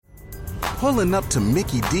Pulling up to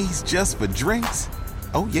Mickey D's just for drinks?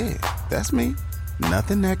 Oh yeah, that's me.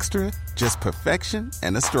 Nothing extra, just perfection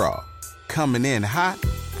and a straw. Coming in hot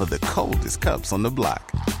for the coldest cups on the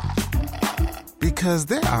block. Because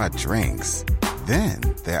there are drinks. Then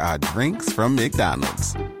there are drinks from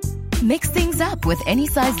McDonald's. Mix things up with any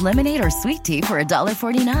size lemonade or sweet tea for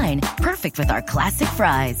 $1.49. Perfect with our classic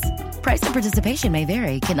fries. Price and participation may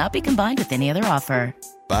vary. Cannot be combined with any other offer.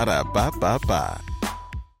 Ba-da-ba-ba-ba.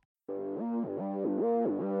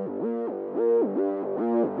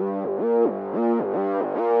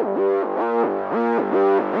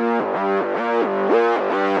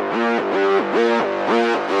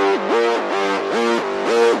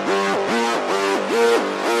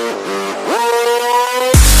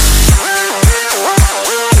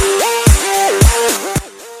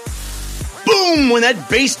 When that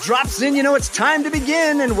bass drops in, you know it's time to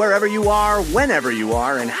begin. And wherever you are, whenever you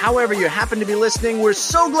are, and however you happen to be listening, we're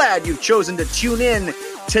so glad you've chosen to tune in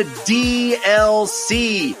to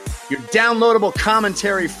DLC, your downloadable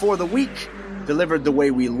commentary for the week, delivered the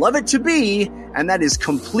way we love it to be, and that is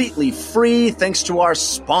completely free thanks to our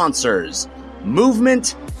sponsors,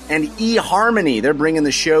 Movement and eHarmony. They're bringing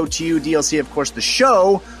the show to you. DLC, of course, the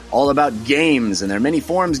show all about games, and there are many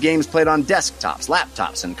forms, games played on desktops,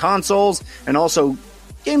 laptops, and consoles, and also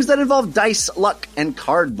games that involve dice, luck, and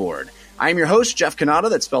cardboard. I am your host, Jeff Cannata,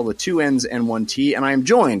 that's spelled with 2 N's and 1 T, and I am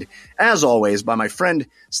joined, as always, by my friend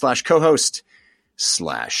slash co-host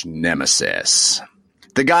slash nemesis,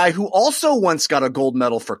 the guy who also once got a gold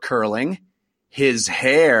medal for curling, his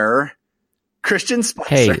hair, Christian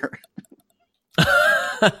Spicer.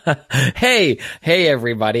 Hey,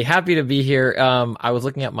 everybody. Happy to be here. I was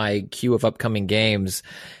looking at my queue of upcoming games,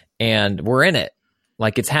 and we're in it.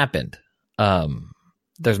 Like, it's happened.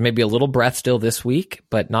 There's maybe a little breath still this week,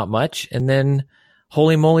 but not much. And then,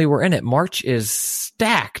 holy moly, we're in it. March is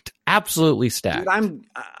stacked. Absolutely stacked. Dude,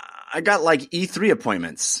 I got like E3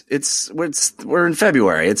 appointments. We're in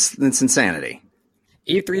February. It's insanity.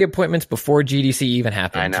 E3 appointments before GDC even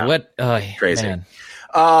happens. I know. What? Crazy. Man.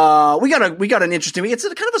 We got an interesting week. It's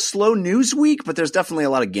kind of a slow news week, but there's definitely a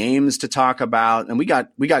lot of games to talk about, and we got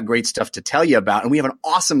great stuff to tell you about, and we have an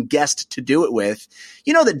awesome guest to do it with.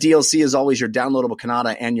 You know that DLC is always your downloadable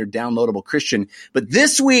Kanata and your downloadable Christian, but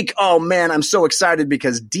this week, oh man, I'm so excited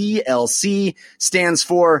because DLC stands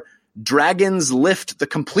for Dragons Lift the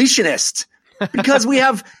Completionist, because we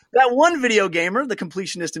have that one video gamer, the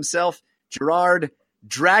completionist himself, Gerard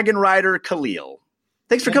Dragon Rider Khalil.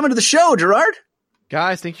 Thanks for coming to the show, Gerard.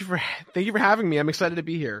 Guys, thank you for having me. I'm excited to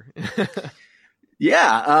be here.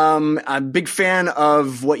 Yeah, I'm a big fan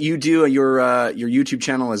of what you do. Your YouTube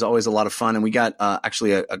channel is always a lot of fun, and we got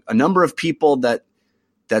actually a number of people that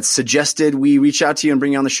suggested we reach out to you and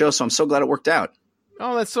bring you on the show. So I'm so glad it worked out.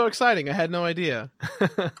 Oh, that's so exciting! I had no idea.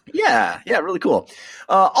 Yeah, really cool.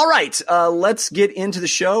 All right, let's get into the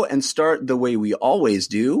show and start the way we always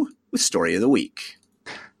do with Story of the Week.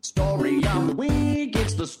 Story of the week,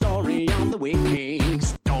 it's the story of the week.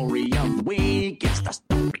 Story of the week, it's the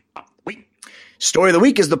story of the week. Story of the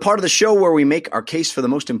Week is the part of the show where we make our case for the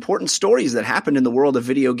most important stories that happened in the world of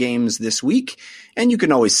video games this week. And you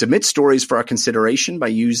can always submit stories for our consideration by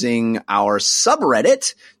using our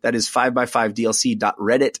subreddit. That is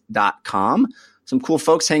 5x5dlc.reddit.com. Some cool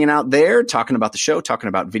folks hanging out there, talking about the show, talking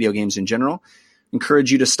about video games in general.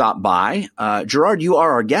 Encourage you to stop by. Gerard, you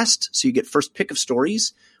are our guest, so you get first pick of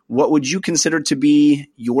stories. What would you consider to be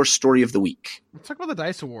your story of the week? Let's talk about the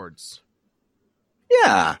DICE Awards.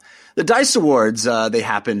 Yeah, the DICE Awards, they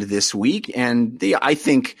happened this week, and I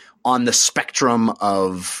think on the spectrum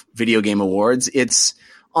of video game awards, it's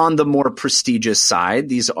on the more prestigious side.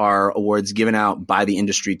 These are awards given out by the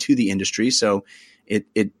industry to the industry, so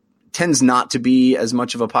it tends not to be as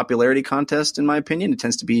much of a popularity contest, in my opinion. It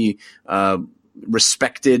tends to be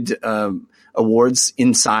respected awards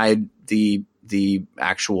inside the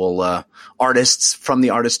actual artists, from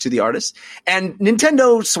the artist to the artist. And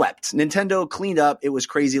Nintendo swept. Nintendo cleaned up. It was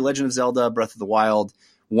crazy. Legend of Zelda Breath of the Wild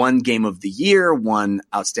won Game of the Year, won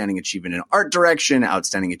Outstanding Achievement in Art Direction,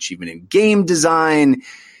 Outstanding Achievement in Game Design,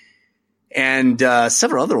 and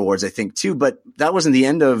several other awards, I think, too. But that wasn't the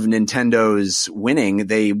end of Nintendo's winning.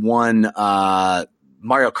 They won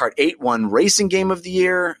Mario Kart 8 won Racing Game of the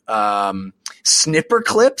Year. Snipper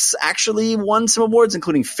Clips actually won some awards,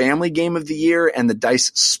 including Family Game of the Year and the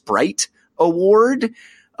Dice Sprite Award.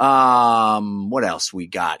 What else we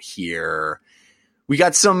got here? We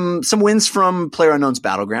got some wins from PlayerUnknown's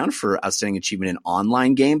Battleground for Outstanding Achievement in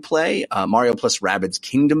Online Gameplay. Mario plus Rabbids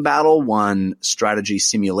Kingdom Battle won Strategy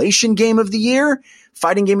Simulation Game of the Year.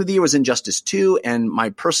 Fighting Game of the Year was Injustice 2. And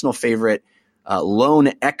my personal favorite,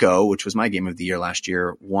 Lone Echo, which was my game of the year last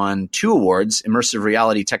year, won 2 awards, Immersive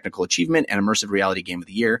Reality Technical Achievement and Immersive Reality Game of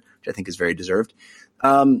the Year, which I think is very deserved.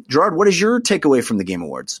 Gerard, what is your takeaway from the Game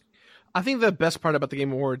Awards? I think the best part about the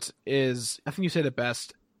Game Awards is, I think you said it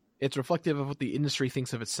best, it's reflective of what the industry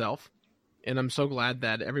thinks of itself. And I'm so glad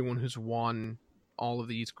that everyone who's won all of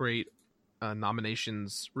these great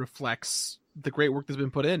nominations reflects the great work that's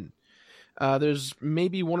been put in. There's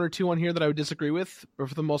maybe 1 or 2 on here that I would disagree with, but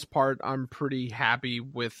for the most part, I'm pretty happy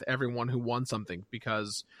with everyone who won something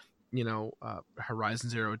because, Horizon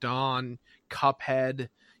Zero Dawn, Cuphead,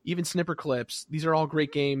 even Snipper Clips, these are all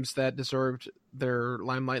great games that deserved their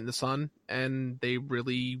limelight in the sun, and they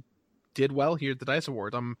really did well here at the DICE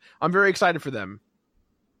Awards. I'm very excited for them.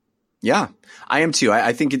 Yeah, I am too.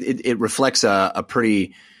 I think it reflects a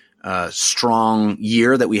pretty strong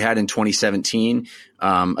year that we had in 2017.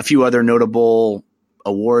 A few other notable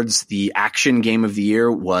awards. The action game of the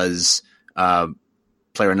year was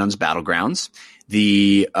PlayerUnknown's Battlegrounds.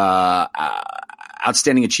 The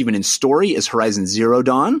outstanding achievement in story is Horizon Zero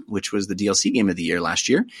Dawn, which was the DLC game of the year last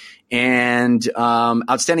year. And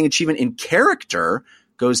outstanding achievement in character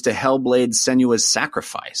goes to Hellblade Senua's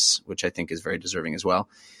Sacrifice, which I think is very deserving as well.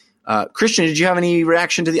 Christian, did you have any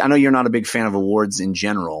reaction to I know you're not a big fan of awards in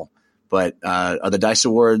general, but are the DICE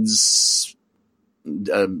Awards,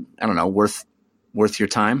 worth your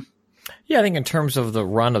time? Yeah, I think in terms of the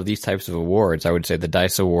run of these types of awards, I would say the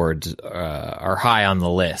DICE Awards are high on the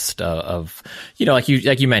list of like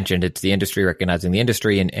you mentioned, it's the industry recognizing the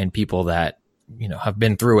industry and people that have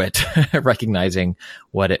been through it, recognizing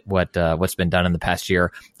what's been done in the past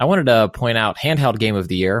year. I wanted to point out handheld game of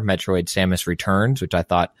the year, Metroid: Samus Returns, which I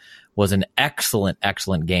thought was an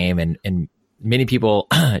excellent game, and many people,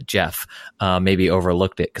 Jeff, maybe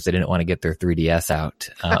overlooked it because they didn't want to get their 3DS out.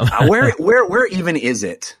 Where even is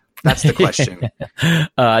it? That's the question.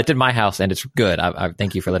 It's in my house and it's good. I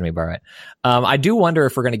thank you for letting me borrow it. I do wonder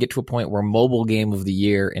if we're going to get to a point where mobile game of the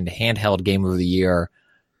year and handheld game of the year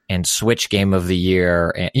and Switch game of the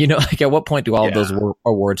year, and at what point do all of those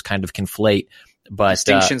awards kind of conflate? But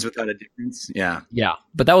distinctions without a difference. Yeah.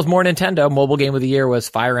 But that was more Nintendo. Mobile game of the year was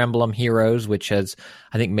Fire Emblem Heroes, which has,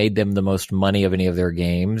 I think, made them the most money of any of their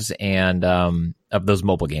games, and of those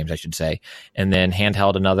mobile games, I should say. And then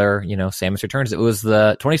handheld, another, Samus Returns. It was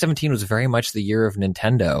 2017 was very much the year of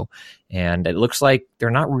Nintendo, and it looks like they're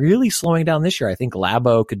not really slowing down this year. I think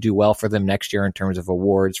Labo could do well for them next year in terms of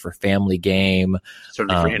awards for family game,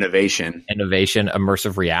 certainly for innovation,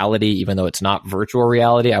 immersive reality. Even though it's not virtual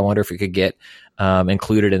reality, I wonder if we could get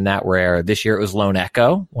included in that, where this year it was Lone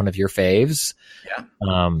Echo, one of your faves. Yeah.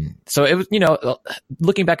 So it was,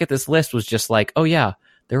 looking back at this list was just like, oh yeah,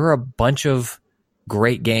 there were a bunch of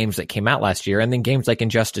great games that came out last year. And then games like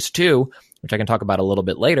Injustice 2, which I can talk about a little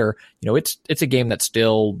bit later, it's a game that's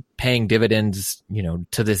still paying dividends,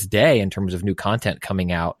 to this day in terms of new content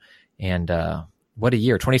coming out. And what a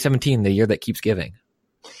year, 2017, the year that keeps giving.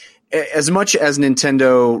 As much as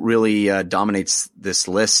Nintendo really dominates this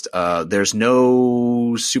list, there's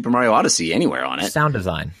no Super Mario Odyssey anywhere on it. Sound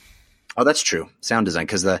design. Oh, that's true. Sound design,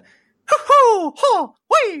 because the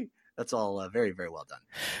that's all very, very well done.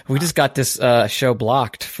 We just got this show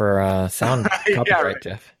blocked for sound copyright, yeah, right.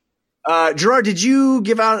 Jeff. Gerard, did you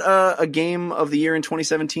give out a game of the year in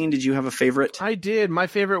 2017? Did you have a favorite? I did. My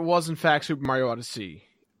favorite was, in fact, Super Mario Odyssey.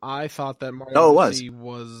 I thought that Mario Odyssey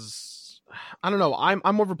was, I don't know,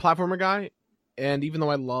 I'm more of a platformer guy, and even though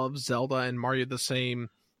I love Zelda and Mario the same,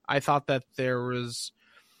 I thought that there was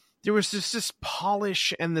just this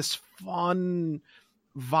polish and this fun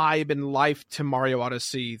vibe and life to Mario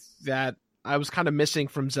Odyssey that I was kind of missing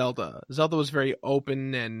from Zelda. Zelda was very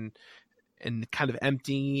open and kind of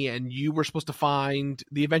empty, and you were supposed to find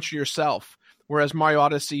the adventure yourself, whereas Mario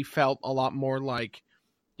Odyssey felt a lot more like,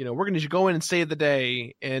 we're going to go in and save the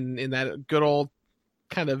day, and in that good old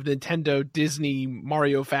kind of Nintendo Disney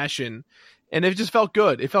Mario fashion, and it just felt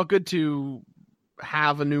good. It felt good to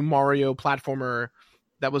have a new Mario platformer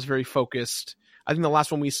that was very focused. I think the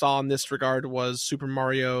last one we saw in this regard was Super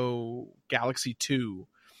Mario Galaxy 2.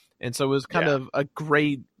 And so it was kind of a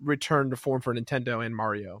great return to form for Nintendo and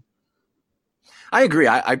Mario. I agree.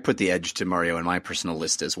 I put the edge to Mario in my personal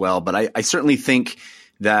list as well. But I certainly think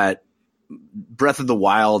that Breath of the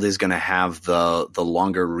Wild is going to have the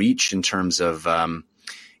longer reach in terms of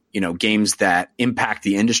games that impact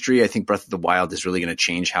the industry. I think Breath of the Wild is really going to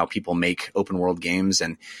change how people make open world games.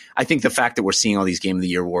 And I think the fact that we're seeing all these Game of the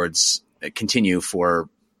Year awards continue for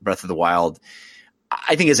Breath of the Wild,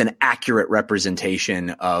 I think is an accurate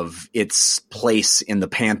representation of its place in the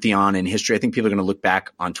pantheon in history. I think people are going to look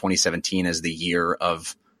back on 2017 as the year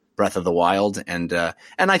of Breath of the Wild. And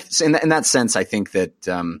in that sense, I think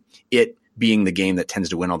that it being the game that tends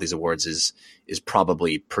to win all these awards is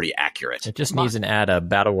probably pretty accurate. It just needs to add a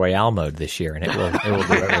battle royale mode this year, and it will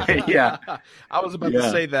do everything. Yeah, I was about to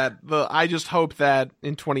say that. I just hope that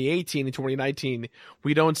in 2018 and 2019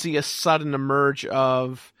 we don't see a sudden emerge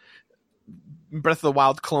of Breath of the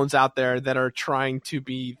Wild clones out there that are trying to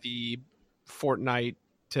be the Fortnite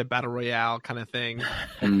to battle royale kind of thing.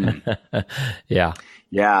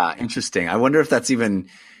 Yeah, interesting. I wonder if that's even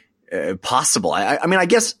possible. I mean, I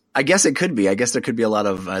guess it could be. I guess there could be a lot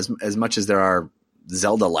of as much as there are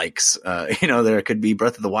Zelda likes. There could be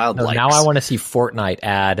Breath of the Wild likes. Now I want to see Fortnite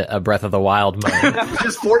add a Breath of the Wild mode.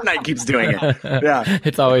 Just Fortnite keeps doing it. Yeah,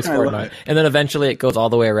 it's always Fortnite, and then eventually it goes all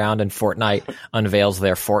the way around, and Fortnite unveils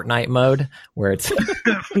their Fortnite mode, where it's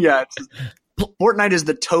Fortnite is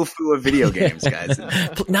the tofu of video games, guys.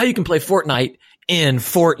 Now you can play Fortnite in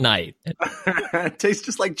Fortnite. It tastes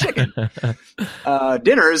just like chicken.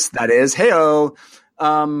 Dinners, that is. Heyo.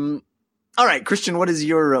 All right, Christian, what is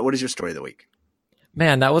your story of the week?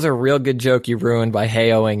 Man, that was a real good joke you ruined by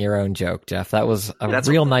heyoing your own joke, Jeff. That was a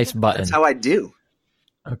real nice button. That's how I do.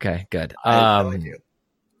 Okay, good. How I do.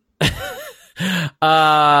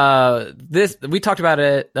 We talked about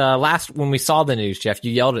it last when we saw the news, Jeff.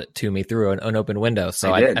 You yelled it to me through an open window,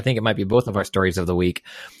 so I think it might be both of our stories of the week.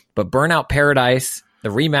 But Burnout Paradise, the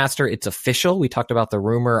remaster, it's official. We talked about the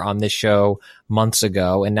rumor on this show months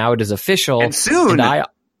ago, and now it is official. And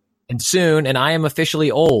soon. And I am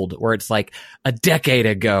officially old, where it's like a decade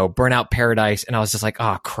ago, Burnout Paradise, and I was just like,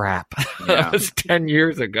 oh crap, that was 10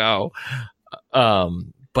 years ago.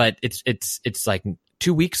 But it's like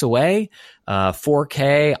 2 weeks away,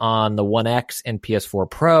 4K on the One X and PS4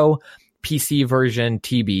 Pro, PC version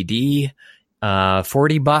TBD,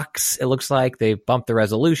 $40. It looks like they bumped the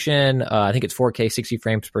resolution. I think it's 4K 60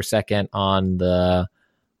 frames per second on the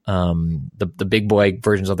big boy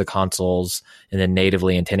versions of the consoles, and then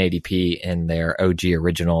natively in 1080p in their OG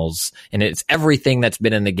originals. And it's everything that's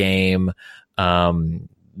been in the game.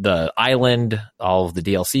 The island, all of the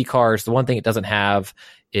DLC cars. The one thing it doesn't have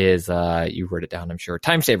is, you wrote it down, I'm sure,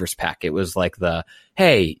 Time Savers Pack. It was like the,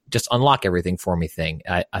 hey, just unlock everything for me thing.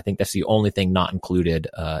 I think that's the only thing not included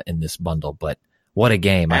in this bundle, but what a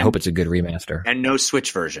game. I hope it's a good remaster. And no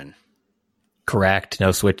Switch version. Correct.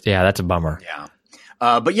 No Switch. Yeah, that's a bummer. Yeah.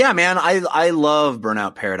 But yeah, man, I love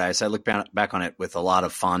Burnout Paradise. I look back on it with a lot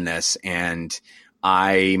of fondness, and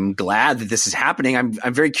I'm glad that this is happening.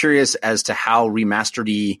 I'm very curious as to how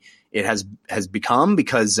remastered-y it has become,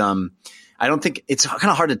 because I don't think it's kind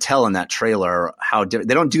of hard to tell in that trailer how they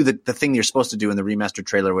don't do the thing you're supposed to do in the remastered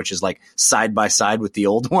trailer, which is like side by side with the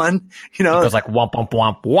old one. It goes like womp womp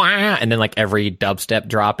womp wah, and then like every dubstep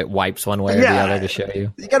drop, it wipes one way or the other to show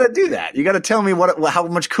you. You got to do that. You got to tell me how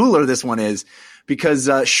much cooler this one is, because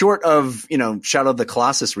short of Shadow of the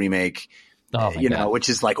Colossus remake. Which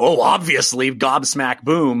is like, obviously gobsmack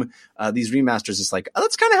boom. These remasters is like,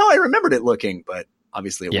 that's kind of how I remembered it looking, but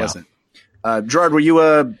obviously it wasn't. Gerard, were you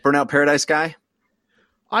a Burnout Paradise guy?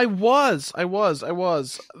 I was.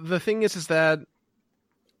 The thing is that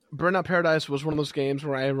Burnout Paradise was one of those games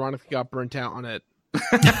where I ironically got burnt out on it.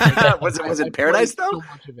 Was it Paradise though? So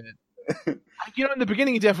much of it. In the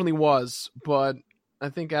beginning it definitely was, but I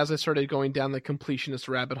think as I started going down the completionist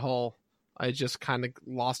rabbit hole, I just kind of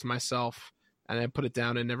lost myself, and I put it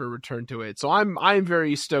down and never returned to it. So I'm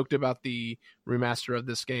very stoked about the remaster of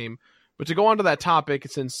this game. But to go on to that topic,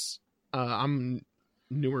 since I'm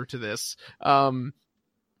newer to this, what are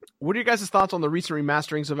your guys' thoughts on the recent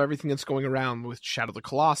remasterings of everything that's going around with Shadow of the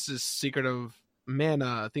Colossus, Secret of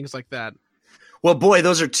Mana, things like that? Well, boy,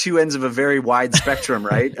 those are two ends of a very wide spectrum,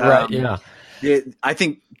 right? Right, yeah. I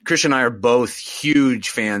think Christian and I are both huge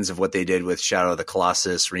fans of what they did with Shadow of the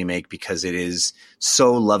Colossus remake, because it is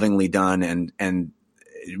so lovingly done and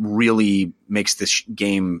it really makes this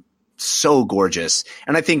game so gorgeous.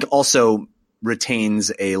 And I think also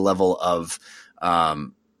retains a level of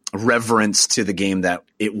reverence to the game that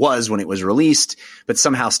it was when it was released, but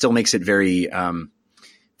somehow still makes it very,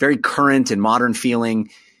 very current and modern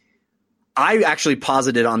feeling. I actually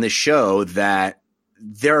posited on this show that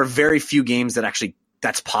there are very few games that actually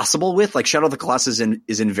that's possible with. Like Shadow of the Colossus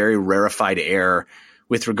is in very rarefied air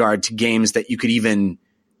with regard to games that you could even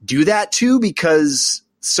do that to, because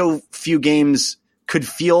so few games could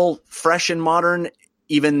feel fresh and modern,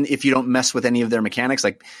 even if you don't mess with any of their mechanics.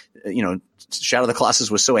 Like, Shadow of the Colossus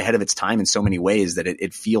was so ahead of its time in so many ways that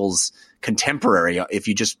it feels contemporary if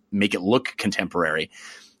you just make it look contemporary.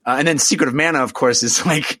 And then Secret of Mana, of course, is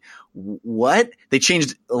like, what? They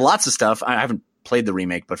changed lots of stuff. I haven't played the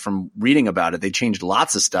remake, but from reading about it, they changed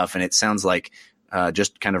lots of stuff, and it sounds like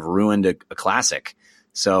just kind of ruined a classic.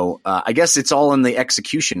 So I guess it's all in the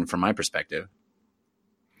execution from my perspective.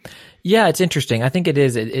 Yeah, it's interesting. I think it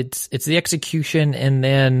is. It's the execution, and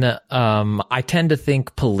then I tend to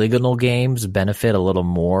think polygonal games benefit a little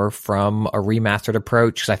more from a remastered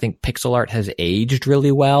approach because I think pixel art has aged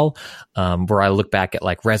really well. Where I look back at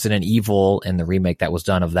like Resident Evil and the remake that was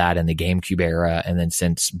done of that in the GameCube era, and then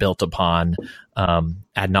since built upon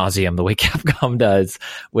ad nauseum the way Capcom does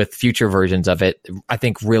with future versions of it, I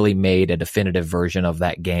think really made a definitive version of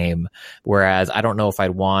that game. Whereas I don't know if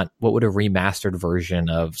I'd want, what would a remastered version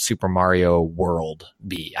of Super Mario World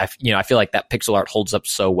be? I feel like that pixel art holds up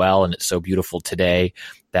so well and it's so beautiful today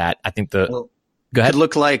that I think go ahead. It could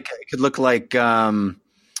look like the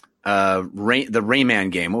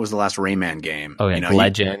Rayman game. What was the last Rayman game? Oh yeah,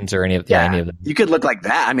 Legends or any of them. You could look like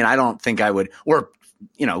that. I mean, I don't think I would, or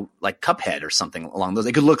like Cuphead or something along those.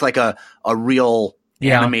 It could look like a real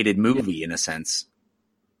animated movie in a sense.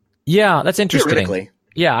 Yeah, that's interesting. Theoretically.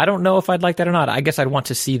 Yeah, I don't know if I'd like that or not. I guess I'd want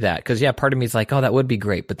to see that because, part of me is like, oh, that would be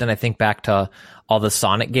great. But then I think back to all the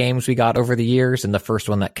Sonic games we got over the years, and the first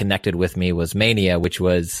one that connected with me was Mania, which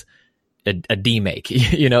was a demake.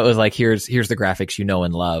 It was like, here's the graphics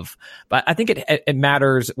and love. But I think it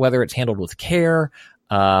matters whether it's handled with care,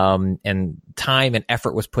 and time and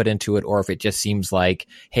effort was put into it, or if it just seems like,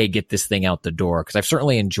 hey, get this thing out the door. Because I've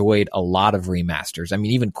certainly enjoyed a lot of remasters. I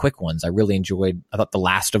mean, even quick ones. I thought The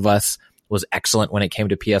Last of Us was excellent when it came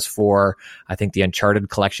to PS4. I think the Uncharted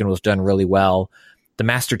collection was done really well. The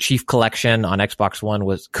Master Chief collection on Xbox One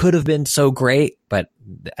could have been so great, but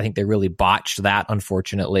I think they really botched that,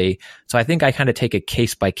 unfortunately. So I think I kind of take a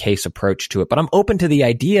case by case approach to it, but I'm open to the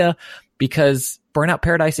idea because Burnout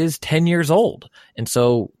Paradise is 10 years old. And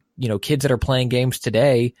so, kids that are playing games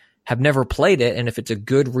today have never played it. And if it's a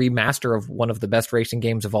good remaster of one of the best racing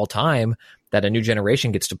games of all time that a new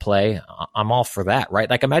generation gets to play, I'm all for that, right?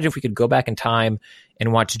 Like, imagine if we could go back in time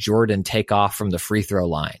and watch Jordan take off from the free throw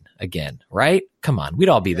line again, right? Come on. We'd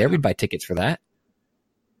all be there. We'd buy tickets for that.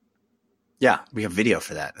 Yeah, we have video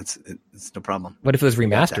for that. It's no problem. What if it was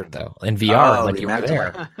remastered, though, in VR, like you were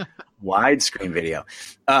there? Widescreen video.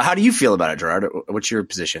 How do you feel about it, Gerard? What's your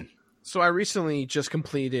position? So I recently just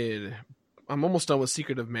completed... I'm almost done with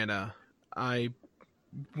Secret of Mana. I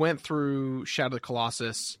went through Shadow of the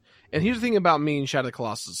Colossus. And here's the thing about me and Shadow of the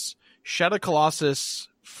Colossus. Shadow of the Colossus,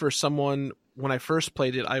 for someone, when I first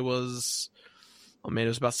played it, it was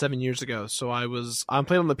about 7 years ago. So I'm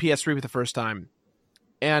playing on the PS3 for the first time.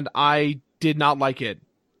 And I did not like it.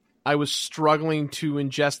 I was struggling to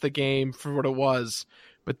ingest the game for what it was.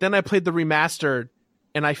 But then I played the remastered,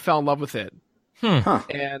 and I fell in love with it.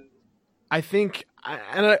 And I think...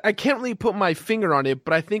 I can't really put my finger on it,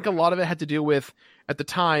 but I think a lot of it had to do with, at the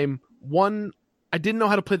time, one, I didn't know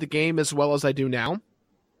how to play the game as well as I do now.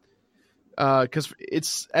 Because it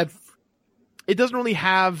doesn't really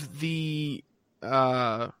have the,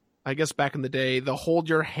 I guess back in the day, the hold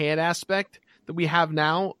your hand aspect that we have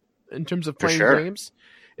now in terms of playing games.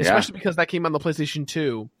 Especially because that came on the PlayStation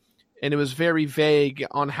 2, and it was very vague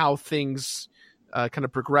on how things... kind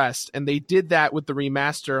of progressed, and they did that with the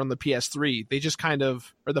remaster on the PS3. They just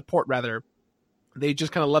or the port rather, they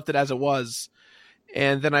just kind of left it as it was.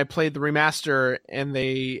 And then I played the remaster, and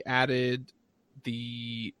they added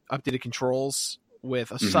the updated controls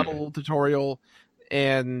with a subtle tutorial,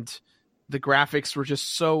 and the graphics were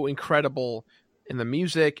just so incredible, and the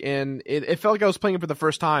music, and it felt like I was playing it for the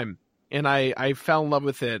first time, and I fell in love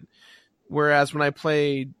with it. Whereas when I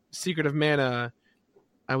played Secret of Mana,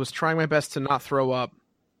 I was trying my best to not throw up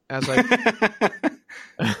as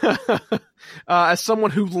as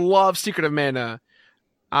someone who loves Secret of Mana.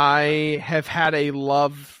 I have had a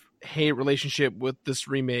love-hate relationship with this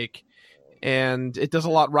remake, and it does a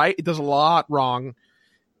lot right. It does a lot wrong.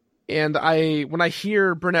 And when I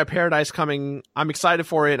hear Burnout Paradise coming, I'm excited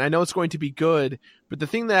for it. I know it's going to be good, but the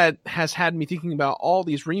thing that has had me thinking about all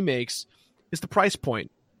these remakes is the price point.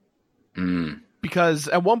 Because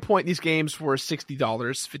at one point, these games were $60,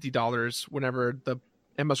 $50, whenever the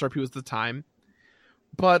MSRP was at the time.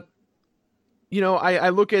 But, I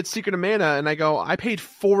look at Secret of Mana and I go, I paid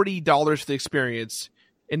 $40 for the experience,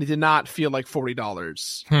 and it did not feel like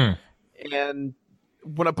 $40. And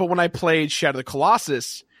when I played Shadow of the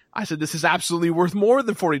Colossus, I said, this is absolutely worth more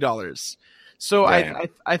than $40. So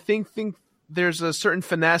I think there's a certain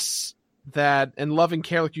finesse that, and love and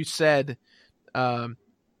care, like you said,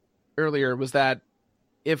 earlier, was that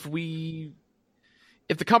if the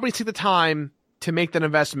companies take the time to make that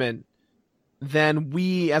investment, then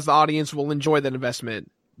we as the audience will enjoy that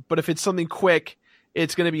investment. But if it's something quick,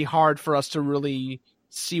 it's going to be hard for us to really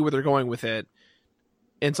see where they're going with it.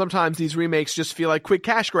 And sometimes these remakes just feel like quick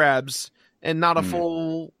cash grabs and not a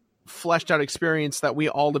full fleshed out experience that we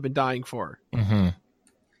all have been dying for. Can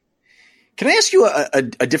Can I ask you a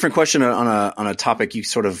different question on a topic you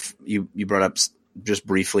sort of you brought up just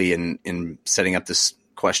briefly in setting up this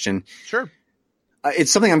question? Sure.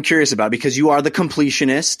 It's something I'm curious about because you are the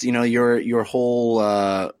completionist. You know, your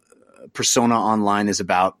whole persona online is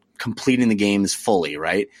about completing the games fully,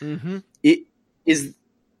 right? Mm-hmm.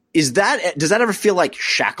 Does that ever feel like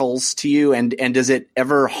shackles to you? And does it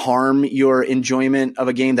ever harm your enjoyment of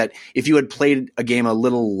a game that if you had played a game a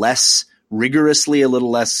little less rigorously, a little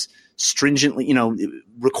less stringently, you know,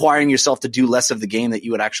 requiring yourself to do less of the game, that you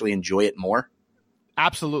would actually enjoy it more?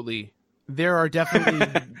 Absolutely. There are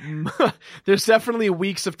definitely there's definitely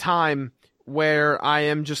weeks of time where I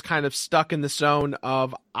am just kind of stuck in the zone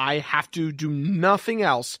of I have to do nothing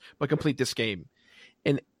else but complete this game.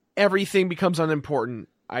 And everything becomes unimportant.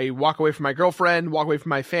 I walk away from my girlfriend, walk away from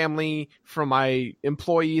my family, from my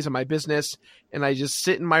employees and my business, and I just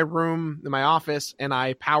sit in my room, in my office, and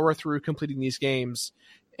I power through completing these games.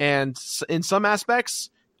 And in some aspects,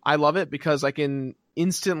 I love it because I can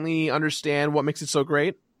instantly understand what makes it so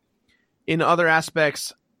great. In other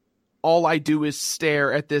aspects, all I do is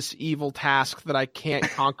stare at this evil task that I can't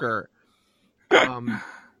conquer. Hyrule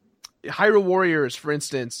Warriors, for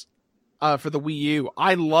instance, for the Wii U,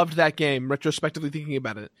 I loved that game, retrospectively thinking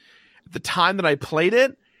about it. At the time that I played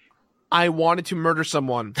it, I wanted to murder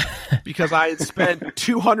someone because I had spent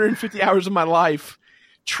 250 hours of my life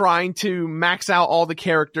trying to max out all the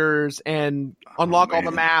characters and unlock all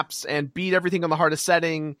the maps and beat everything on the hardest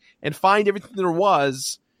setting and find everything there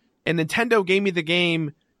was. And Nintendo gave me the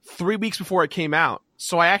game 3 weeks before it came out.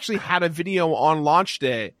 So I actually had a video on launch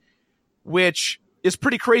day, which is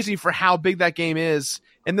pretty crazy for how big that game is.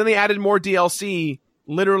 And then they added more DLC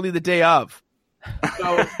literally the day of.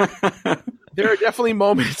 So there are definitely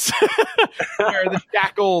moments where the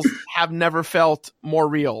shackles have never felt more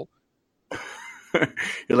real.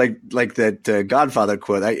 You're like that Godfather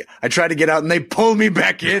quote. I tried to get out and they pulled me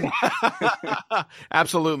back in.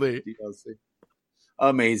 Absolutely.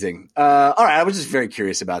 Amazing. All right. I was just very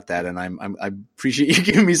curious about that, and I appreciate you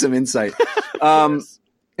giving me some insight.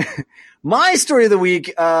 My story of the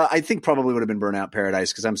week, I think probably would have been Burnout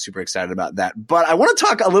Paradise because I'm super excited about that. But I want to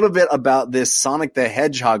talk a little bit about this Sonic the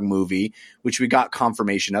Hedgehog movie, which we got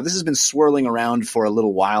confirmation of. This has been swirling around for a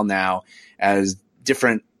little while now as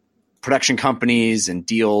different production companies and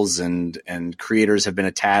deals and creators have been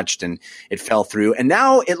attached, and it fell through. And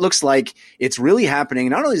now it looks like it's really happening.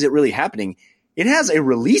 Not only is it really happening, it has a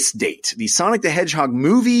release date. The Sonic the Hedgehog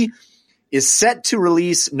movie is set to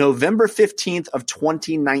release November 15th of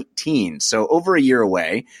 2019. So over a year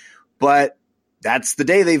away, but that's the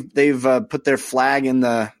day they've put their flag in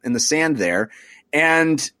the sand there.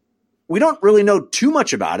 And we don't really know too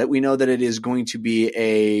much about it. We know that it is going to be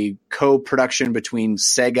a co-production between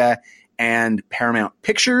Sega and Paramount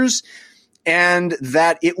Pictures, and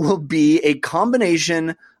that it will be a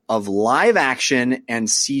combination of live action and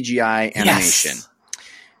CGI animation. Yes.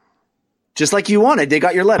 Just like you wanted. They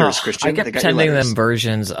got your letters, Christian. I kept sending them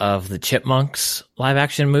versions of the Chipmunks live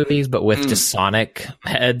action movies, but with just Sonic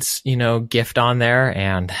heads, gift on there,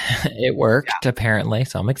 and it worked apparently.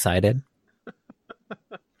 So I'm excited.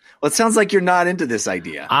 Well, it sounds like you're not into this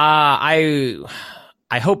idea. I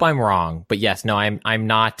hope I'm wrong, but yes, no, I'm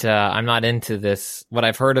not into this. What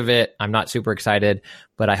I've heard of it, I'm not super excited,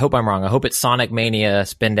 but I hope I'm wrong. I hope it's Sonic Mania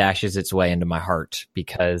spin dashes its way into my heart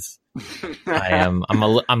because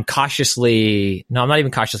I'm cautiously, no, I'm not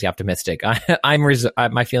even cautiously optimistic.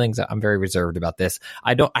 My feelings, I'm very reserved about this.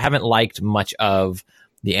 I haven't liked much of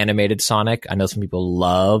the animated Sonic. I know some people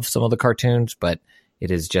love some of the cartoons, but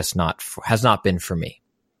it is just has not been for me.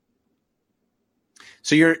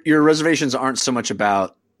 So your reservations aren't so much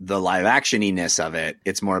about the live actioniness of it;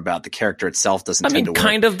 it's more about the character itself doesn't tend to work.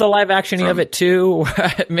 Kind of the live actioning of it too.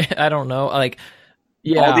 I don't know. I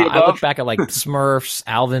look back at like Smurfs,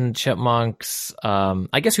 Alvin Chipmunks.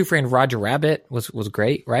 I guess Who Framed Roger Rabbit was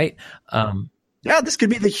great, right? Yeah, this could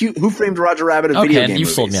be the Who Framed Roger Rabbit of video game movies. You've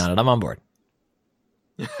sold me on it. I'm on board.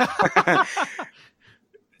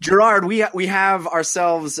 Gerard, we have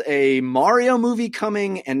ourselves a Mario movie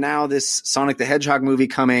coming, and now this Sonic the Hedgehog movie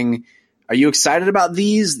coming. Are you excited about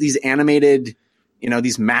these animated,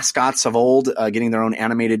 these mascots of old getting their own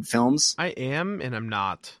animated films? I am, and I'm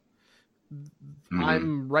not.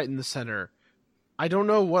 I'm right in the center. I don't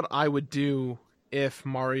know what I would do if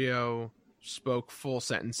Mario spoke full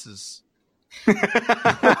sentences.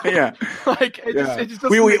 Yeah, it just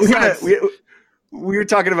doesn't make sense. We were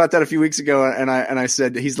talking about that a few weeks ago, and I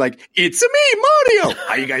said, he's like, "It's me, Mario.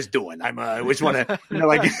 How you guys doing? I just want to,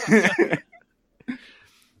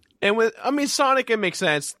 And Sonic, it makes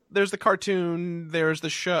sense. There's the cartoon. There's the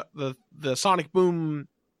show, the Sonic Boom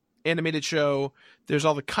animated show. There's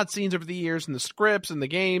all the cutscenes over the years and the scripts and the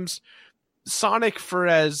games. Sonic, for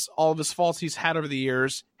as all of his faults he's had over the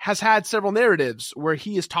years, has had several narratives where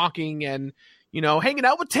he is talking and, hanging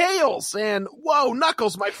out with Tails and, whoa,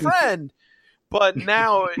 Knuckles, my friend. But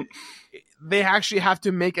now they actually have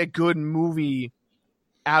to make a good movie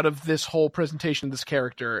out of this whole presentation of this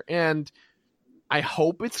character. And I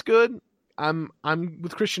hope it's good. I'm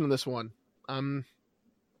with Christian on this one.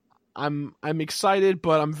 I'm excited,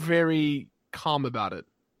 but I'm very calm about it.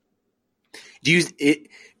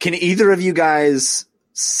 Can either of you guys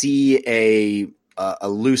see a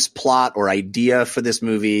loose plot or idea for this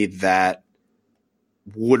movie that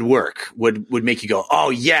would work, would make you go, oh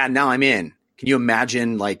yeah, now I'm in? Can you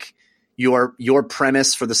imagine like your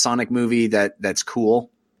premise for the Sonic movie that's cool?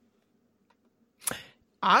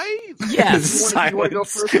 Yes. You want to go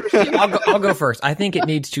first? I'll go first. I think it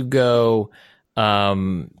needs to go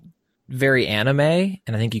very anime, and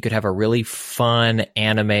I think you could have a really fun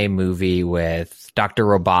anime movie with Dr.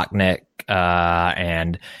 Robotnik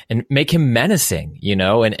and make him menacing,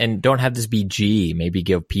 and don't have this be G, maybe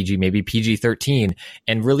give PG, maybe PG-13,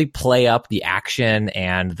 and really play up the action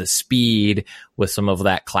and the speed with some of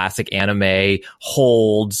that classic anime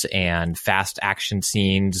holds and fast action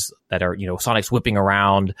scenes that are, Sonic's whipping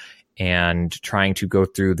around and trying to go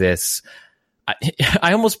through this.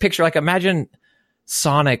 I almost picture, imagine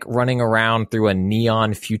Sonic running around through a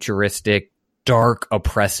neon futuristic, dark,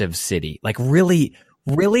 oppressive city. Really,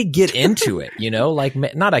 really get into it,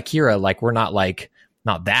 not Akira, we're not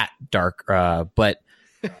not that dark, but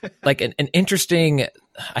an interesting,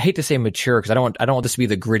 I hate to say mature because I don't want this to be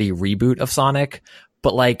the gritty reboot of Sonic,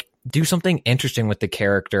 but do something interesting with the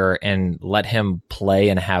character and let him play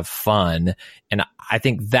and have fun. And I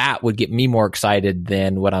think that would get me more excited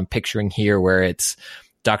than what I'm picturing here, where it's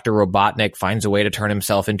Dr. Robotnik finds a way to turn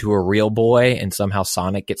himself into a real boy and somehow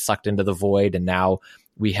Sonic gets sucked into the void. And now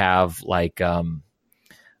we have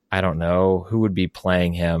I don't know who would be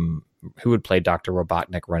playing him, who would play Dr.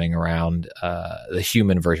 Robotnik running around, the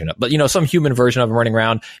human version of, but some human version of him running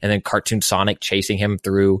around, and then cartoon Sonic chasing him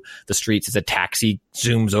through the streets as a taxi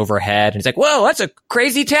zooms overhead. And he's like, whoa, that's a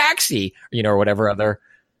crazy taxi, or whatever other.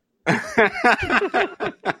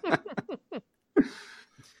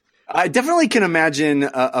 I definitely can imagine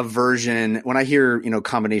a version when I hear,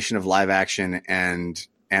 combination of live action and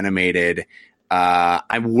animated.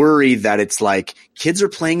 I worry that it's like kids are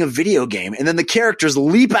playing a video game and then the characters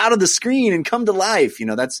leap out of the screen and come to life.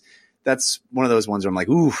 That's one of those ones where I'm like,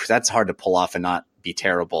 ooh, that's hard to pull off and not be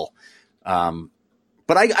terrible. But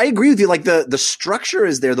I agree with you. The structure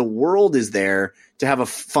is there. The world is there to have a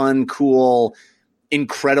fun, cool,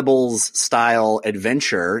 Incredibles style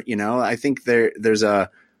adventure. I think there's a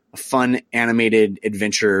fun animated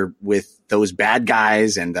adventure with those bad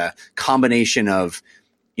guys and the combination of,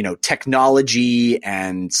 technology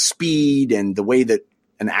and speed and the way that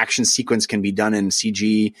an action sequence can be done in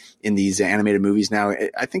CG in these animated movies now.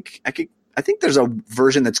 I think there's a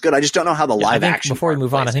version that's good. I just don't know how the live action. Before we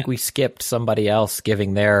move on, I think we skipped somebody else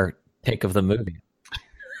giving their take of the movie.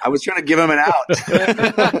 I was trying to give him an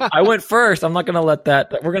out. I went first. I'm not going to let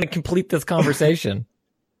that. We're going to complete this conversation.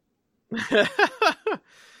 I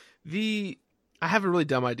have a really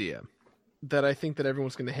dumb idea that I think that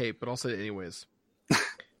everyone's going to hate, but I'll say it anyways.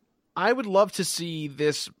 I would love to see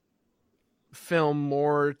this film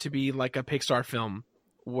more to be like a Pixar film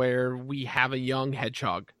where we have a young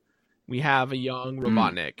Hedgehog. We have a young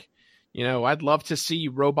Robotnik. I'd love to see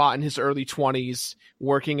Robot in his early 20s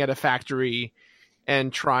working at a factory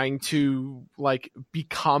and trying to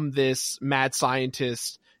become this mad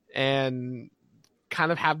scientist and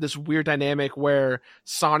kind of have this weird dynamic where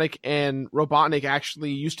Sonic and Robotnik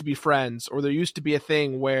actually used to be friends, or there used to be a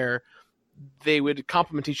thing where they would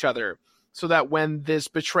complement each other, so that when this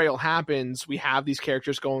betrayal happens, we have these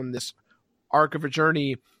characters go on this arc of a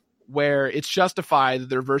journey where it's justified that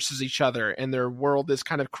they're versus each other and their world is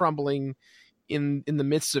kind of crumbling in the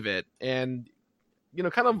midst of it. And,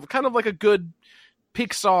 kind of like a good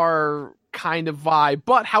Pixar kind of vibe.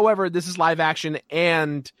 But however, this is live action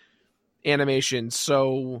and animation,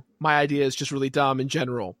 so my idea is just really dumb in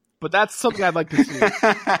general. But that's something I'd like to see.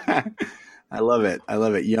 I love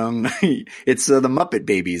it. Young. It's the Muppet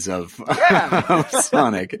Babies of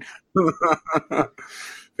Sonic.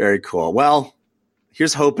 Very cool. Well,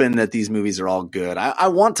 here's hoping that these movies are all good. I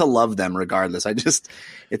want to love them regardless.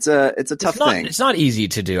 It's a tough thing. It's not easy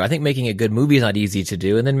to do. I think making a good movie is not easy to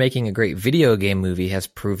do. And then making a great video game movie has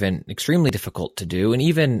proven extremely difficult to do. And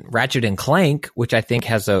even Ratchet and Clank, which I think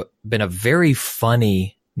has been a very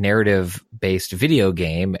funny narrative based video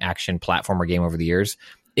game, action platformer game over the years,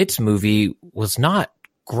 its movie was not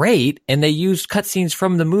great, and they used cutscenes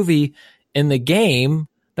from the movie in the game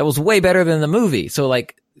that was way better than the movie. So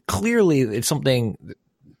like clearly it's something,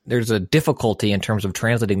 there's a difficulty in terms of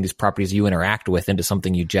translating these properties you interact with into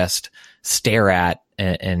something you just stare at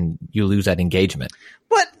and you lose that engagement.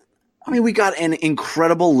 But I mean, we got an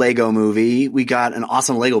incredible Lego movie. We got an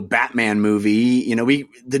awesome Lego Batman movie. You know,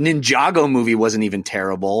 the Ninjago movie wasn't even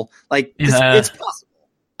terrible. Like it's possible.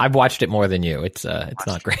 I've watched it more than you. It's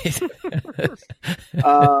not great. You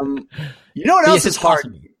know what else is hard?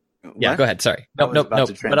 Possible. Yeah, go ahead. Sorry. No.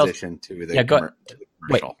 To transition to the commercial.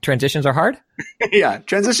 Wait, transitions are hard? Yeah,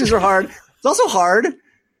 transitions are hard. It's also hard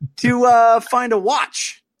to find a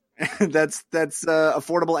watch that's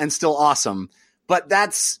affordable and still awesome. But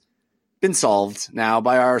that's been solved now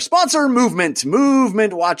by our sponsor, Movement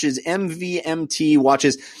watches, MVMT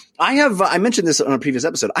watches. I mentioned this on a previous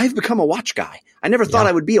episode. I've become a watch guy. I never thought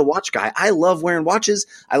I would be a watch guy. I love wearing watches.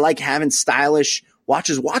 I like having stylish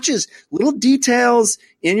watches, little details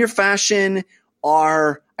in your fashion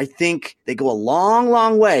are, I think they go a long,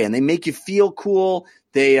 long way and they make you feel cool.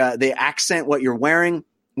 They accent what you're wearing.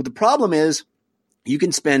 Well, the problem is you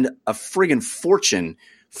can spend a friggin' fortune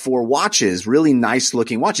for watches, really nice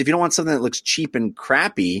looking watch. If you don't want something that looks cheap and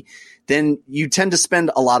crappy, then you tend to spend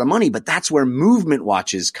a lot of money. But that's where Movement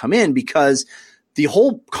watches come in, because the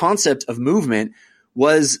whole concept of Movement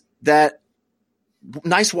was that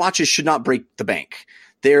nice watches should not break the bank.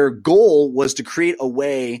 Their goal was to create a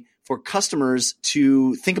way for customers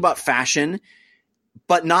to think about fashion,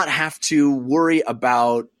 but not have to worry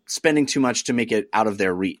about spending too much to make it out of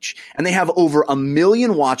their reach. And they have over 1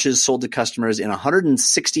 million watches sold to customers in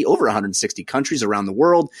over 160 countries around the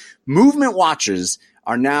world. Movement watches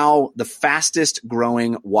are now the fastest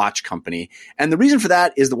growing watch company. And the reason for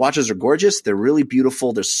that is the watches are gorgeous. They're really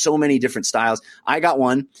beautiful. There's so many different styles. I got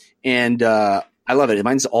one and, I love it.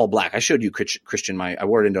 Mine's all black. I showed you, Christian, I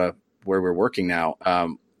wore it into where we're working now.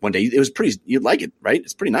 One day. It was you'd like it, right?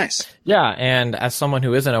 It's pretty nice. Yeah. And as someone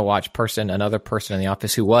who isn't a watch person, another person in the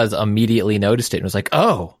office who was immediately noticed it and was like,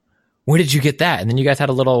 oh, where did you get that? And then you guys had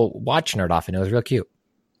a little watch nerd off and it was real cute.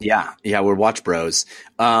 Yeah. We're watch bros.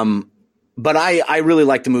 But I really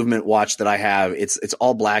like the Movement watch that I have. It's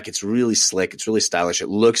all black. It's really slick. It's really stylish. It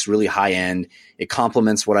looks really high end. It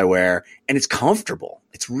complements what I wear and it's comfortable.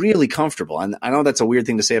 It's really comfortable. And I know that's a weird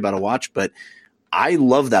thing to say about a watch, but I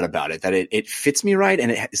love that about it, that it fits me right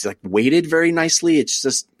and it's like weighted very nicely. It's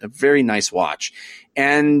just a very nice watch.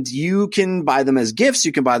 And you can buy them as gifts.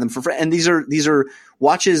 You can buy them for free. And these are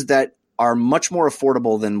watches that are much more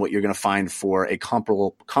affordable than what you're going to find for a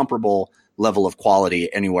comparable level of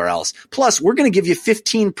quality anywhere else. Plus, we're going to give you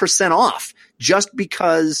 15% off just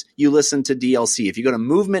because you listen to DLC. If you go to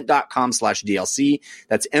movement.com/DLC,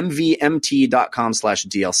 that's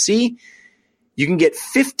mvmt.com/DLC, you can get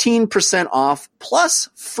 15% off plus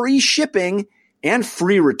free shipping and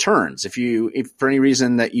free returns. If for any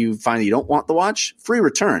reason that you find that you don't want the watch, free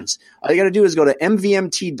returns. All you got to do is go to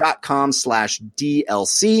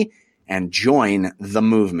mvmt.com/DLC and join the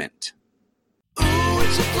movement. Ooh,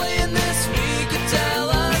 what you playing this week? Tell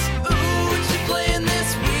us. Ooh, what you playing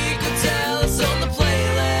this week? Tell us on the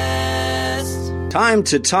playlist. Time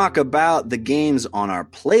to talk about the games on our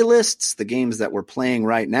playlists, the games that we're playing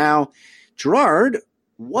right now. Gerard,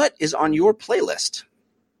 what is on your playlist?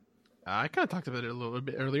 I kind of talked about it a little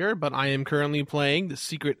bit earlier, but I am currently playing The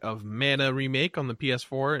Secret of Mana remake on the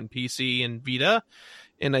PS4 and PC and Vita,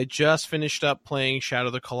 and I just finished up playing Shadow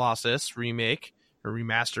of the Colossus remake, or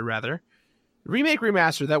remaster rather. Remake,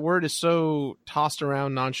 remaster, that word is so tossed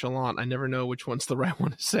around nonchalant, I never know which one's the right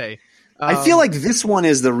one to say. I feel like this one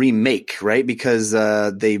is the remake, right? Because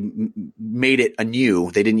they made it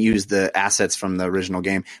anew. They didn't use the assets from the original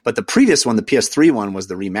game. But the previous one, the PS3 one, was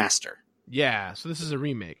the remaster. Yeah, so this is a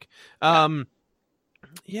remake. What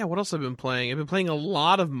else have I been playing? I've been playing a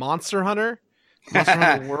lot of Monster Hunter. Monster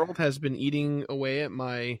Hunter World has been eating away at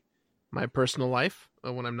my personal life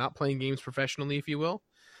when I'm not playing games professionally, if you will.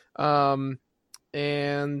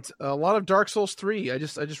 And a lot of Dark Souls 3. I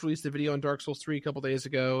just released a video on Dark Souls 3 a couple days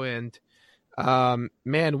ago, and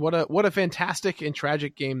man, what a fantastic and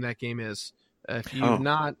tragic game that game is. If you've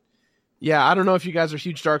not, I don't know if you guys are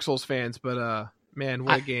huge Dark Souls fans, but man,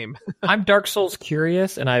 what a game! I'm Dark Souls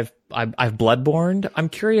curious, and I've Bloodborne. I'm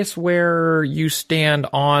curious where you stand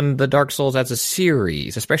on the Dark Souls as a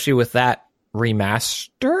series, especially with that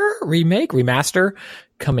remaster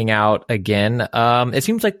coming out again. It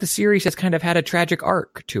seems like the series has kind of had a tragic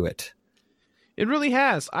arc to it. It really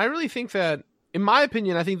has. I really think that, in my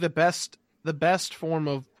opinion, I think the best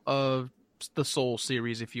form of the Soul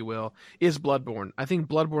series, if you will, is Bloodborne. I think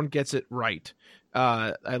Bloodborne gets it right.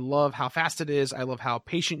 I love how fast it is. I love how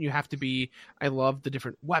patient you have to be. I love the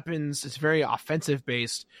different weapons. It's very offensive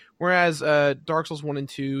based. Whereas Dark Souls 1 and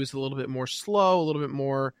 2 is a little bit more slow, a little bit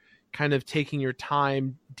more kind of taking your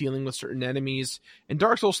time dealing with certain enemies. And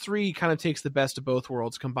Dark Souls 3 kind of takes the best of both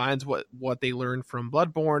worlds, combines what they learned from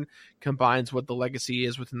Bloodborne, combines what the legacy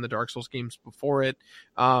is within the Dark Souls games before it.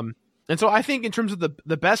 And so I think in terms of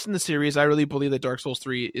the best in the series, I really believe that Dark Souls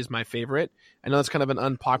 3 is my favorite. I know that's kind of an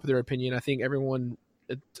unpopular opinion. I think everyone,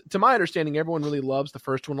 to my understanding, everyone really loves the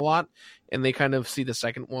first one a lot, and they kind of see the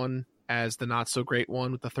second one as the not so great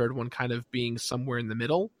one, with the third one kind of being somewhere in the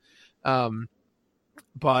middle.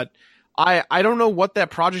 But I don't know what that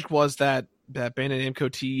project was that Bandai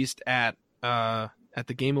Namco teased at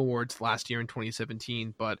the Game Awards last year in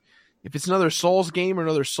 2017, but if it's another Souls game or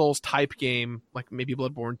another Souls type game, like maybe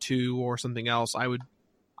Bloodborne 2 or something else, I would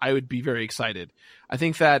be very excited. I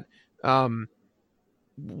think that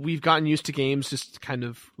we've gotten used to games just kind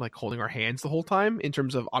of like holding our hands the whole time in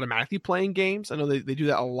terms of automatically playing games. I know they do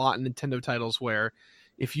that a lot in Nintendo titles, where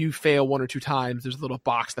if you fail one or two times, there's a little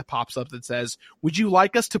box that pops up that says, "Would you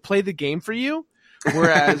like us to play the game for you?"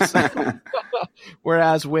 Whereas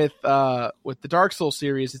with the Dark Souls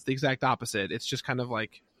series, it's the exact opposite. It's just kind of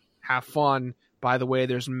like, have fun. By the way,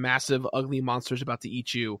 there's massive, ugly monsters about to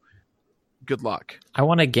eat you. Good luck. I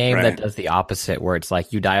want a game that does the opposite, where it's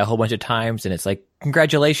like you die a whole bunch of times and it's like,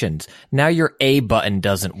 congratulations, now your A button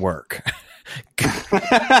doesn't work.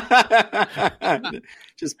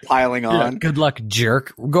 Just piling on. Yeah, good luck,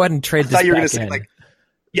 jerk. Go ahead and trade this. I thought you were going to say, like,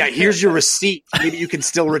 yeah, here's your receipt. Maybe you can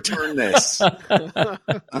still return this. See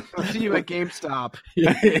you at GameStop.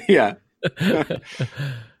 Yeah.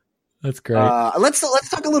 That's great. Let's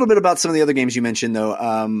talk a little bit about some of the other games you mentioned,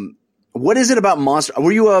 though. What is it about Monster?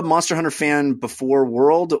 Were you a Monster Hunter fan before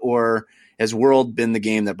World, or has World been the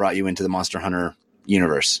game that brought you into the Monster Hunter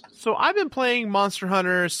universe? So I've been playing Monster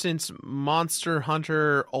Hunter since Monster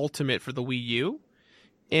Hunter Ultimate for the Wii U,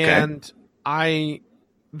 and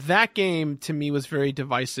that game to me was very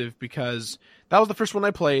divisive because that was the first one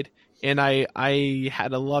I played. And I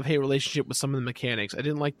had a love-hate relationship with some of the mechanics. I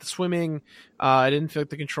didn't like the swimming. I didn't feel like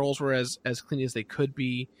the controls were as clean as they could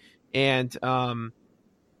be. And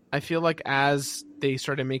I feel like as they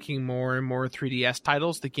started making more and more 3DS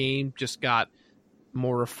titles, the game just got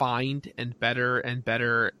more refined and better and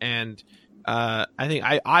better. And I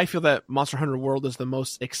feel that Monster Hunter World is the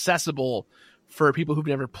most accessible for people who've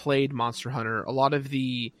never played Monster Hunter. A lot of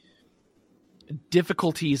the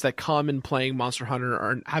difficulties that come in playing Monster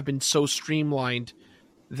Hunter have been so streamlined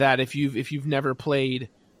that if you've never played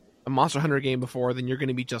a Monster Hunter game before, then you're going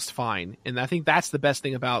to be just fine. And I think that's the best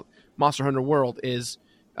thing about Monster Hunter World is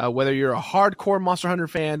whether you're a hardcore Monster Hunter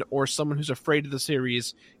fan or someone who's afraid of the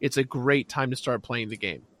series, it's a great time to start playing the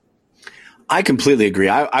game. I completely agree.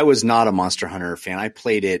 I was not a Monster Hunter fan. I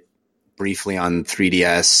played it briefly on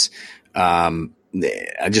 3DS. It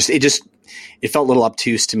felt a little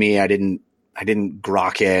obtuse to me. I didn't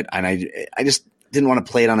grok it, and I just didn't want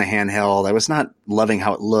to play it on a handheld. I was not loving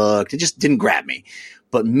how it looked. It just didn't grab me.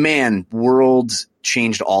 But man, World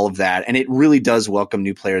changed all of that, and it really does welcome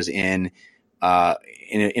new players in a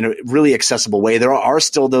really accessible way. There are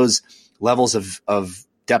still those levels of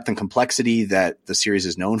depth and complexity that the series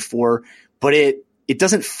is known for, but it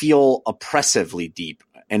doesn't feel oppressively deep,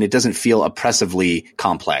 and it doesn't feel oppressively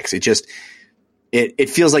complex. It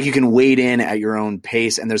feels like you can wade in at your own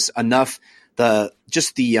pace, and there's enough. The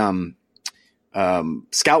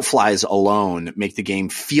scout flies alone make the game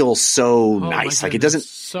feel so nice. Like it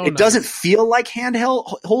doesn't feel like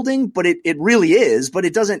handheld holding, but it really is. But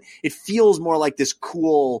it feels more like this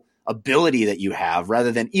cool ability that you have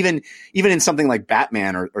rather than even in something like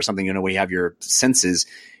Batman or something, where you have your senses.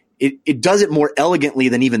 It does it more elegantly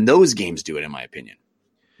than even those games do it, in my opinion.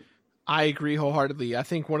 I agree wholeheartedly. I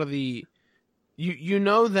think one of the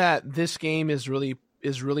that this game is really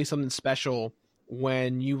something special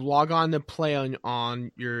when you log on to play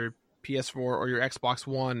on your PS4 or your Xbox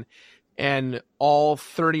One, and all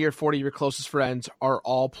 30 or 40 of your closest friends are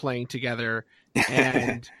all playing together,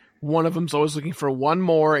 and one of them's always looking for one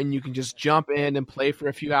more, and you can just jump in and play for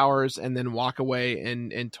a few hours and then walk away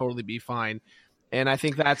and totally be fine. And I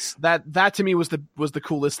think that to me was the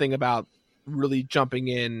coolest thing about really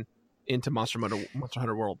jumping into Monster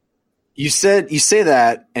Hunter World. You say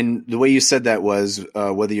that, and the way you said that was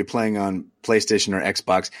whether you're playing on PlayStation or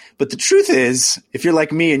Xbox. But the truth is, if you're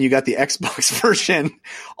like me and you got the Xbox version,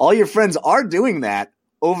 all your friends are doing that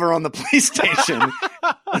over on the PlayStation.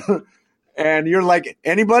 And you're like,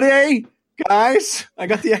 anybody, guys? I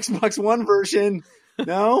got the Xbox One version.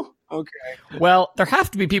 No? Okay. Well, there have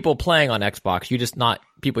to be people playing on Xbox. You just not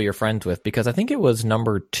people you're friends with, because I think it was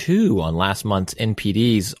number 2 on last month's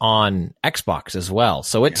NPDs on Xbox as well.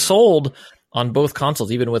 So it sold on both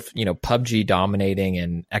consoles, even with, PUBG dominating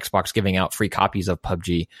and Xbox giving out free copies of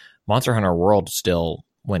PUBG. Monster Hunter World still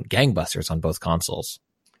went gangbusters on both consoles.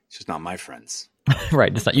 It's just not my friends.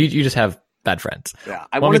 Right. It's not, you just have bad friends. Yeah.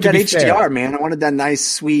 I wanted that HDR, man. I wanted that nice,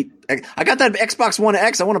 sweet. I got that Xbox One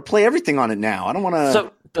X. I want to play everything on it now. I don't want to.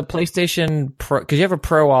 So the PlayStation Pro, because you have a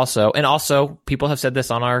Pro also, and also people have said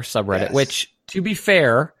this on our subreddit, which, to be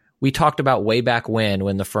fair, we talked about way back when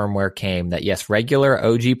the firmware came that, yes, regular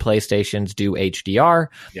OG PlayStations do HDR.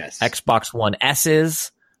 Yes. Xbox One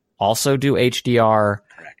S's also do HDR.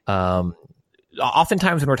 Correct.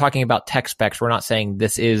 Oftentimes when we're talking about tech specs, we're not saying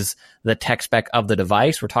this is the tech spec of the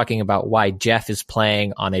device. We're talking about why Jeff is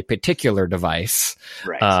playing on a particular device,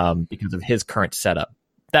 because of his current setup.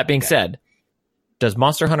 That being said, does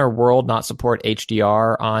Monster Hunter World not support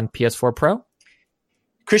HDR on PS4 Pro?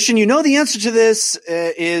 Christian, the answer to this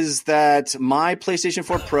is that my PlayStation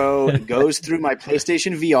 4 Pro goes through my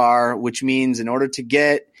PlayStation VR, which means in order to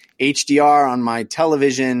get HDR on my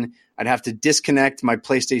television, I'd have to disconnect my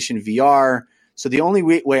PlayStation VR. So the only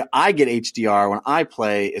way I get HDR when I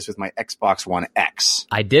play is with my Xbox One X.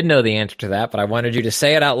 I did know the answer to that, but I wanted you to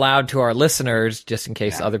say it out loud to our listeners just in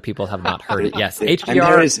case other people have not heard it. Yes,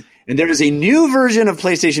 HDR. And there is a new version of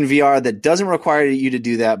PlayStation VR that doesn't require you to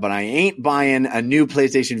do that, but I ain't buying a new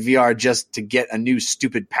PlayStation VR just to get a new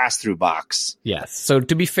stupid pass-through box. Yes. So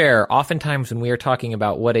to be fair, oftentimes when we are talking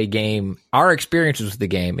about what a game, our experiences with the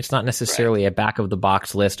game, it's not necessarily a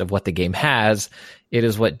back-of-the-box list of what the game has. It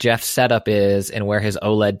is what Jeff's setup is and where his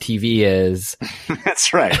OLED TV is.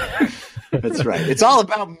 That's right. That's right. It's all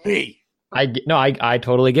about me. I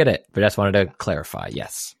totally get it, but I just wanted to clarify.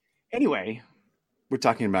 Yes. Anyway, we're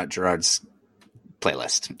talking about Gerard's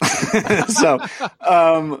playlist.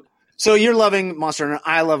 So you're loving Monster Hunter.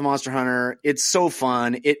 I love Monster Hunter. It's so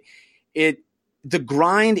fun. The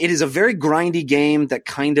grind, it is a very grindy game that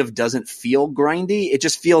kind of doesn't feel grindy. It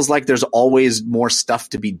just feels like there's always more stuff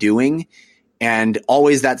to be doing. And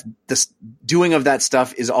always the doing of that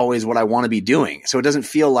stuff is always what I want to be doing. So it doesn't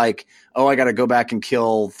feel like, oh, I got to go back and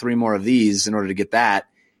kill 3 more of these in order to get that.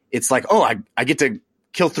 It's like, oh, I get to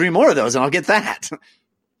kill 3 more of those and I'll get that.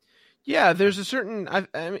 Yeah, there's a certain,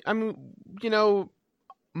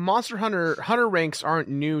 Monster Hunter ranks aren't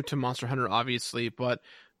new to Monster Hunter, obviously, but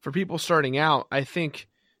for people starting out, I think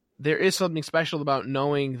there is something special about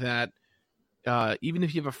knowing that even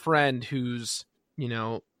if you have a friend who's,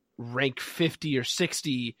 rank 50 or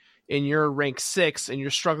 60 and you're rank 6 and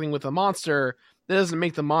you're struggling with a monster, that doesn't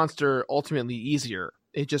make the monster ultimately easier.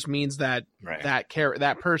 It just means that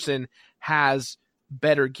that person has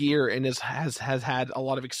better gear and has had a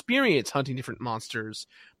lot of experience hunting different monsters.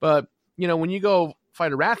 But, when you go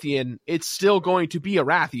fight a Rathian, it's still going to be a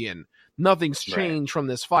Rathian. Nothing's changed from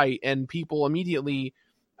this fight, and people immediately,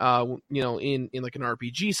 in like an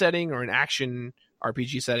RPG setting or an action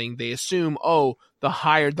RPG setting, they assume, the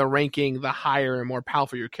higher the ranking, the higher and more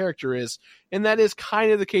powerful your character is. And that is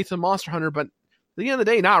kind of the case of Monster Hunter, but at the end of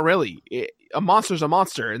the day, not really. A monster's a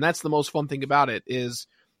monster, and that's the most fun thing about it, is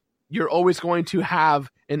you're always going to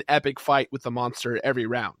have an epic fight with the monster every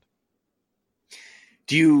round.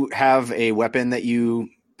 Do you have a weapon that you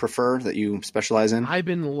prefer, that you specialize in? I've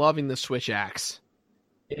been loving the Switch Axe.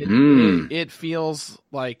 It feels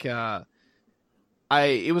like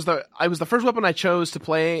it was the first weapon I chose to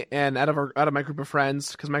play, and out of my group of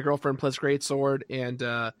friends, because my girlfriend plays Greatsword, and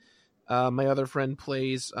my other friend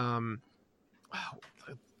plays I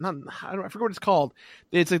forget what it's called.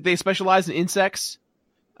 It's like they specialize in insects.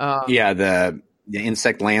 The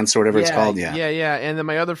insect lance or whatever it's called. Yeah. And then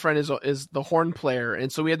my other friend is the horn player,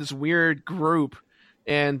 and so we had this weird group,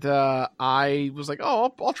 and I was like,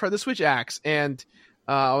 I'll try the Switch Axe, and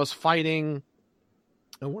I was fighting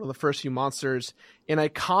one of the first few monsters, and I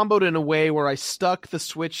comboed in a way where I stuck the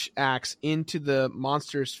Switch Axe into the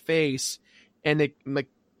monster's face, and it like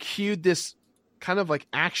cued this kind of like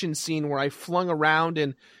action scene where I flung around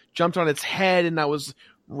and jumped on its head, and I was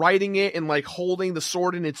riding it and like holding the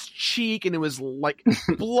sword in its cheek, and it was like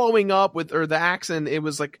blowing up the axe, and it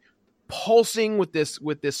was like pulsing with this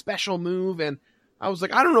special move, and I was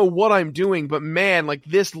like, I don't know what I'm doing, but man, like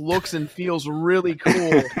this looks and feels really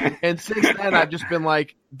cool. And since then, I've just been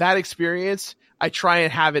like, that experience, I try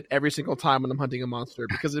and have it every single time when I'm hunting a monster,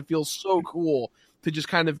 because it feels so cool to just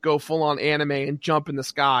kind of go full on anime and jump in the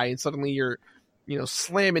sky, and suddenly you're,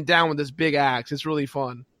 slamming down with this big axe. It's really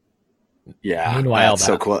fun. Yeah. Meanwhile,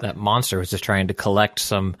 so cool. That monster was just trying to collect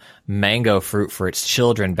some mango fruit for its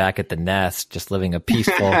children back at the nest, just living a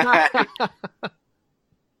peaceful.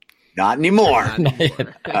 Not anymore.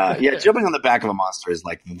 Not Jumping on the back of a monster is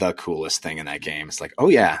like the coolest thing in that game. It's like, oh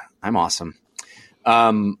yeah, I'm awesome.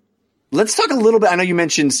 Let's talk a little bit. I know you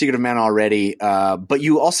mentioned Secret of Mana already, but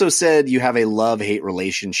you also said you have a love-hate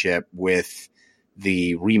relationship with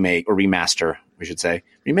the remake or remaster, we should say.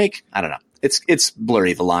 Remake? I don't know. It's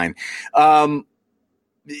blurry, the line.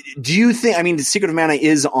 Do you think, I mean, Secret of Mana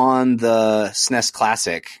is on the SNES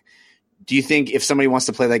Classic. Do you think if somebody wants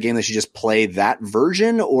to play that game, they should just play that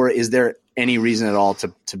version, or is there any reason at all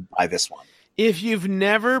to buy this one? If you've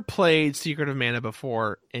never played Secret of Mana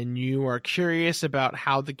before and you are curious about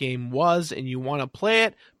how the game was and you want to play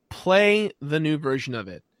it, play the new version of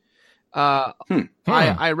it.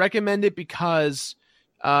 I recommend it because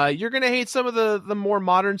you're going to hate some of the more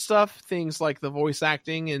modern stuff, things like the voice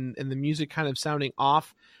acting and the music kind of sounding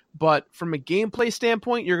off. But from a gameplay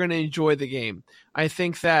standpoint, you're going to enjoy the game. I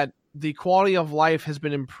think that the quality of life has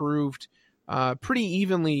been improved pretty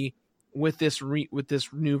evenly with this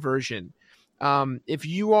new version. If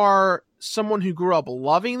you are someone who grew up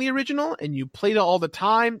loving the original and you played it all the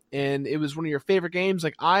time and it was one of your favorite games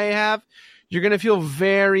like I have, you're going to feel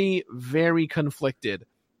very, very conflicted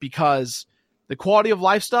because the quality of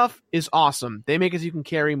life stuff is awesome. They make it so you can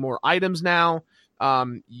carry more items now.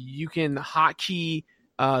 You can hotkey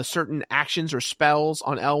certain actions or spells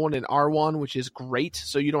on L1 and R1, which is great.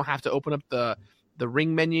 So you don't have to open up the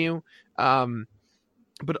ring menu.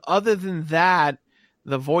 But other than that,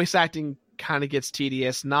 the voice acting kind of gets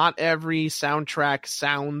tedious. Not every soundtrack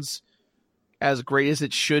sounds as great as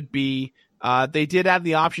it should be. They did have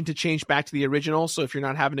the option to change back to the original, so if you're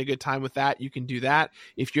not having a good time with that, you can do that.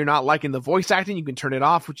 If you're not liking the voice acting, you can turn it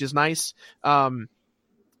off, which is nice.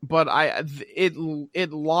 But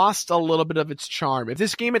it lost a little bit of its charm. If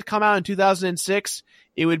this game had come out in 2006,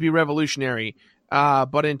 it would be revolutionary.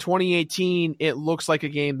 But in 2018, it looks like a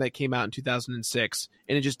game that came out in 2006,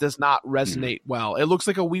 and it just does not resonate well. It looks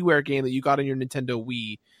like a WiiWare game that you got on your Nintendo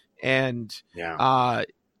Wii, and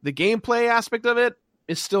the gameplay aspect of it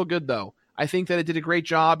is still good, though. I think that it did a great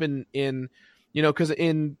job in because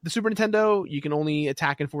in the Super Nintendo, you can only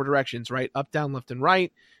attack in 4 directions, right? Up, down, left, and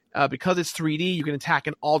right. Because it's 3D, you can attack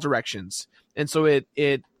in all directions. And so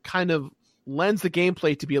it kind of lends the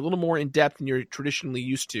gameplay to be a little more in-depth than you're traditionally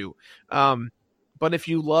used to. But if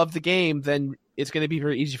you love the game, then it's going to be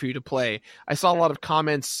very easy for you to play. I saw a lot of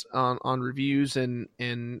comments on reviews and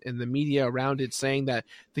the media around it saying that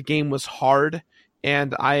the game was hard,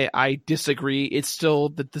 and I disagree. It's still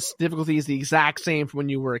the difficulty is the exact same from when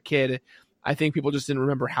you were a kid. I think people just didn't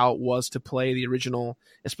remember how it was to play the original,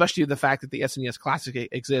 especially the fact that the SNES Classic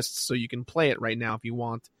exists, so you can play it right now if you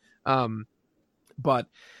want. But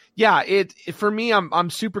yeah, it for me, I'm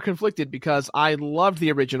super conflicted because I loved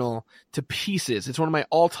the original to pieces. It's one of my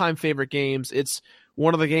all-time favorite games. It's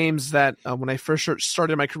one of the games that when I first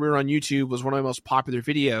started my career on YouTube was one of my most popular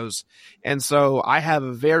videos, and so I have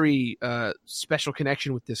a very special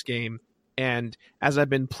connection with this game. And as I've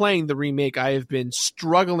been playing the remake, I have been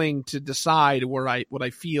struggling to decide what I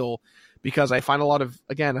feel, because I find a lot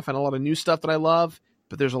of new stuff that I love,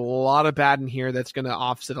 but there's a lot of bad in here that's going to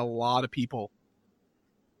offset a lot of people.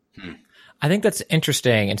 I think that's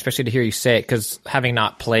interesting, especially to hear you say it, because having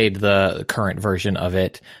not played the current version of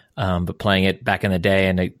it, but playing it back in the day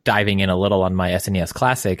and diving in a little on my SNES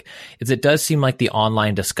Classic, it does seem like the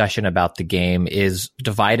online discussion about the game is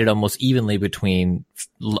divided almost evenly between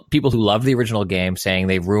people who love the original game, saying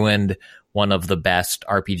they ruined one of the best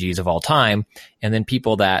RPGs of all time, and then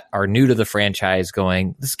people that are new to the franchise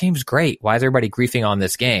going, this game's great. Why is everybody griefing on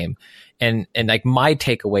this game? And like my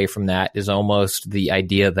takeaway from that is almost the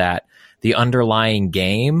idea that the underlying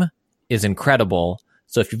game is incredible.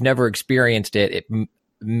 So if you've never experienced it, it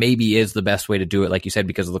maybe is the best way to do it, like you said,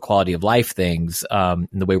 because of the quality of life things, and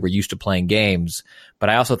the way we're used to playing games.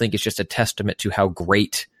 But I also think it's just a testament to how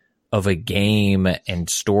great of a game and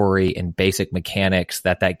story and basic mechanics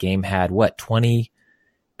that game had, 20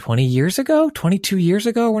 years ago, 22 years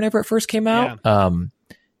ago, whenever it first came out. Yeah.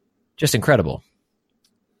 Just incredible.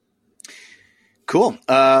 Cool.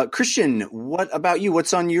 Christian, what about you?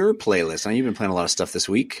 What's on your playlist? I know you've been playing a lot of stuff this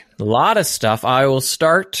week. A lot of stuff. I will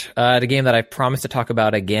start the game that I promised to talk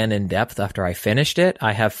about again in depth after I finished it.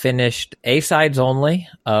 I have finished A-sides only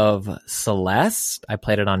of Celeste. I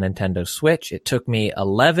played it on Nintendo Switch. It took me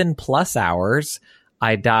 11 plus hours.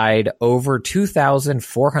 I died over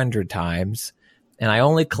 2,400 times, and I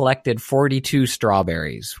only collected 42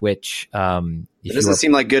 strawberries, which it doesn't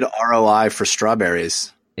seem like good ROI for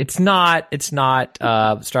strawberries. It's not.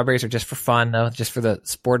 Strawberries are just for fun, though, just for the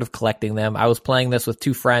sport of collecting them. I was playing this with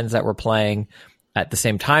 2 friends that were playing at the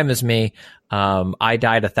same time as me. I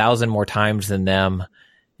died 1,000 more times than them,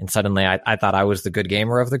 and suddenly I thought I was the good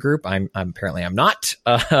gamer of the group. I'm apparently I'm not.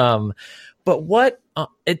 But what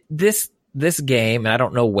this game, and I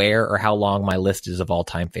don't know where or how long my list is of all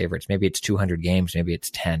time favorites. Maybe it's 200 games, maybe it's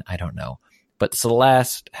 10. I don't know. But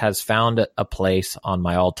Celeste has found a place on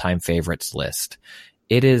my all time favorites list.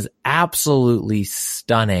 It is absolutely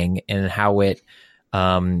stunning in how it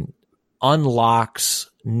unlocks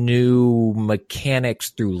new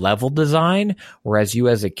mechanics through level design, whereas you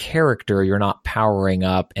as a character, you're not powering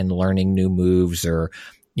up and learning new moves or,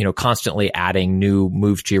 constantly adding new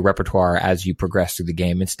moves to your repertoire as you progress through the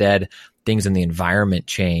game. Instead, things in the environment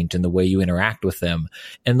change and the way you interact with them,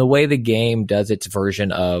 and the way the game does its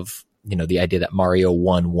version of, the idea that Mario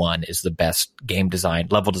 1-1 is the best game design,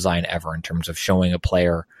 level design ever in terms of showing a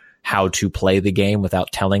player how to play the game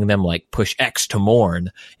without telling them like push X to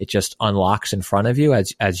mourn. It just unlocks in front of you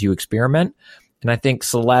as you experiment. And I think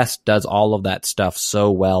Celeste does all of that stuff so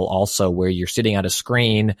well also, where you're sitting at a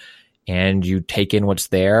screen and you take in what's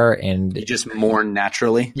there and you just mourn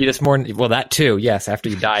naturally. You just mourn. Well, that too. Yes. After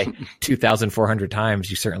you die 2,400 times,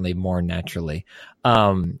 you certainly mourn naturally.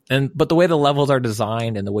 But the way the levels are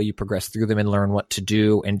designed and the way you progress through them and learn what to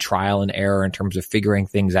do and trial and error in terms of figuring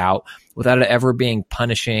things out without it ever being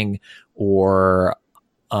punishing or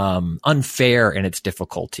unfair in its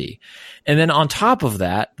difficulty. And then on top of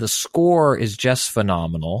that, the score is just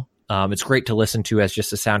phenomenal. It's great to listen to as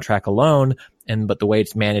just a soundtrack alone, but the way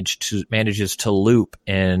it's manages to loop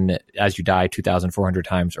in as you die 2,400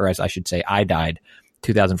 times, or as I should say, I died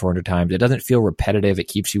 2,400 times. It doesn't feel repetitive. It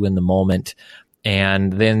keeps you in the moment.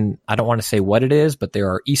 And then I don't want to say what it is, but there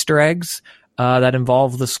are Easter eggs that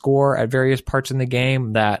involve the score at various parts in the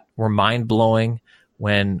game that were mind blowing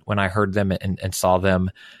when I heard them and saw them.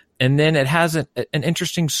 And then it has an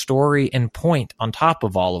interesting story and point on top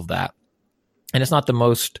of all of that. And it's not the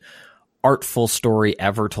most artful story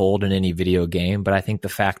ever told in any video game, but I think the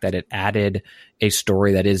fact that it added a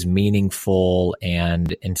story that is meaningful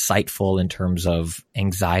and insightful in terms of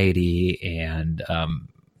anxiety and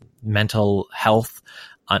mental health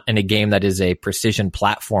in a game that is a precision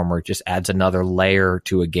platformer just adds another layer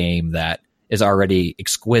to a game that is already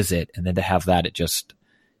exquisite. And then to have that,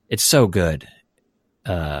 it's so good.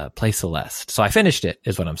 Play Celeste. So I finished it,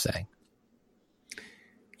 is what I'm saying.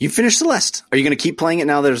 You finished Celeste. Are you going to keep playing it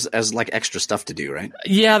now? There's like extra stuff to do, right?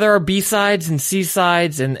 Yeah, there are B-sides and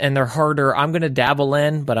C-sides, and they're harder. I'm going to dabble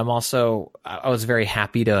in, but I was very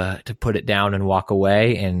happy to put it down and walk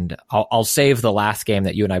away. And I'll save the last game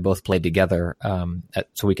that you and I both played together,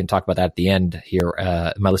 so we can talk about that at the end here,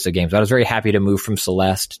 my list of games. But I was very happy to move from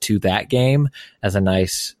Celeste to that game as a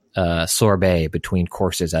nice sorbet between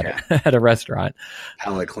courses at a restaurant.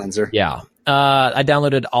 Palate cleanser. Yeah. I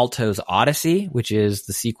downloaded Alto's Odyssey, which is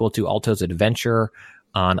the sequel to Alto's Adventure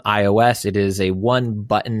on iOS. It is a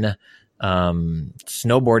one-button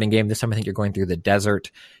snowboarding game. This time I think you're going through the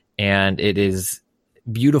desert, and it is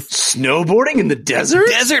beautiful. Snowboarding in the desert?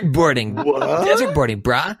 Desert boarding. What? Desert boarding,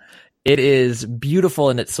 brah. It is beautiful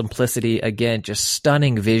in its simplicity. Again, just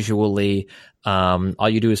stunning visually. All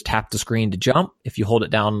you do is tap the screen to jump. If you hold it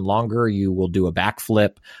down longer, you will do a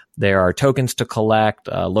backflip. There are tokens to collect,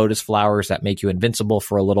 lotus flowers that make you invincible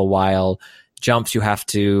for a little while, jumps you have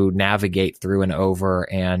to navigate through and over,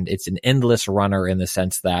 and it's an endless runner in the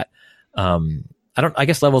sense that I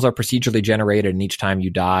guess levels are procedurally generated, and each time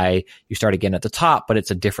you die, you start again at the top, but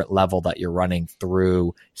it's a different level that you're running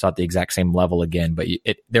through. It's not the exact same level again, but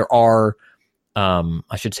there are,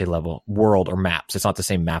 I should say world or maps. It's not the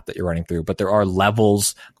same map that you're running through, but there are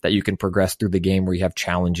levels that you can progress through the game where you have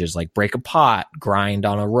challenges like break a pot, grind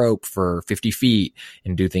on a rope for 50 feet,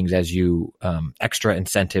 and do things as you, extra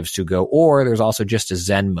incentives to go. Or there's also just a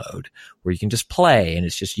Zen mode where you can just play, and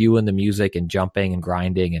it's just you and the music and jumping and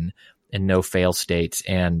grinding and no fail states.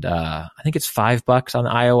 And I think it's $5 on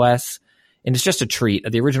iOS, and it's just a treat.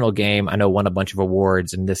 The original game, I know, won a bunch of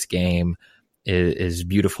awards, and this game is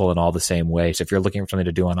beautiful in all the same way. So if you're looking for something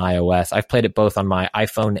to do on iOS, I've played it both on my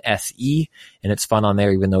iPhone SE, and it's fun on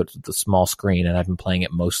there, even though it's the small screen, and I've been playing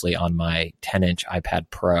it mostly on my 10-inch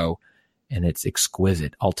iPad Pro, and it's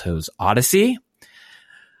exquisite. Alto's Odyssey.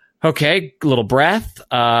 Okay, a little breath.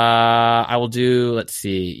 I will do, let's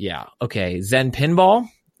see. Yeah. Okay. Zen Pinball,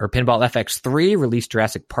 or Pinball FX3, released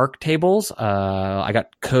Jurassic Park tables. I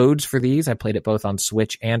got codes for these. I played it both on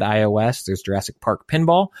Switch and iOS. There's Jurassic Park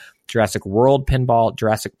Pinball, Jurassic World Pinball,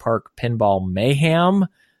 Jurassic Park Pinball Mayhem.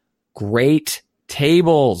 Great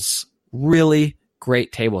tables. Really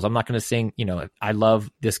great tables. I'm not going to sing, I love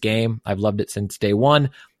this game. I've loved it since day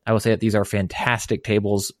one. I will say that these are fantastic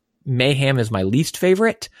tables. Mayhem is my least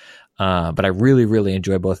favorite. But I really, really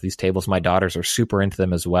enjoy both of these tables. My daughters are super into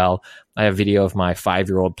them as well. I have video of my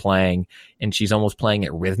 5-year-old playing, and she's almost playing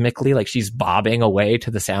it rhythmically. Like she's bobbing away to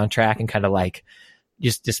the soundtrack and kind of like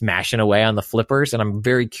just mashing away on the flippers. And I'm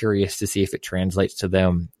very curious to see if it translates to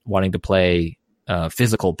them wanting to play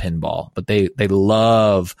physical pinball. But they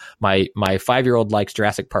love my 5-year-old likes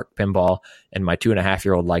Jurassic Park pinball, and my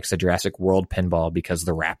 2.5-year-old likes the Jurassic World pinball because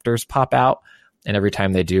the raptors pop out. And every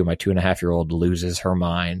time they do, my 2.5-year-old loses her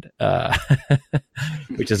mind,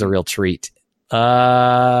 which is a real treat.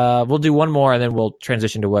 We'll do one more, and then we'll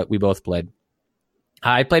transition to what we both played.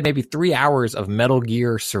 I played maybe 3 hours of Metal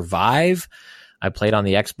Gear Survive. I played on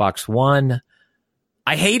the Xbox One.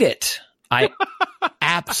 I hate it. I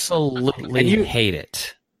absolutely hate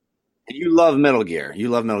it. You love Metal Gear. You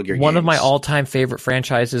love Metal Gear games. One of my all-time favorite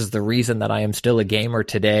franchises. The reason that I am still a gamer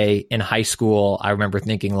today. In high school, I remember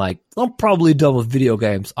thinking like, I'm probably done with video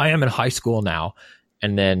games. I am in high school now.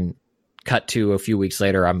 And then cut to a few weeks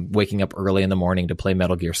later, I'm waking up early in the morning to play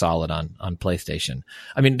Metal Gear Solid on PlayStation.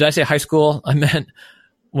 I mean, did I say high school? I meant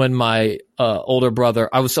when my older brother,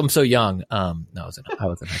 I'm so young. No, I was in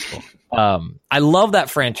high school. I love that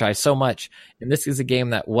franchise so much. And this is a game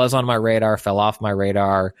that was on my radar, fell off my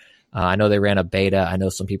radar. I know they ran a beta. I know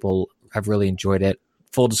some people have really enjoyed it.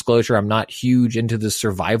 Full disclosure, I'm not huge into the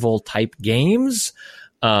survival type games.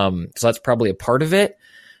 So that's probably a part of it.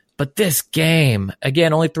 But this game,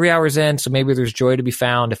 again, only 3 hours in, so maybe there's joy to be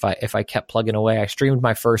found if I kept plugging away. I streamed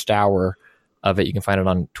my first hour of it. You can find it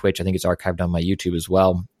on Twitch. I think it's archived on my YouTube as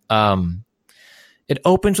well. It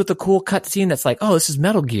opens with a cool cutscene that's like, oh, this is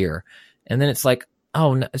Metal Gear. And then it's like,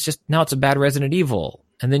 oh, now it's a bad Resident Evil.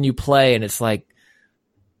 And then you play and it's like,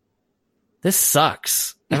 this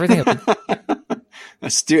sucks. Everything.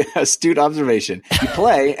 Astute observation. You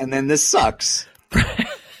play, and then this sucks. I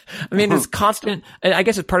mean, it's constant. I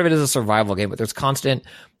guess part of it is a survival game, but there's constant,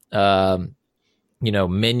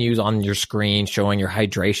 menus on your screen showing your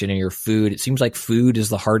hydration and your food. It seems like food is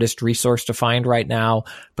the hardest resource to find right now,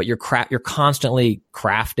 but you're constantly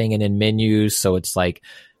crafting and in menus. So it's like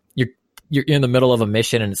you're in the middle of a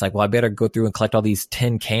mission and it's like, well, I better go through and collect all these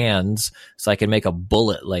tin cans so I can make a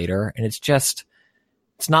bullet later. And it's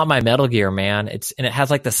not my Metal Gear, man. And it has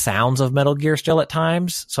like the sounds of Metal Gear still at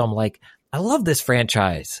times. So I'm like, I love this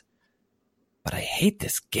franchise, but I hate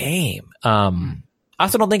this game. I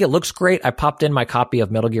also don't think it looks great. I popped in my copy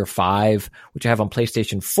of Metal Gear 5, which I have on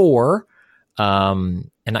PlayStation 4.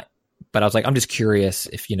 But I was like, I'm just curious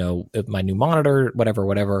if my new monitor,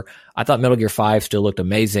 whatever. I thought Metal Gear 5 still looked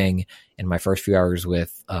amazing in my first few hours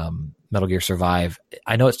with Metal Gear Survive.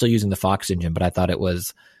 I know it's still using the Fox engine, but I thought it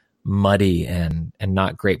was muddy and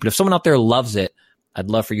not great. But if someone out there loves it, I'd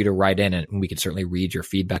love for you to write in, and we can certainly read your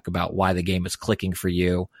feedback about why the game is clicking for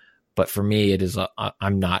you. But for me, it is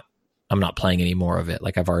I'm not playing any more of it.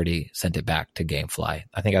 Like I've already sent it back to GameFly.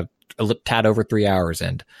 I think I've a tad over 3 hours,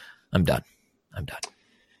 and I'm done.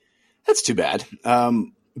 That's too bad.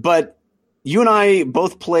 But you and I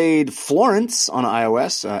both played Florence on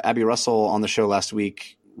iOS. Abby Russell on the show last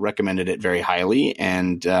week recommended it very highly.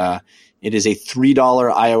 And it is a $3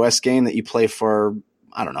 iOS game that you play for,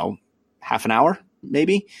 I don't know, half an hour,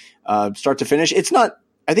 maybe, start to finish. It's not,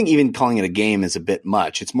 I think even calling it a game is a bit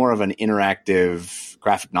much. It's more of an interactive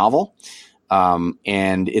graphic novel.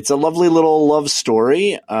 And it's a lovely little love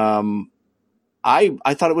story.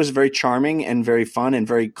 I thought it was very charming and very fun and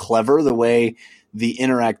very clever the way the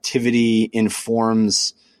interactivity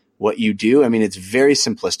informs what you do. I mean, it's very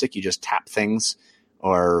simplistic. You just tap things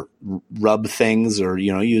or rub things or,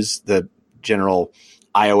 use the general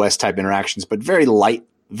iOS type interactions, but very light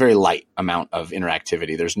amount of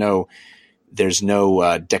interactivity. There's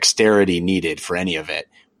no dexterity needed for any of it.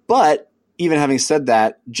 But even having said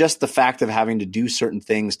that, just the fact of having to do certain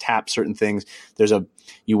things, tap certain things,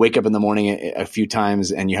 you wake up in the morning a few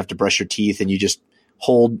times and you have to brush your teeth and you just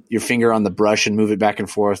hold your finger on the brush and move it back and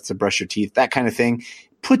forth to brush your teeth. That kind of thing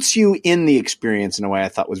puts you in the experience in a way I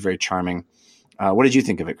thought was very charming. What did you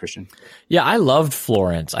think of it, Christian? Yeah, I loved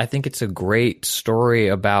Florence. I think it's a great story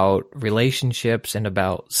about relationships and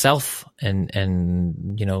about self and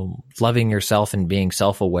loving yourself and being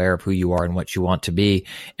self-aware of who you are and what you want to be.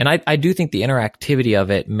 And I do think the interactivity of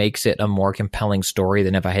it makes it a more compelling story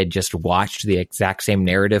than if I had just watched the exact same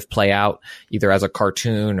narrative play out, either as a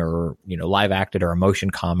cartoon or, live acted or a motion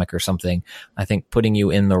comic or something. I think putting you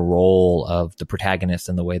in the role of the protagonist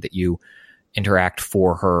and the way that you interact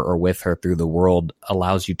for her or with her through the world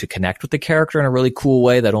allows you to connect with the character in a really cool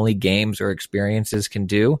way that only games or experiences can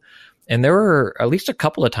do. And there were at least a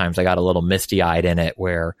couple of times I got a little misty-eyed in it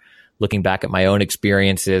where looking back at my own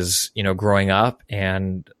experiences, growing up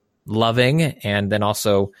and loving, and then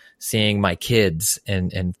also seeing my kids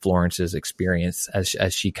and Florence's experience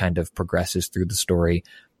as she kind of progresses through the story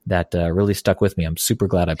that really stuck with me. I'm super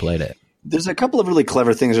glad I played it. There's a couple of really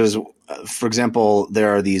clever things. There's, for example,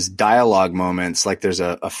 there are these dialogue moments, like there's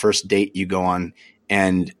a first date you go on,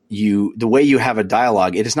 and the way you have a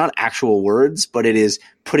dialogue, it is not actual words, but it is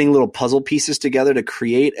putting little puzzle pieces together to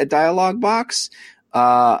create a dialogue box.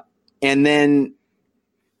 And then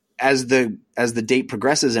as the date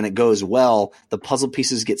progresses and it goes well, the puzzle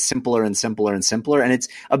pieces get simpler and simpler and simpler. And it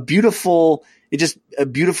just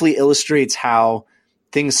beautifully illustrates how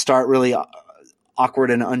things start really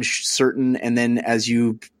awkward and uncertain. And then as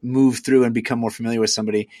you move through and become more familiar with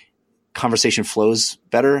somebody, conversation flows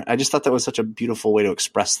better. I just thought that was such a beautiful way to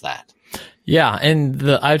express that. Yeah. And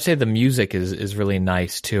I would say the music is really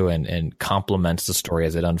nice too, and complements the story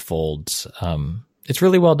as it unfolds. It's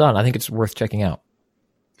really well done. I think it's worth checking out.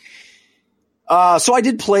 So I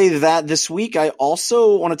did play that this week. I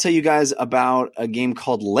also want to tell you guys about a game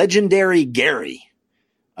called Legendary Gary,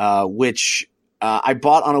 which I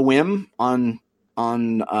bought on a whim on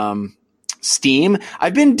Steam.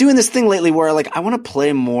 I've been doing this thing lately where I want to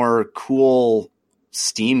play more cool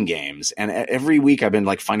Steam games, and every week I've been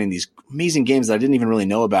finding these amazing games that I didn't even really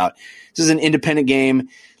know about. This is an independent game.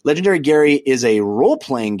 Legendary Gary is a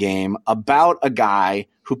role-playing game about a guy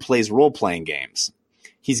who plays role-playing games.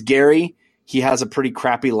 He's Gary. He has a pretty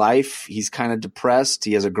crappy life. He's kind of depressed.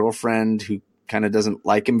 He has a girlfriend who kind of doesn't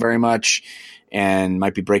like him very much and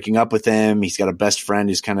might be breaking up with him. He's got a best friend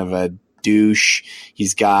who's kind of a douche.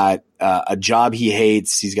 He's got a job he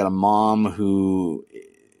hates. He's got a mom who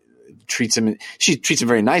treats him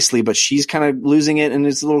very nicely, but she's kind of losing it and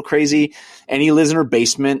is a little crazy. And he lives in her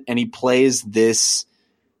basement and he plays this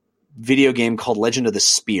video game called Legend of the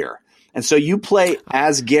Spear. And so you play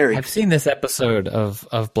as Gary. I've seen this episode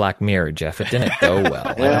of Black Mirror, Jeff. It didn't go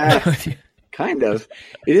well. Kind of.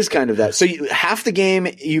 It is kind of that. So half the game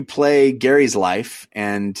you play Gary's life,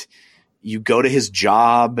 and you go to his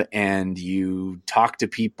job and you talk to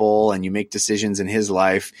people and you make decisions in his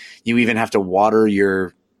life. You even have to water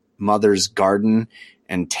your mother's garden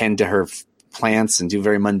and tend to her plants and do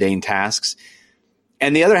very mundane tasks.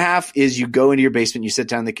 And the other half is you go into your basement, you sit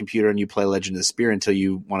down at the computer, and you play Legend of the Spear until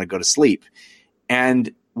you want to go to sleep.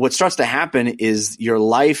 And what starts to happen is your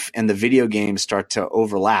life and the video game start to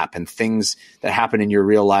overlap, and things that happen in your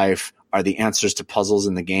real life are the answers to puzzles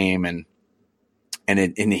in the game. And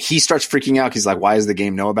he starts freaking out. He's like, why does the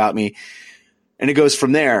game know about me? And it goes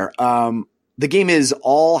from there. The game is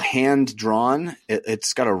all hand drawn.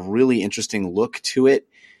 It's got a really interesting look to it.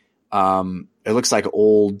 It looks like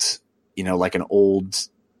like an old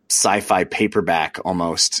sci-fi paperback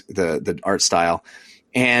almost, the art style.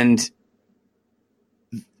 And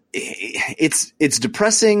it's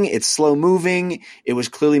depressing. It's slow moving. It was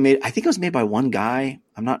clearly made. I think it was made by one guy.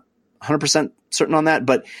 I'm not 100% certain on that,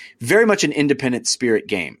 but very much an independent spirit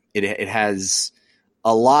game. It has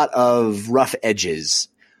a lot of rough edges,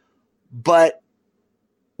 but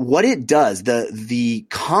what it does, the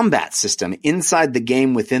combat system inside the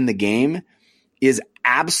game within the game is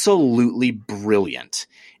absolutely brilliant.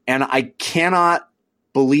 And I cannot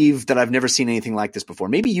believe that I've never seen anything like this before.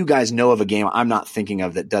 Maybe you guys know of a game I'm not thinking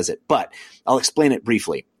of that does it, but I'll explain it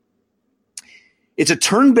briefly. It's a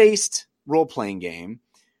turn-based role-playing game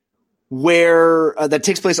where that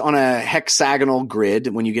takes place on a hexagonal grid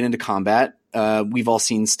when you get into combat. We've all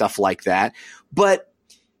seen stuff like that. But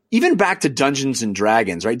even back to Dungeons and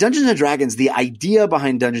Dragons, right? Dungeons and Dragons, the idea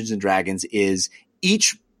behind Dungeons and Dragons is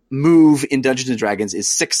each move in Dungeons and Dragons is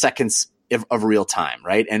 6 seconds of real time,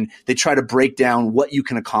 right? And they try to break down what you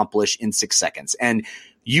can accomplish in 6 seconds. And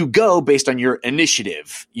you go based on your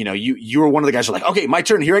initiative. You're one of the guys who are like, okay, my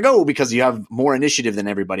turn, here I go, because you have more initiative than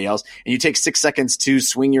everybody else. And you take 6 seconds to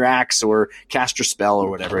swing your axe or cast your spell or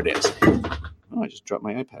whatever it is. Oh, I just dropped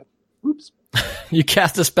my iPad. Oops. You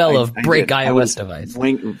cast a spell of break iOS device.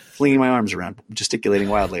 Flinging my arms around, gesticulating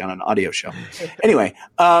wildly on an audio show. Anyway,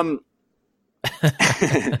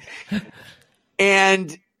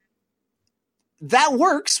 and that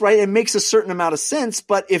works, right? It makes a certain amount of sense.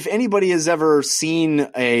 But if anybody has ever seen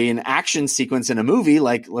an action sequence in a movie,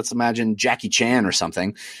 like let's imagine Jackie Chan or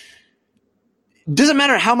something, doesn't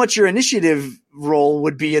matter how much your initiative roll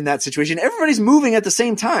would be in that situation. Everybody's moving at the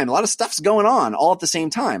same time. A lot of stuff's going on all at the same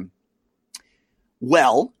time.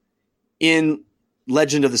 Well, in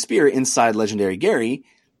Legend of the Spear, inside Legendary Gary,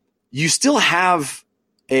 you still have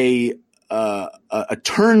a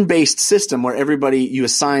turn-based system where you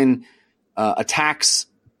assign attacks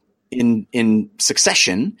in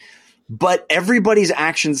succession, but everybody's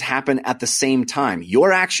actions happen at the same time.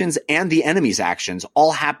 Your actions and the enemy's actions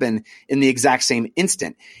all happen in the exact same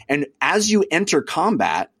instant. And as you enter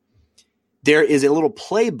combat, there is a little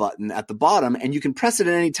play button at the bottom, and you can press it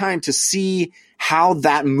at any time to see how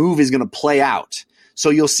that move is going to play out. So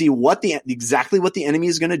you'll see exactly what the enemy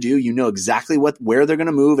is going to do. You know exactly where they're going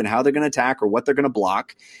to move and how they're going to attack or what they're going to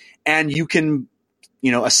block. And you can,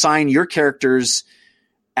 assign your character's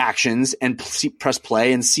actions and press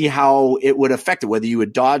play and see how it would affect it, whether you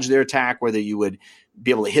would dodge their attack, whether you would be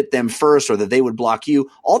able to hit them first or that they would block you.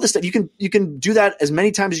 All this stuff, you can do that as many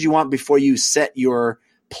times as you want before you set your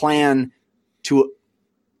plan to,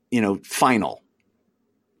 final.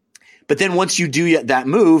 But then once you do that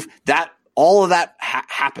move, all of that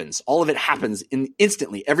happens. All of it happens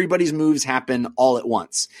instantly. Everybody's moves happen all at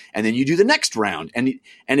once. And then you do the next round and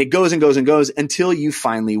it goes and goes and goes until you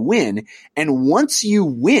finally win. And once you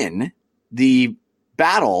win the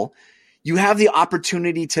battle, you have the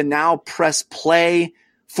opportunity to now press play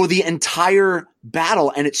for the entire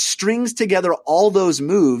battle, and it strings together all those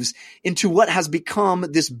moves into what has become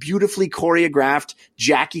this beautifully choreographed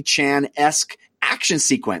Jackie Chan-esque action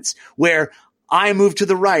sequence where I move to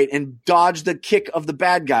the right and dodge the kick of the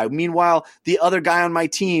bad guy. Meanwhile, the other guy on my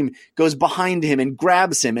team goes behind him and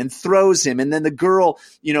grabs him and throws him. And then the girl,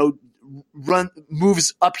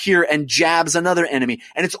 moves up here and jabs another enemy.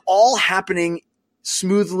 And it's all happening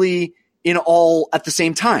smoothly all at the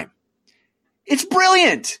same time. It's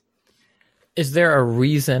brilliant. Is there a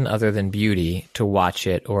reason other than beauty to watch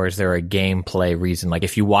it, or is there a gameplay reason? Like,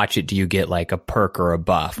 if you watch it, do you get like a perk or a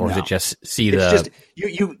buff, or is it just just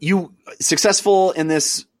you successful in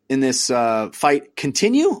this fight?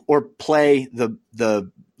 Continue or play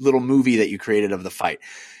the little movie that you created of the fight.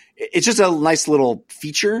 It's just a nice little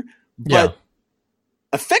feature, but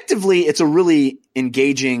effectively, it's a really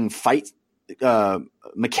engaging fight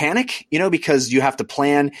mechanic, because you have to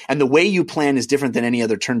plan, and the way you plan is different than any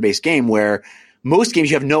other turn-based game, where most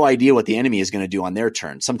games you have no idea what the enemy is going to do on their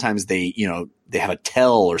turn. Sometimes they have a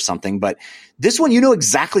tell or something, but this one,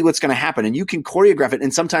 exactly what's going to happen, and you can choreograph it.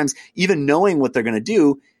 And sometimes even knowing what they're going to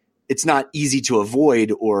do, it's not easy to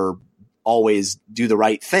avoid or always do the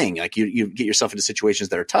right thing. Like you get yourself into situations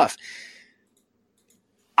that are tough.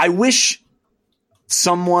 I wish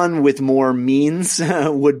someone with more means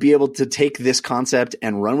would be able to take this concept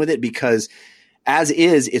and run with it, because as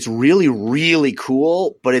is, it's really, really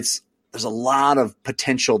cool, but there's a lot of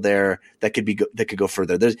potential there that could go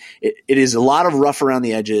further. It is a lot of rough around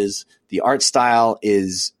the edges. The art style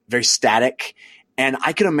is very static, and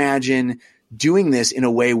I can imagine doing this in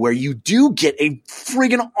a way where you do get a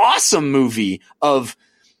friggin' awesome movie of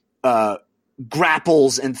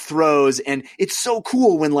grapples and throws. And it's so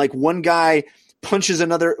cool when like one guy punches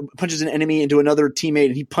an enemy into another teammate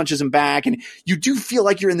and he punches him back. And you do feel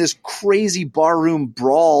like you're in this crazy barroom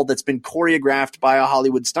brawl that's been choreographed by a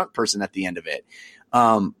Hollywood stunt person at the end of it.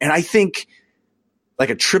 And I think like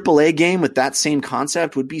a AAA game with that same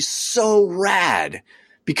concept would be so rad,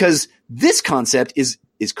 because this concept is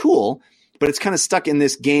cool, but it's kind of stuck in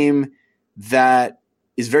this game that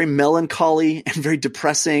is very melancholy and very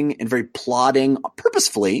depressing and very plodding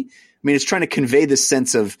purposefully. I mean, it's trying to convey this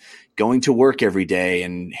sense of going to work every day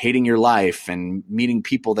and hating your life and meeting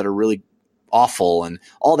people that are really awful and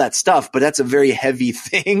all that stuff. But that's a very heavy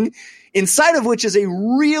thing, inside of which is a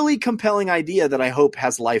really compelling idea that I hope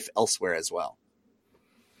has life elsewhere as well.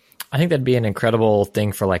 I think that'd be an incredible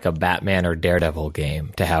thing for like a Batman or Daredevil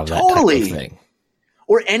game to have that type of thing.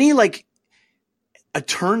 Or any like a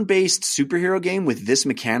turn-based superhero game with this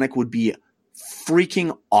mechanic would be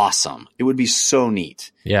freaking awesome. It would be so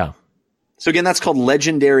neat. Yeah. So again, that's called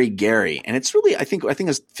Legendary Gary, and it's really I think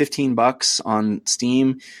it's $15 on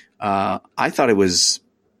Steam. I thought it was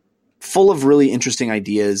full of really interesting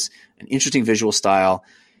ideas, an interesting visual style.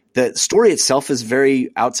 The story itself is very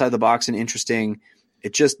outside the box and interesting.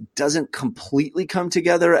 It just doesn't completely come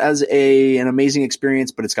together as an amazing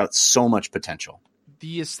experience, but it's got so much potential.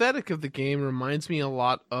 The aesthetic of the game reminds me a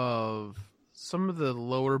lot of some of the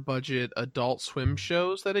lower budget Adult Swim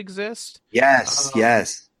shows that exist.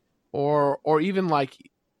 Yes. Or even like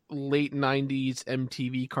late 90s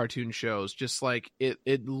MTV cartoon shows. Just like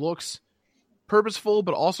it looks purposeful,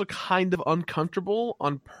 but also kind of uncomfortable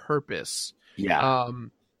on purpose. Yeah.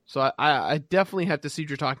 So I definitely have to see what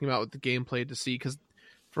you're talking about with the gameplay to see, because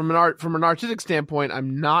from an artistic standpoint,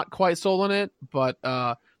 I'm not quite sold on it, but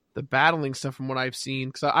the battling stuff from what I've seen,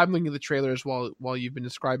 because I'm looking at the trailers while you've been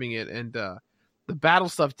describing it, and the battle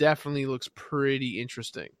stuff definitely looks pretty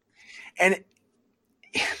interesting. And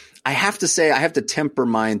I have to say, I have to temper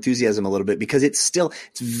my enthusiasm a little bit, because it's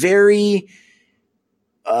very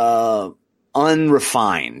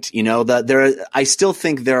unrefined. I still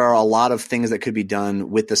think there are a lot of things that could be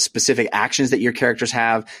done with the specific actions that your characters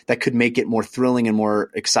have that could make it more thrilling and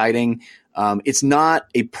more exciting. It's not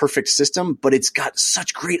a perfect system, but it's got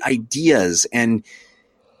such great ideas, and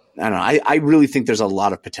I don't know. I really think there's a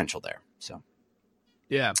lot of potential there. So,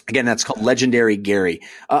 yeah. Again, that's called Legendary Gary.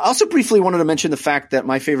 Also, briefly wanted to mention the fact that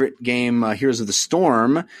my favorite game, Heroes of the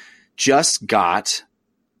Storm, just got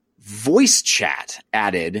voice chat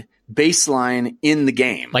added baseline in the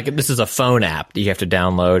game. Like this is a phone app that you have to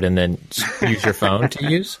download and then use your phone to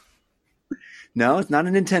use? No, it's not a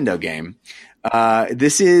Nintendo game.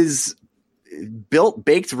 This is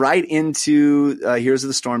baked right into Heroes of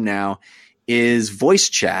the Storm now, is voice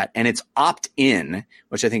chat, and it's opt-in,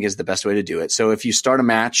 which I think is the best way to do it. So if you start a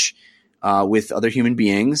match with other human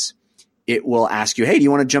beings, it will ask you, hey, do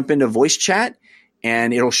you want to jump into voice chat?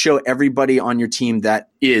 And it'll show everybody on your team that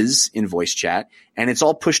is in voice chat, and it's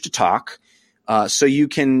all push to talk. So you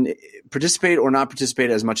can participate or not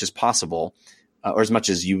participate as much as possible, or as much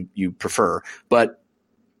as you prefer. But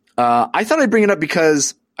I thought I'd bring it up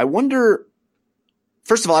because I wonder,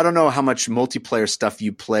 first of all, I don't know how much multiplayer stuff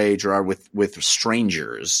you play, Gerard, with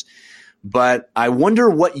strangers, but I wonder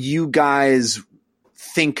what you guys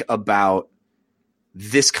think about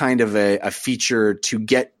this kind of a feature to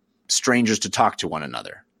get strangers to talk to one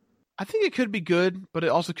another. I think it could be good, but it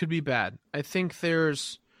also could be bad. I think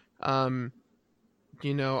there's, I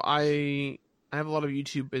have a lot of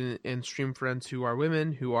YouTube and stream friends who are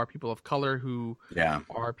women, who are people of color, who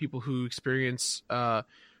are people who experience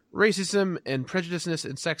racism and prejudiceness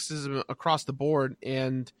and sexism across the board.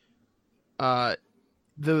 And the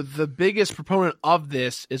biggest proponent of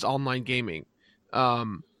this is online gaming.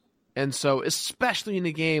 And so, especially in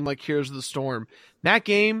a game like Heroes of the Storm, that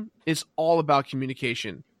game is all about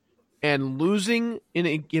communication. And losing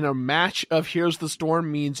in a match of Heroes of the Storm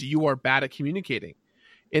means you are bad at communicating.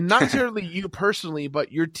 And not necessarily you personally,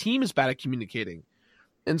 but your team is bad at communicating.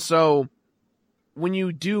 And so, when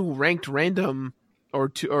you do ranked random or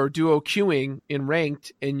duo queuing in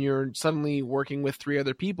ranked, and you're suddenly working with 3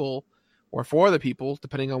 other people or 4 other people,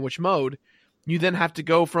 depending on which mode, you then have to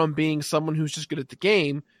go from being someone who's just good at the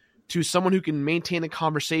game to someone who can maintain a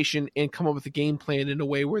conversation and come up with a game plan in a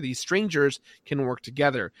way where these strangers can work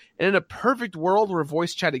together. And in a perfect world where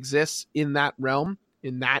voice chat exists in that realm,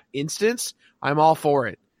 in that instance, I'm all for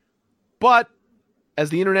it. But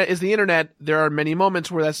as the internet is the internet, there are many moments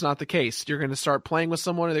where that's not the case. You're going to start playing with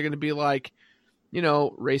someone and they're going to be like,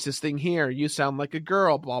 racist thing here, you sound like a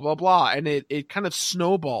girl, blah, blah, blah. And it kind of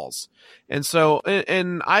snowballs. And so,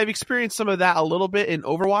 and I've experienced some of that a little bit in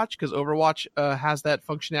Overwatch, because Overwatch has that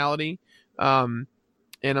functionality. And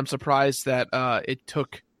I'm surprised that it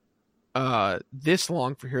took this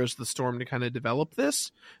long for Heroes of the Storm to kind of develop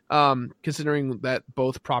this, considering that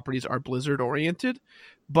both properties are Blizzard oriented.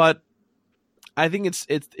 But I think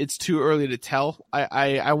it's too early to tell.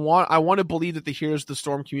 I want to believe that the Heroes of the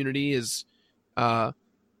Storm community is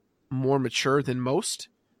more mature than most,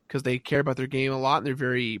 because they care about their game a lot and they're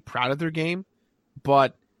very proud of their game.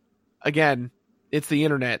 But again, it's the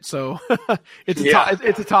internet, so it's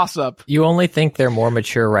a toss up. You only think they're more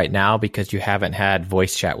mature right now because you haven't had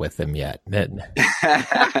voice chat with them yet. Well,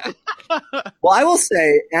 I will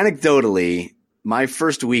say anecdotally, my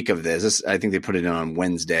first week of this, I think they put it in on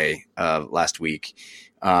Wednesday last week.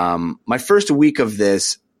 My first week of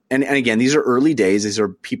this, and again, these are early days. These are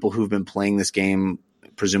people who've been playing this game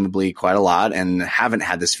presumably quite a lot and haven't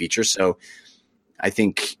had this feature. So I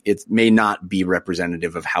think it may not be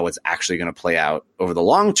representative of how it's actually going to play out over the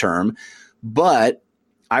long term. But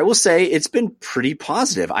I will say it's been pretty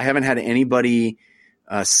positive. I haven't had anybody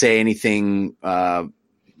say anything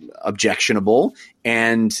objectionable.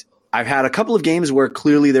 And I've had a couple of games where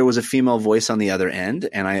clearly there was a female voice on the other end,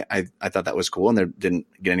 and I thought that was cool, and there didn't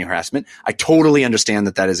get any harassment. I totally understand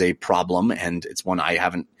that is a problem, and it's one I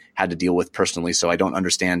haven't had to deal with personally, so I don't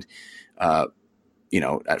understand, at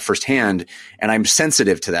firsthand, and I'm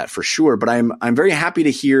sensitive to that for sure. But I'm very happy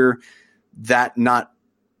to hear that not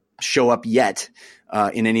show up yet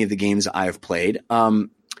in any of the games I've played.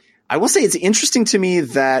 I will say it's interesting to me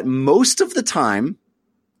that most of the time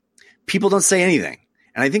people don't say anything.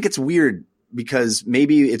 And I think it's weird because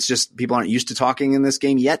maybe it's just people aren't used to talking in this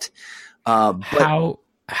game yet. But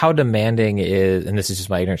how demanding is, and this is just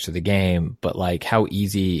my ignorance of the game, but like how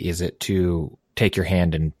easy is it to take your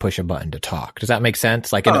hand and push a button to talk? Does that make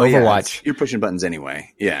sense? Like in Overwatch, you're pushing buttons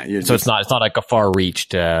anyway. Yeah. So it's not like a far reach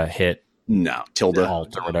to hit tilde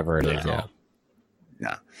alt or whatever it is. Yeah.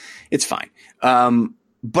 No, it's fine.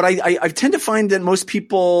 But I tend to find that most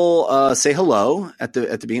people say hello at the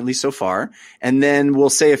beginning, at least so far, and then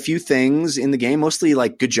we'll say a few things in the game, mostly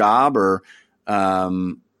like good job or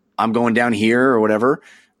I'm going down here or whatever.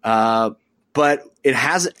 But it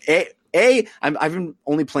has I've been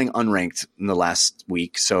only playing unranked in the last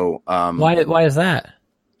week. So, why is that?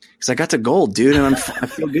 Because I got to gold, dude, and I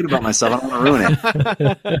feel good about myself. I don't want to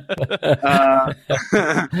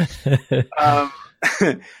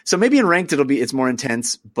ruin it. So maybe in ranked it's more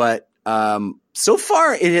intense, but so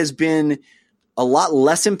far it has been a lot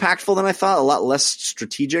less impactful than I thought, a lot less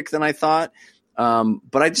strategic than I thought.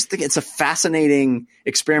 But I just think it's a fascinating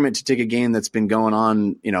experiment to take a game that's been going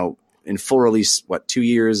on, in full release, 2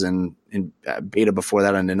 years, and in beta before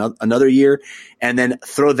that, and another year, and then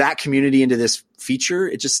throw that community into this feature.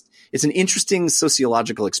 It's an interesting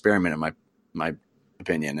sociological experiment, in my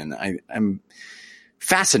opinion, and I'm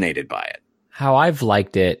fascinated by it. How I've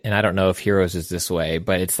liked it, and I don't know if Heroes is this way,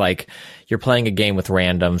 but it's like you're playing a game with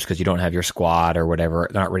randoms because you don't have your squad or whatever.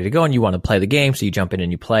 They're not ready to go, and you want to play the game, so you jump in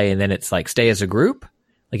and you play, and then it's like stay as a group.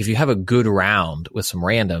 Like if you have a good round with some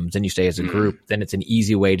randoms, then you stay as a group, then it's an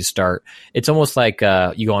easy way to start. It's almost like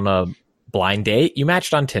you go on a blind date. You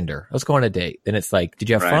matched on Tinder. Let's go on a date. Then it's like, did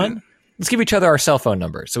you have fun? Let's give each other our cell phone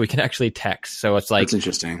numbers so we can actually text. So it's like, that's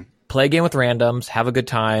interesting. Play a game with randoms, have a good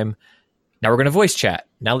time. Now we're going to voice chat.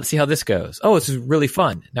 Now let's see how this goes. Oh, this is really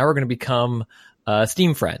fun. Now we're going to become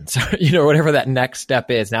Steam friends, whatever that next step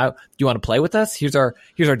is. Now, do you want to play with us? Here's our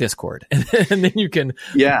Discord. And then you can.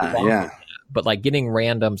 Yeah. But like getting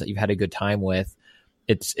randoms that you've had a good time with,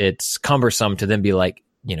 it's cumbersome to then be like,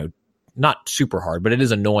 not super hard, but it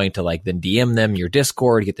is annoying to like then DM them your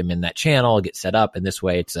Discord, get them in that channel, get set up. And this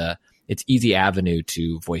way it's easy avenue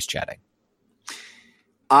to voice chatting.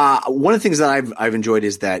 One of the things that I've enjoyed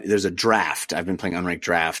is that there's a draft. I've been playing unranked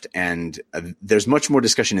draft, and there's much more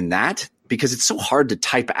discussion in that because it's so hard to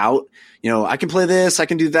type out. I can play this, I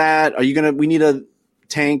can do that. We need a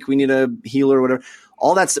tank, we need a healer, or whatever.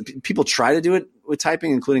 All that's people try to do it with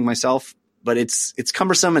typing, including myself, but it's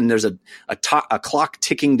cumbersome, and there's a clock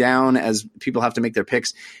ticking down as people have to make their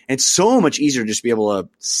picks. And it's so much easier to just be able to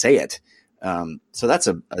say it. So that's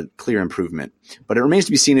a clear improvement, but it remains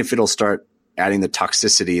to be seen if it'll start adding the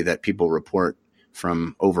toxicity that people report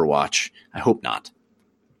from Overwatch. I hope not.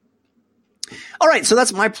 All right, so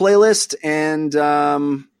that's my playlist, and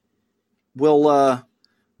we'll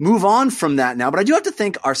move on from that now. But I do have to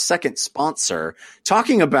thank our second sponsor,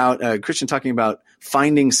 talking about Christian, talking about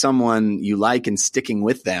finding someone you like and sticking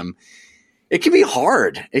with them. It can be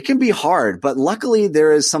hard. But luckily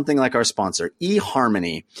there is something like our sponsor,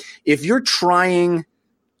 eHarmony. If you're trying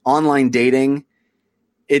online dating,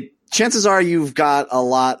 chances are you've got a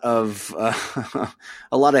lot of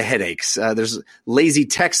headaches. There's lazy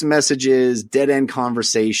text messages, dead end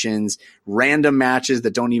conversations, random matches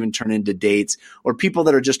that don't even turn into dates, or people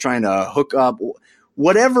that are just trying to hook up.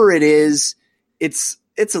 Whatever it is, it's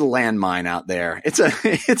a landmine out there. It's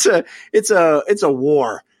a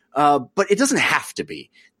war. But it doesn't have to be.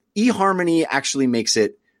 eHarmony actually makes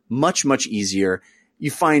it much, much easier.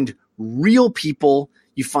 You find real people.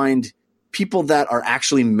 You find people that are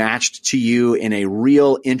actually matched to you in a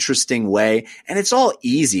real interesting way. And it's all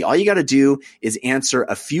easy. All you got to do is answer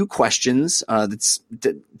a few questions.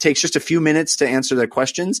 That takes just a few minutes to answer their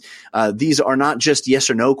questions. These are not just yes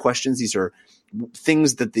or no questions. These are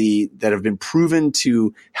things that have been proven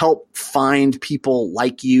to help find people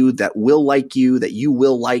like you, that will like you, that you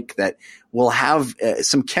will like, that will have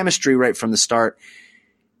some chemistry right from the start.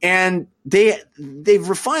 And they've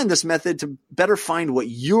refined this method to better find what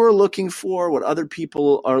you're looking for, what other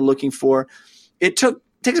people are looking for. It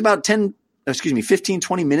takes about 15,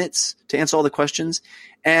 20 minutes to answer all the questions.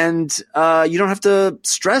 And you don't have to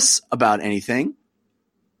stress about anything.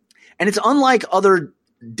 And it's unlike other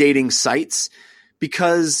dating sites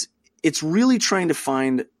because it's really trying to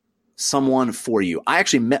find someone for you. I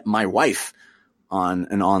actually met my wife on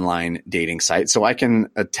an online dating site, so I can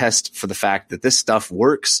attest for the fact that this stuff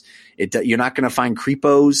works. You're not going to find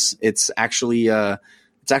creepos. It's actually a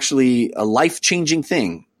life-changing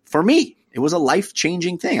thing for me. It was a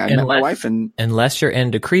life-changing thing. I met my wife, and unless you're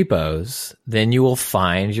into creepos, then you will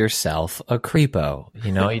find yourself a creepo.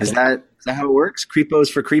 Is that how it works?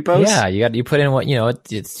 Creepos for creepos? Yeah, you put in what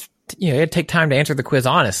it's. You got to take time to answer the quiz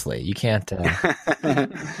honestly. You can't.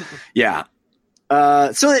 Yeah.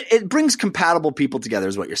 So it brings compatible people together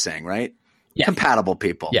is what you're saying, right? Yeah. Compatible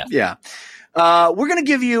people. Yeah. Yeah. We're going to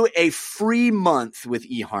give you a free month with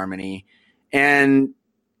eHarmony, and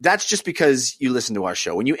that's just because you listen to our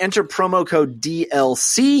show. When you enter promo code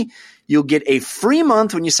DLC, you'll get a free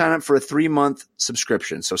month when you sign up for a 3-month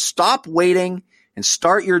subscription. So stop waiting and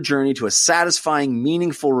start your journey to a satisfying,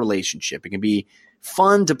 meaningful relationship. It can be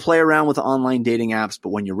fun to play around with online dating apps, but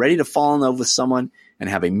when you're ready to fall in love with someone and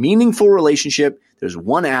have a meaningful relationship, there's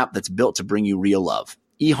one app that's built to bring you real love.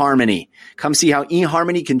 eHarmony. Come see how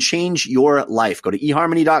eHarmony can change your life. Go to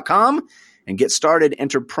eHarmony.com and get started.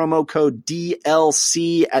 Enter promo code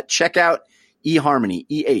DLC at checkout. eHarmony,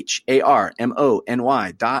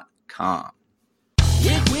 eHarmony.com.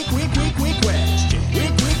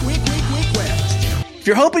 If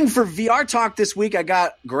you're hoping for VR talk this week, I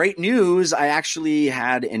got great news. I actually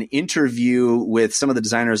had an interview with some of the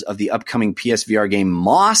designers of the upcoming PSVR game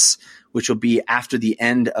Moss, which will be after the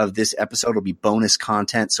end of this episode. It'll be bonus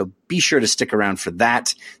content, so be sure to stick around for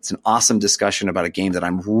that. It's an awesome discussion about a game that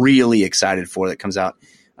I'm really excited for that comes out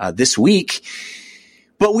this week.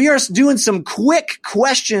 But we are doing some quick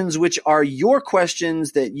questions, which are your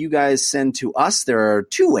questions that you guys send to us. There are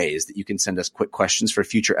two ways that you can send us quick questions for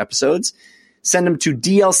future episodes. Send them to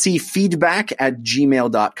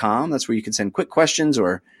dlcfeedback@gmail.com. That's where you can send quick questions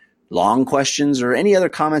or long questions or any other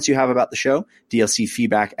comments you have about the show,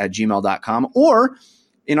 dlcfeedback@gmail.com. Or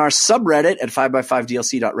in our subreddit at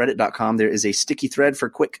 5x5dlc.reddit.com, there is a sticky thread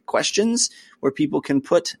for quick questions where people can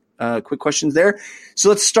put quick questions there. So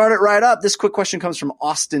let's start it right up. This quick question comes from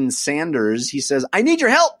Austin Sanders. He says, I need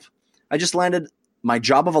your help. I just landed my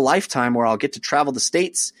job of a lifetime where I'll get to travel the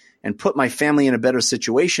States and put my family in a better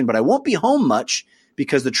situation, but I won't be home much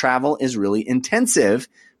because the travel is really intensive,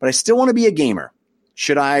 but I still want to be a gamer.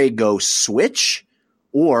 Should I go Switch?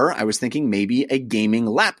 Or I was thinking maybe a gaming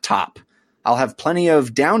laptop. I'll have plenty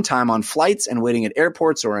of downtime on flights and waiting at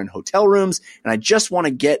airports or in hotel rooms, and I just want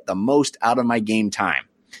to get the most out of my game time.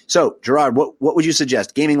 So, Gerard, what would you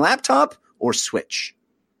suggest? Gaming laptop or Switch?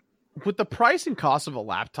 With the price and cost of a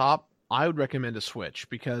laptop, I would recommend a Switch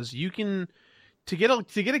because you can to get a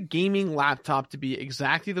gaming laptop to be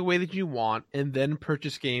exactly the way that you want and then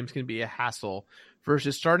purchase games can be a hassle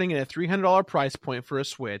versus starting at a $300 price point for a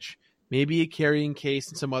Switch, maybe a carrying case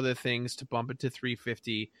and some other things to bump it to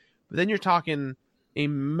 $350. But then you're talking a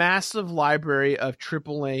massive library of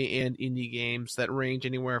AAA and indie games that range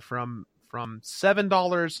anywhere from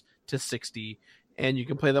 $7 to $60, and you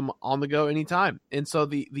can play them on the go anytime. And so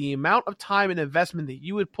the amount of time and investment that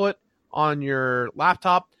you would put on your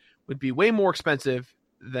laptop would be way more expensive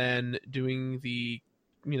than doing the,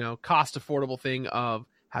 cost affordable thing of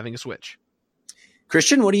having a Switch.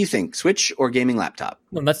 Christian, what do you think? Switch or gaming laptop?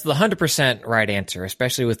 Well, that's the 100% right answer,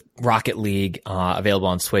 especially with Rocket League available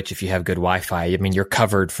on Switch. If you have good Wi-Fi, I mean, you're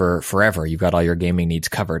covered for forever. You've got all your gaming needs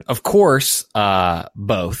covered. Of course,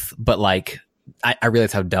 both, but I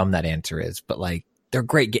realize how dumb that answer is, but they're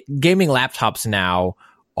great. Gaming laptops now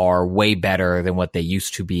are way better than what they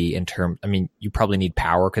used to be in terms. I mean, you probably need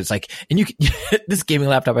power because this gaming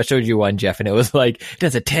laptop, I showed you one, Jeff, and it was it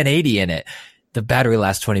has a 1080 in it. The battery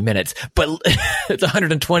lasts 20 minutes, but it's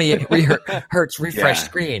 128 hertz refresh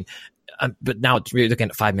screen. But now you're looking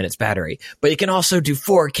at 5 minutes battery, but you can also do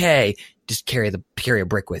 4K. Just carry a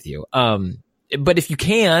brick with you. But if you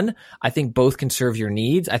can, I think both can serve your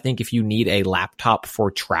needs. I think if you need a laptop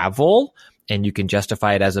for travel and you can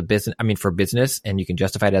justify it as a business, for business, and you can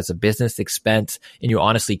justify it as a business expense and you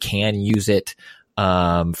honestly can use it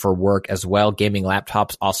for work as well. Gaming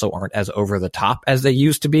laptops also aren't as over the top as they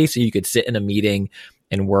used to be. So you could sit in a meeting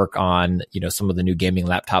and work on, some of the new gaming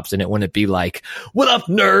laptops, and it wouldn't be like, what up,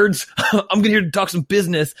 nerds? I'm here to talk some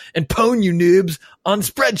business and pwn you noobs on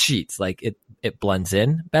spreadsheets. It blends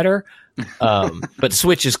in better. But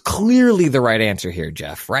Switch is clearly the right answer here,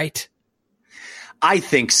 Jeff, right? I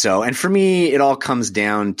think so. And for me, it all comes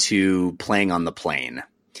down to playing on the plane.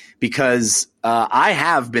 Because I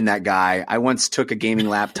have been that guy. I once took a gaming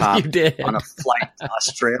laptop on a flight to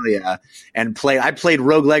Australia and I played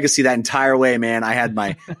Rogue Legacy that entire way, man. I had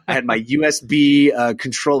my USB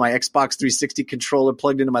control, my Xbox 360 controller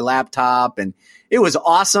plugged into my laptop, and it was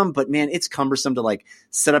awesome. But man, it's cumbersome to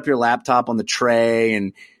set up your laptop on the tray,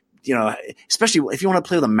 and especially if you want to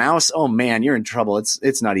play with a mouse. Oh man, you're in trouble.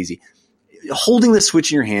 It's not easy. Holding the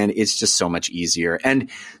Switch in your hand, it's just so much easier. And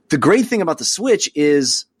the great thing about the Switch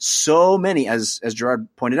is so many, as Gerard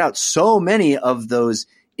pointed out, so many of those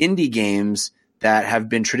indie games that have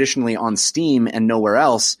been traditionally on Steam and nowhere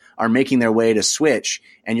else are making their way to Switch.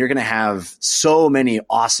 And you're going to have so many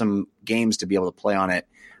awesome games to be able to play on it.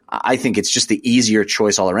 I think it's just the easier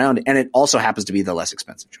choice all around. And it also happens to be the less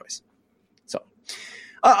expensive choice. So,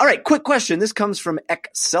 all right, quick question. This comes from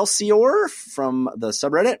Excelsior from the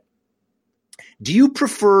subreddit. Do you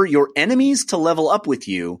prefer your enemies to level up with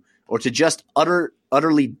you or to just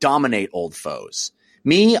utterly dominate old foes?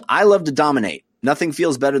 Me, I love to dominate. Nothing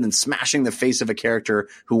feels better than smashing the face of a character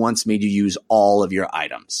who wants me to use all of your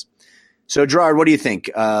items. So, Gerard, what do you think?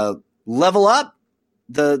 Level up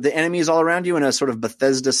the enemies all around you in a sort of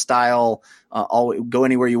Bethesda style, go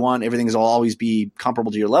anywhere you want, everything's will always be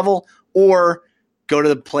comparable to your level, or go to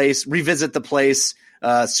the place, revisit the place,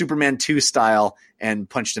 Superman 2 style, and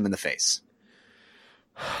punch them in the face?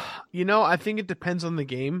 I think it depends on the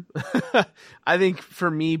game. I think for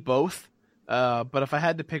me, both. But if I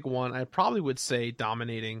had to pick one, I probably would say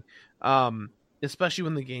dominating, especially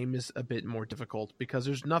when the game is a bit more difficult, because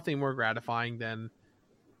there's nothing more gratifying than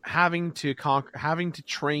having to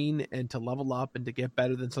train and to level up and to get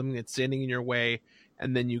better than something that's standing in your way,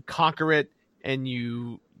 and then you conquer it, and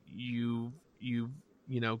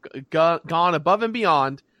gone above and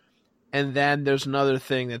beyond, and then there's another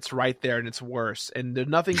thing that's right there and it's worse, and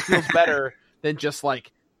nothing feels better than just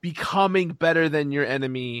like becoming better than your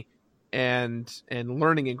enemy and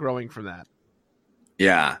learning and growing from that.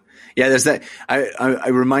 Yeah. There's that. I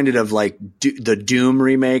reminded of like the Doom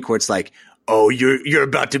remake, where it's like, oh, you're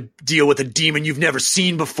about to deal with a demon you've never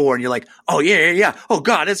seen before, and you're like, oh yeah. Oh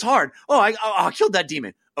god, it's hard. Oh, I killed that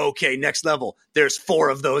demon. Okay, next level. There's 4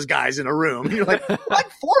 of those guys in a room. And you're like,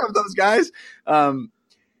 what? 4 of those guys?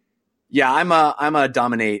 Yeah, I'm a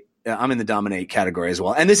dominate. I'm in the dominate category as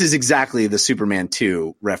well. And this is exactly the Superman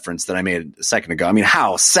 2 reference that I made a second ago. I mean,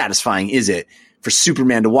 how satisfying is it for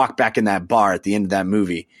Superman to walk back in that bar at the end of that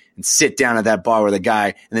movie and sit down at that bar with a guy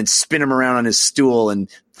and then spin him around on his stool and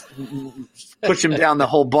push him down the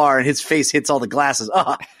whole bar and his face hits all the glasses.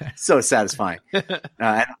 Oh, so satisfying.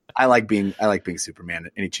 I like being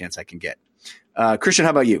Superman any chance I can get. Christian,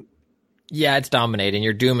 how about you? Yeah, it's dominating.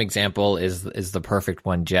 Your Doom example is the perfect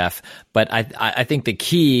one, Jeff. But I think the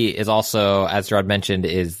key is also, as Gerard mentioned,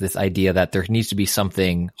 is this idea that there needs to be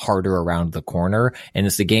something harder around the corner. And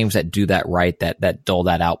it's the games that do that right, that dole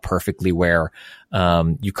that out perfectly, where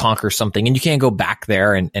you conquer something and you can't go back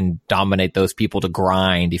there and dominate those people to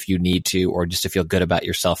grind if you need to, or just to feel good about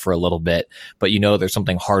yourself for a little bit. But there's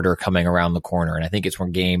something harder coming around the corner. And I think it's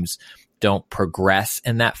when games don't progress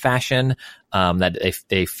in that fashion, that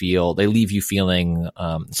they leave you feeling,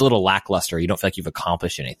 it's a little lackluster. You don't feel like you've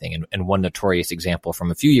accomplished anything. And one notorious example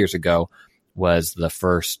from a few years ago was the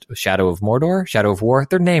first Shadow of War.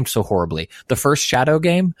 They're named so horribly. The first Shadow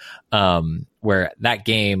game, where that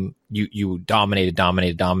game, you dominated.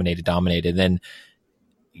 Then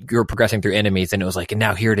you're progressing through enemies, and it was like, and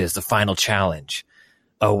now here it is, the final challenge.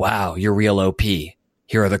 Oh, wow, you're real OP.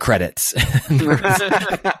 Here are the credits.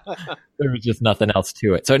 There was just nothing else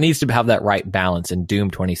to it. So it needs to have that right balance, and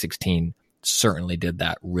Doom 2016 certainly did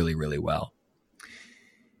that really, really well.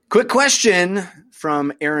 Quick question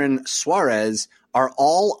from Aaron Suarez. Are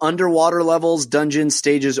all underwater levels, dungeons,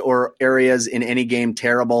 stages, or areas in any game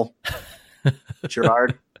terrible?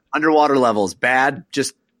 Gerard? Underwater levels, bad?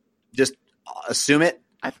 Just assume it?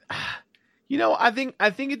 I think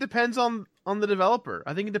it depends on the developer.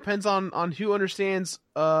 I think it depends on who understands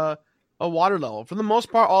a water level. For the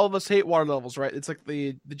most part, all of us hate water levels, right? It's like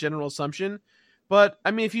the general assumption. But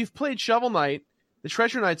I mean, if you've played Shovel Knight, the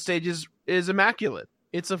Treasure Knight stage is immaculate.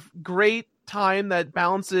 It's a great time that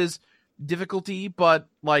balances difficulty, but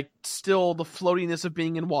like still the floatiness of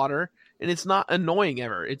being in water, and it's not annoying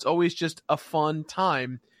ever. It's always just a fun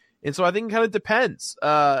time. And so I think it kind of depends.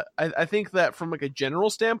 I think that from like a general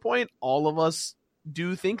standpoint, all of us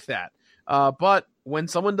do think that. But when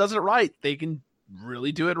someone does it right, they can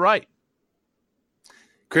really do it right.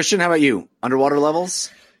 Christian, how about you? Underwater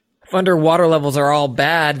levels? If underwater levels are all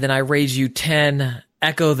bad, then I raise you 10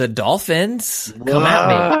 Echo the Dolphins. Come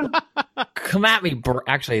at me. Come at me.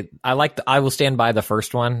 Actually, I will stand by the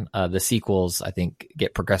first one. The sequels, I think,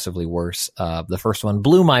 get progressively worse. The first one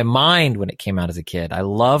blew my mind when it came out as a kid. I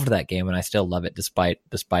loved that game, and I still love it despite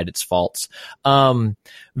its faults.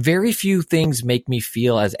 Very few things make me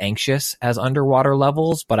feel as anxious as underwater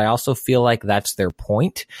levels, but I also feel like that's their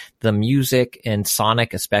point. The music in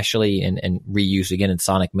Sonic, especially, and reused again in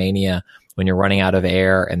Sonic Mania, when you're running out of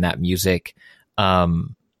air and that music,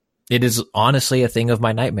 it is honestly a thing of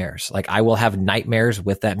my nightmares. Like, I will have nightmares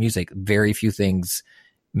with that music. Very few things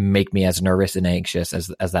make me as nervous and anxious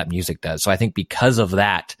as that music does. So I think because of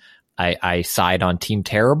that, I side on Team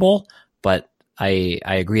Terrible, but I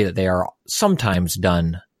agree that they are sometimes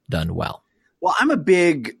done well. Well, I'm a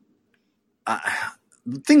big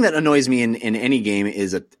thing that annoys me in any game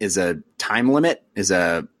is a time limit, is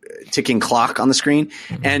a ticking clock on the screen.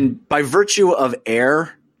 Mm-hmm. And by virtue of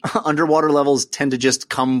air, underwater levels tend to just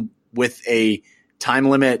come with a time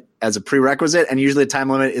limit as a prerequisite, and usually the time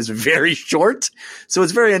limit is very short. So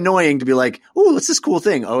it's very annoying to be like, "Oh, what's this cool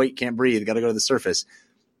thing? Oh, wait, can't breathe. Got to go to the surface."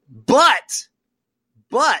 But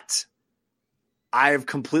I've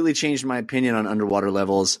completely changed my opinion on underwater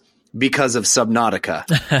levels because of Subnautica.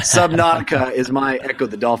 Subnautica is my Echo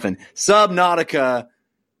the Dolphin. Subnautica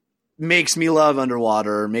makes me love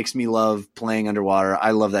underwater, makes me love playing underwater.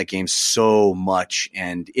 I love that game so much,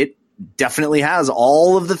 and it definitely has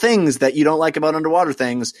all of the things that you don't like about underwater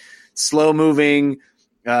things. Slow moving,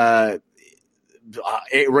 running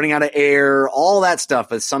out of air, all that stuff.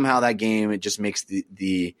 But somehow that game, it just makes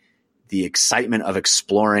the excitement of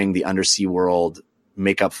exploring the undersea world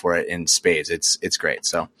make up for it in spades. It's great.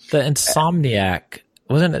 So the Insomniac,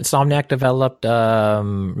 wasn't Insomniac developed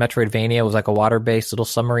Metroidvania? It was like a water-based little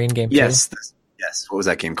submarine game too? Yes. What was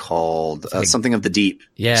that game called? Something of the Deep.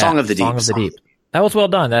 Yeah, Song of the Deep. Song of the Deep. That was well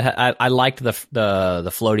done. I liked the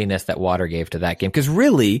floatiness that water gave to that game, because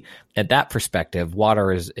really, at that perspective,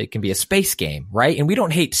 water it can be a space game, right? And we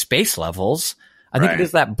don't hate space levels. I think it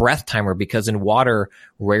is that breath timer, because in water,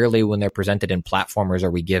 rarely when they're presented in platformers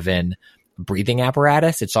are we given breathing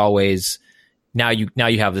apparatus. It's always now you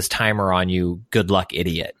have this timer on you. Good luck,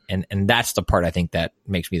 idiot. And that's the part I think that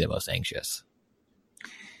makes me the most anxious.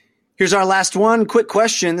 Here's our last one. Quick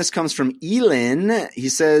question. This comes from Elin. He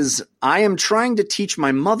says, I am trying to teach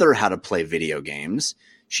my mother how to play video games.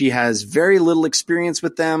 She has very little experience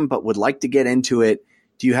with them, but would like to get into it.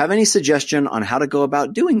 Do you have any suggestion on how to go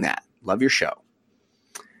about doing that? Love your show.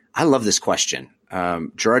 I love this question.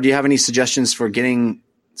 Gerard, do you have any suggestions for getting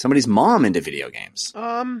somebody's mom into video games?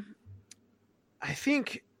 I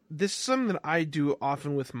think this is something that I do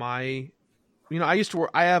often with my... I used to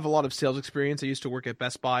work. I have a lot of sales experience. I used to work at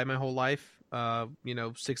Best Buy my whole life.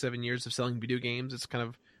 6-7 years of selling video games. It's kind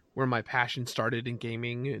of where my passion started in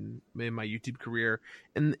gaming and in my YouTube career.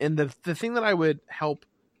 And the thing that I would help,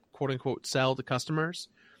 quote unquote, sell to customers,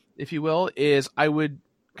 if you will, is I would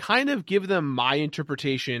kind of give them my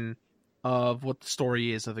interpretation of what the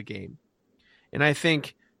story is of a game. And I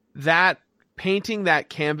think that painting that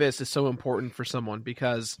canvas is so important for someone,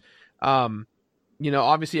 because,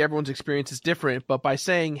 obviously everyone's experience is different, but by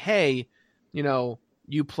saying, hey,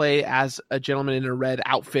 you play as a gentleman in a red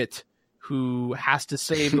outfit who has to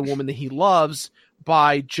save the woman that he loves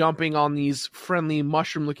by jumping on these friendly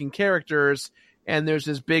mushroom looking characters. And there's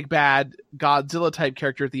this big bad Godzilla type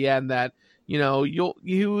character at the end that,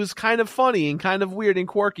 he was kind of funny and kind of weird and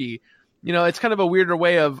quirky. It's kind of a weirder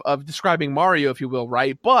way of describing Mario, if you will.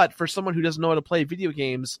 Right. But for someone who doesn't know how to play video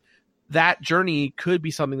games, that journey could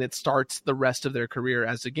be something that starts the rest of their career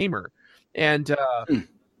as a gamer. And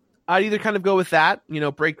I'd either kind of go with that,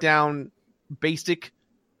 break down basic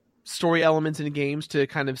story elements in games to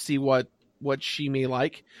kind of see what she may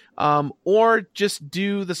like, or just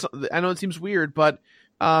do I know it seems weird, but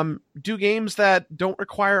do games that don't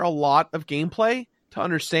require a lot of gameplay to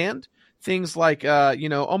understand. Things like, a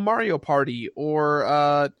Mario Party or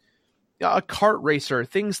a kart racer,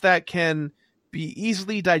 things that can be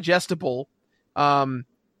easily digestible,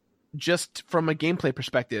 just from a gameplay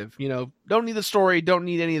perspective. Don't need the story, don't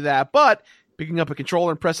need any of that, but picking up a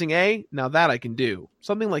controller and pressing A, now that I can do.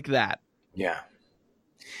 Something like that. Yeah,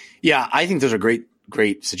 I think those are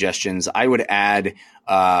great suggestions. I would add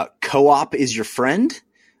co-op is your friend.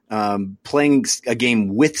 Playing a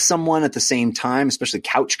game with someone at the same time, especially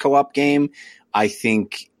couch co-op game, I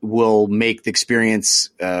think will make the experience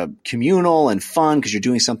communal and fun, because you're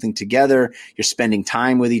doing something together. You're spending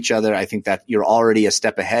time with each other. I think that you're already a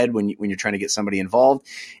step ahead when you're trying to get somebody involved.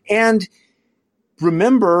 And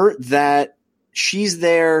remember that she's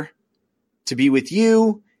there to be with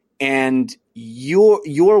you, and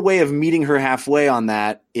your way of meeting her halfway on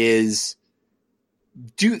that is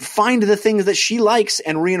find the things that she likes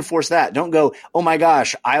and reinforce that. Don't go, oh my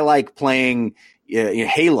gosh, I like playing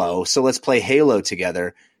Halo, so let's play Halo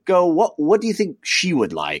together. Go, what do you think she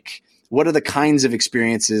would like? What are the kinds of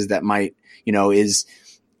experiences that might, does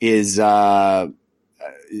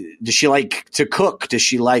she like to cook? Does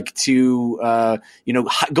she like to,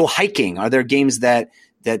 go hiking? Are there games that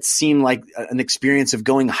seem like an experience of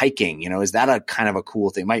going hiking? Is that a kind of a cool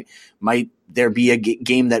thing? Might there be a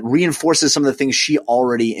game that reinforces some of the things she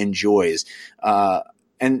already enjoys?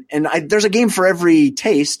 There's a game for every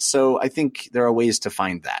taste, so I think there are ways to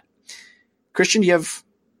find that. Christian, do you have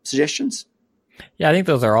suggestions? Yeah, I think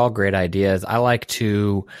those are all great ideas. I like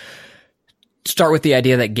to start with the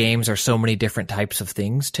idea that games are so many different types of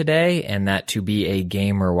things today, and that to be a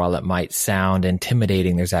gamer, while it might sound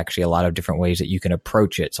intimidating, there's actually a lot of different ways that you can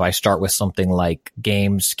approach it. So I start with something like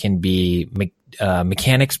games can be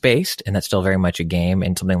mechanics based, and that's still very much a game,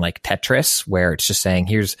 and something like Tetris, where it's just saying,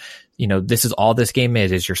 here's, this is all this game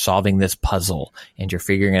is you're solving this puzzle and you're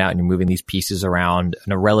figuring it out and you're moving these pieces around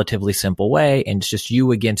in a relatively simple way. And it's just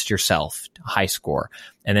you against yourself, high score.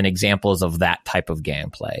 And then examples of that type of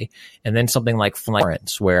gameplay. And then something like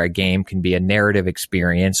Florence, where a game can be a narrative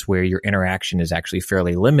experience where your interaction is actually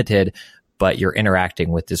fairly limited, but you're interacting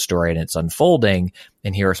with this story and it's unfolding.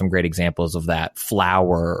 And here are some great examples of that: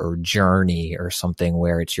 Flower or Journey or something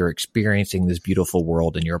where it's you're experiencing this beautiful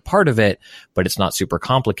world and you're a part of it, but it's not super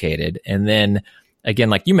complicated. And then again,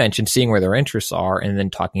 like you mentioned, seeing where their interests are and then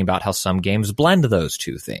talking about how some games blend those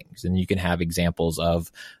two things. And you can have examples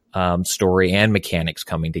of story and mechanics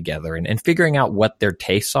coming together and figuring out what their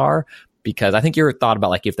tastes are. Because I think your thought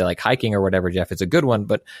about like if they like hiking or whatever, Jeff, is a good one.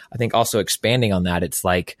 But I think also expanding on that, it's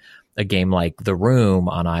like a game like The Room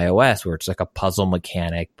on iOS where it's like a puzzle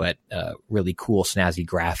mechanic, but really cool, snazzy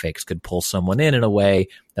graphics could pull someone in a way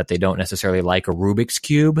that they don't necessarily like a Rubik's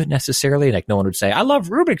Cube necessarily. Like no one would say, I love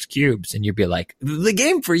Rubik's Cubes. And you'd be like, the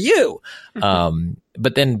game for you.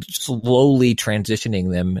 But then slowly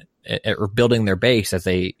transitioning them or building their base as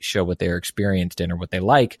they show what they're experienced in or what they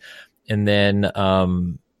like. And then,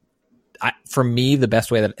 for me, the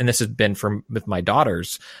best way that, and this has been with my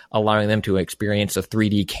daughters, allowing them to experience a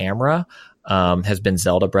 3D camera, has been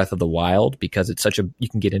Zelda Breath of the Wild, because it's you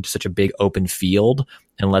can get into such a big open field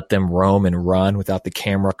and let them roam and run without the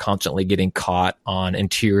camera constantly getting caught on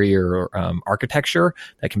interior architecture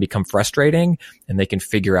that can become frustrating, and they can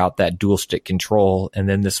figure out that dual stick control. And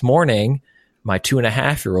then this morning, my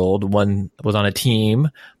 2.5-year-old was on a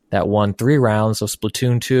team that won 3 rounds of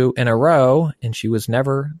Splatoon 2 in a row, and she was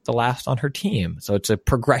never the last on her team. So it's a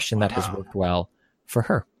progression that has worked well for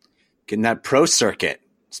her. Getting that pro circuit,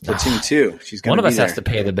 Splatoon 2. She's going One to of us has to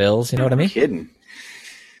pay the bills. You know what I mean? Kidding.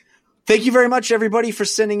 Thank you very much, everybody, for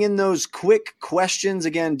sending in those quick questions.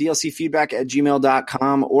 Again,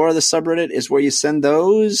 dlcfeedback@gmail.com, or the subreddit is where you send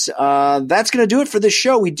those. That's going to do it for this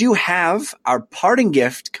show. We do have our parting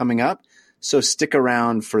gift coming up, so stick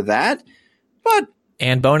around for that.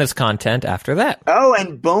 And bonus content after that. Oh,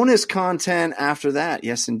 and bonus content after that.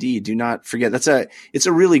 Yes, indeed. Do not forget. It's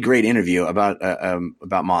a really great interview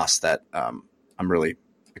about Moss that I'm really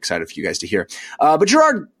excited for you guys to hear. But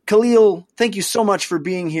Gerard Khalil, thank you so much for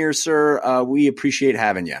being here, sir. We appreciate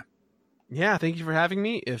having you. Yeah, thank you for having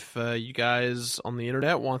me. If you guys on the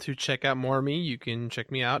internet want to check out more of me, you can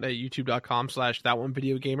check me out at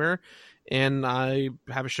youtube.com/thatonevideogamer. And I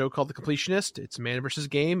have a show called The Completionist. It's man versus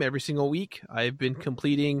game every single week. I've been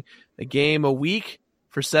completing a game a week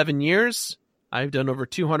for 7 years. I've done over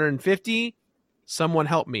 250. Someone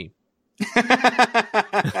help me.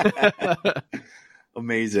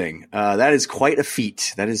 Amazing. That is quite a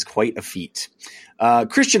feat.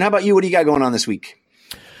 Christian, how about you? What do you got going on this week?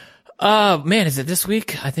 Man, is it this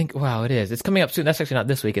week? I think, wow, it is. It's coming up soon. That's actually not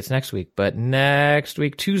this week. It's next week. But next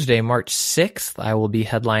week, Tuesday, March 6th, I will be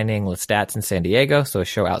headlining Lestat's in San Diego. So a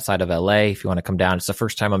show outside of LA. If you want to come down, it's the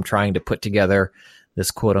first time I'm trying to put together this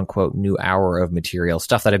quote unquote new hour of material,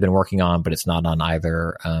 stuff that I've been working on, but it's not on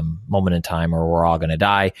either Moment in Time or We're All Gonna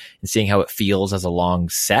Die, and seeing how it feels as a long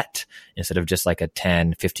set instead of just like a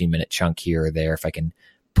 10, 15 minute chunk here or there. If I can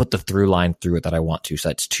put the through line through it that I want to. So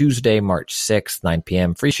that's Tuesday, March 6th, 9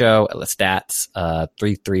 p.m. Free show at Lestat's,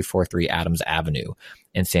 3343 Adams Avenue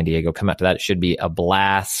in San Diego. Come out to that. It should be a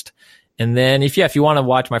blast. And then if you want to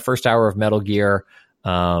watch my first hour of Metal Gear,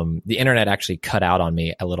 the internet actually cut out on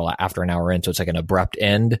me a little after an hour in. So it's like an abrupt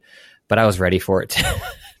end, but I was ready for it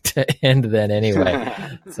to end then anyway.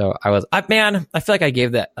 So I feel like I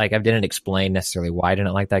gave that, like I didn't explain necessarily why I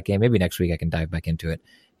didn't like that game. Maybe next week I can dive back into it.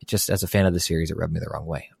 It just, as a fan of the series, it rubbed me the wrong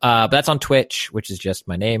way. But that's on Twitch, which is just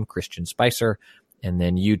my name, Christian Spicer. And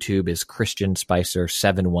then YouTube is Christian Spicer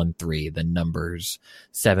 713, the numbers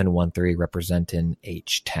 713 representing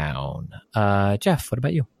H-Town. Jeff, what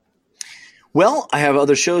about you? Well, I have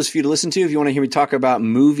other shows for you to listen to. If you want to hear me talk about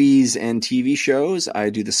movies and TV shows, I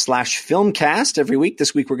do the Slash Filmcast every week.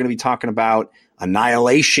 This week we're going to be talking about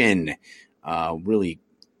Annihilation, really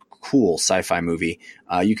cool sci-fi movie.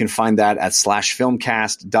 You can find that at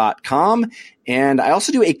slashfilmcast.com. And I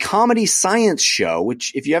also do a comedy science show,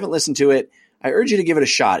 which if you haven't listened to it, I urge you to give it a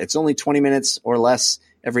shot. It's only 20 minutes or less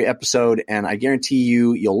every episode, and I guarantee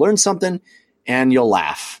you'll learn something and you'll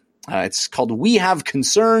laugh. It's called We Have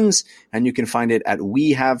Concerns, and you can find it at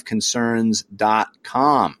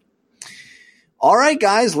wehaveconcerns.com. All right,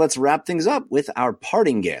 guys, let's wrap things up with our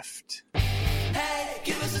parting gift. Hey,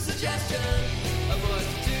 give us a suggestion of what to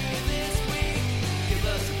do this week. Give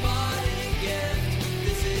us a parting gift.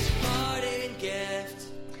 This is your parting gift.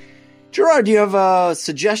 Gerard, do you have a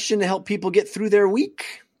suggestion to help people get through their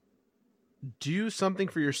week? Do something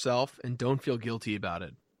for yourself and don't feel guilty about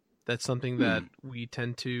it. That's something that we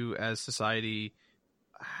tend to, as society,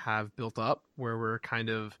 have built up, where we're kind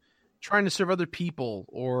of trying to serve other people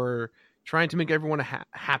or trying to make everyone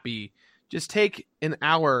happy. Just take an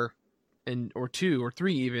hour or 2 or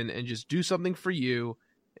 3 even, and just do something for you,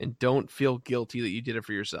 and don't feel guilty that you did it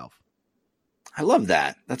for yourself. I love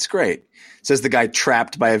that. That's great. Says the guy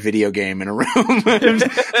trapped by a video game in a room.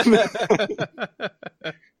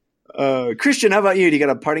 Christian, how about you? Do you got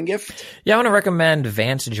a parting gift? Yeah, I want to recommend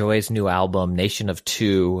Vance Joy's new album, Nation of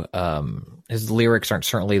Two. His lyrics aren't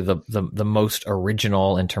certainly the most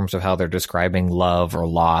original in terms of how they're describing love or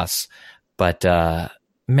loss, but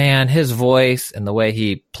man, his voice and the way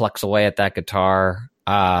he plucks away at that guitar,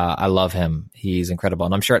 I love him. He's incredible.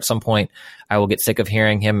 And I'm sure at some point I will get sick of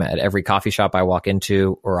hearing him at every coffee shop I walk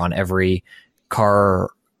into or on every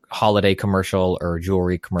car holiday commercial or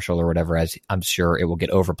jewelry commercial or whatever, as I'm sure it will get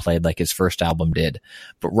overplayed like his first album did.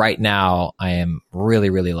 But right now I am really,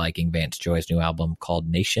 really liking Vance Joy's new album called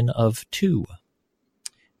Nation of Two.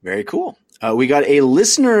 Very cool. We got a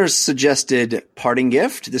listener suggested parting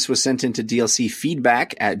gift. This was sent into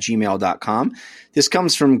dlcfeedback@gmail.com. This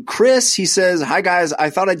comes from Chris. He says, "Hi guys, I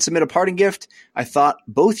thought I'd submit a parting gift I thought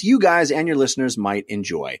both you guys and your listeners might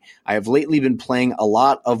enjoy. I have lately been playing a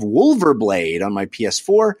lot of Wolverblade on my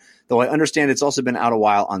PS4, though I understand it's also been out a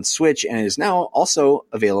while on Switch and it is now also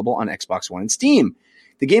available on Xbox One and Steam.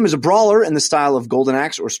 The game is a brawler in the style of Golden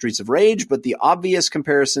Axe or Streets of Rage, but the obvious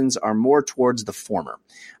comparisons are more towards the former.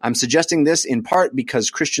 I'm suggesting this in part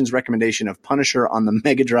because Christian's recommendation of Punisher on the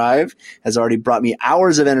Mega Drive has already brought me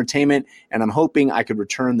hours of entertainment, and I'm hoping I could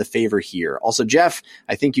return the favor here. Also, Jeff,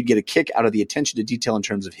 I think you'd get a kick out of the attention to detail in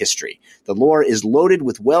terms of history. The lore is loaded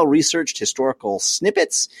with well-researched historical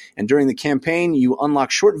snippets, and during the campaign, you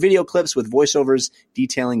unlock short video clips with voiceovers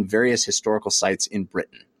detailing various historical sites in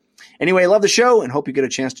Britain. Anyway, I love the show and hope you get a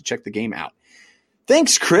chance to check the game out."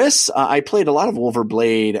 Thanks, Chris. I played a lot of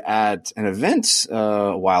Wolverblade at an event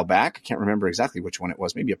a while back. I can't remember exactly which one it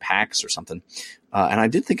was, maybe a PAX or something. And I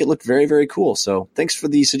did think it looked very, very cool. So thanks for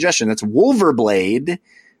the suggestion. That's Wolverblade,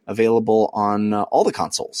 available on all the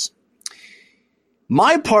consoles.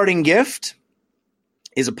 My parting gift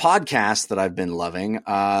is a podcast that I've been loving.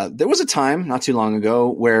 There was a time not too long ago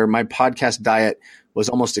where my podcast diet was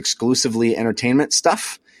almost exclusively entertainment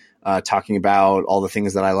stuff. Talking about all the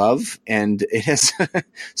things that I love. And it has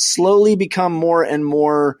slowly become more and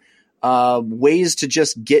more ways to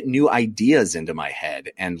just get new ideas into my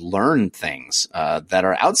head and learn things that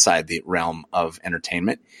are outside the realm of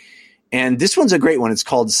entertainment. And this one's a great one. It's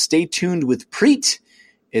called Stay Tuned with Preet.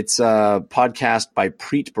 It's a podcast by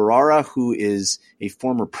Preet Bharara, who is a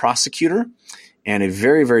former prosecutor and a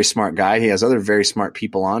very, very smart guy. He has other very smart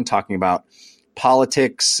people on talking about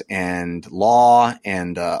politics and law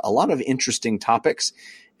and a lot of interesting topics.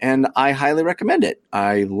 And I highly recommend it.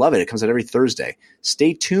 I love it. It comes out every Thursday.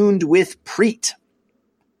 Stay tuned with Preet.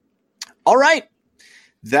 All right.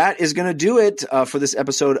 That is going to do it for this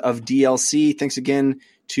episode of DLC. Thanks again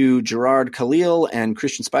to Gerard Khalil and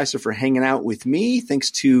Christian Spicer for hanging out with me.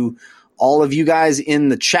 Thanks to all of you guys in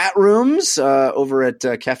the chat rooms over at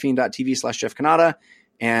caffeine.tv/Jeff Cannata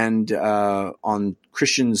and on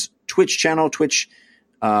Christian's Twitch channel,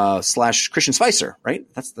 Twitch/Christian Spicer, right?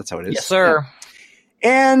 That's how it is. Yes, sir.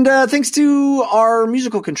 Yeah. And thanks to our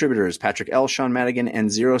musical contributors, Patrick L., Sean Madigan, and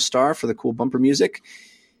Zero Star for the cool bumper music.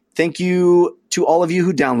 Thank you to all of you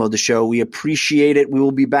who download the show. We appreciate it. We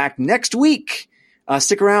will be back next week.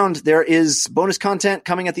 Stick around. There is bonus content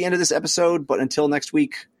coming at the end of this episode. But until next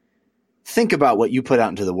week, think about what you put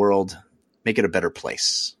out into the world. Make it a better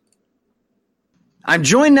place. I'm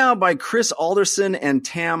joined now by Chris Alderson and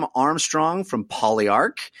Tam Armstrong from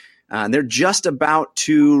Polyarch. They're just about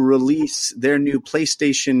to release their new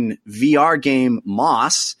PlayStation VR game,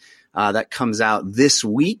 Moss, that comes out this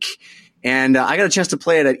week. And I got a chance to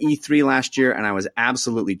play it at E3 last year, and I was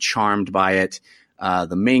absolutely charmed by it.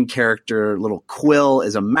 The main character, little Quill,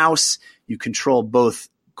 is a mouse. You control both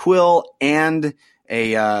Quill and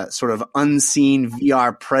a sort of unseen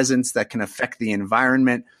VR presence that can affect the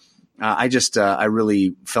environment. I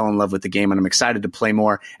really fell in love with the game, and I'm excited to play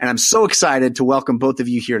more. And I'm so excited to welcome both of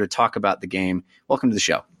you here to talk about the game. Welcome to the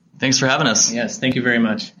show. Thanks for having us. Yes, thank you very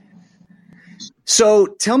much. So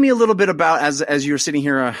tell me a little bit about, as you're sitting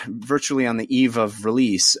here virtually on the eve of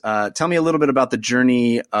release, tell me a little bit about the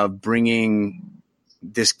journey of bringing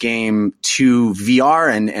this game to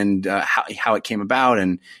VR and how it came about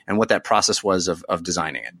and what that process was of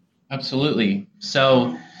designing it. Absolutely.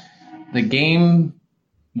 So the game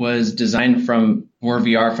was designed for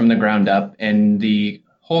VR from the ground up, and the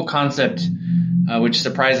whole concept, which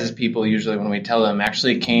surprises people usually when we tell them,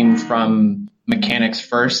 actually came from mechanics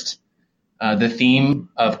first. The theme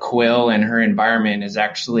of Quill and her environment is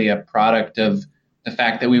actually a product of the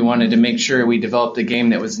fact that we wanted to make sure we developed a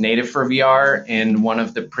game that was native for VR, and one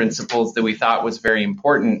of the principles that we thought was very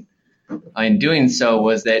important in doing so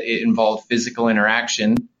was that it involved physical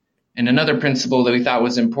interaction, And another principle that we thought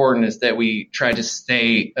was important is that we try to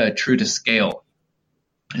stay true to scale.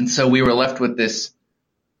 And so we were left with this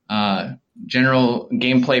general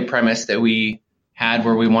gameplay premise that we had,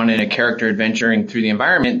 where we wanted a character adventuring through the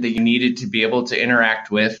environment that you needed to be able to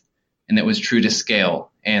interact with, and that was true to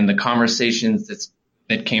scale. And the conversations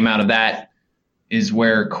that came out of that is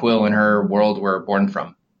where Quill and her world were born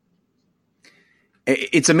from.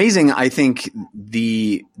 It's amazing, I think,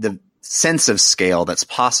 the sense of scale that's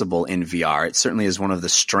possible in VR. It certainly is one of the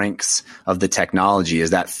strengths of the technology, is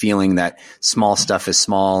that feeling that small stuff is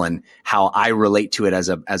small, and how I relate to it as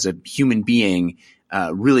a human being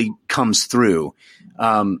really comes through.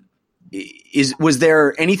 Was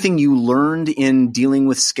there anything you learned in dealing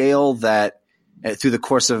with scale that through the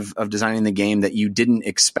course of designing the game that you didn't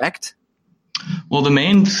expect? Well, the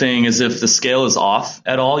main thing is if the scale is off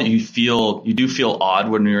at all, you do feel odd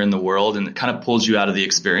when you're in the world, and it kind of pulls you out of the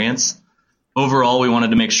experience. Overall, we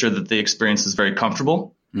wanted to make sure that the experience is very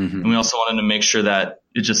comfortable. Mm-hmm. And we also wanted to make sure that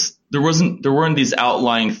there weren't these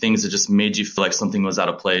outlying things that just made you feel like something was out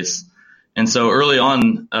of place. And so early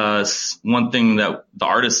on, one thing that the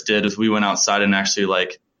artist did is we went outside and actually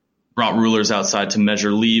brought rulers outside to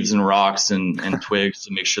measure leaves and rocks and twigs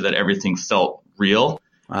to make sure that everything felt real.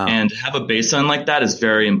 Wow. And to have a baseline like that is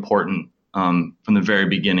very important from the very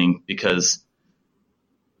beginning, because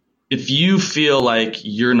if you feel like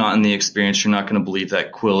you're not in the experience, you're not going to believe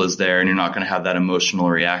that Quill is there, and you're not going to have that emotional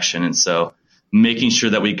reaction. And so making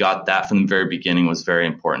sure that we got that from the very beginning was very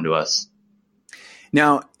important to us.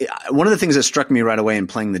 Now, one of the things that struck me right away in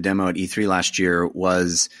playing the demo at E3 last year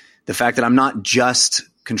was the fact that I'm not just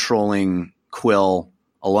controlling Quill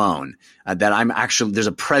alone, that I'm actually, there's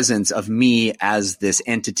a presence of me as this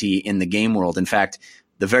entity in the game world. In fact,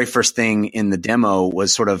 the very first thing in the demo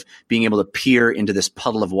was sort of being able to peer into this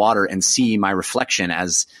puddle of water and see my reflection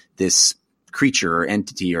as this creature or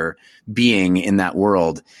entity or being in that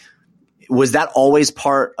world. Was that always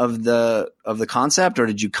part of the concept, or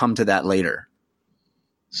did you come to that later?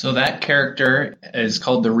 So that character is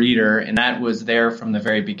called the Reader, and that was there from the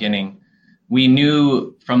very beginning. We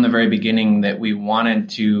knew from the very beginning that we wanted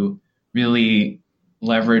to really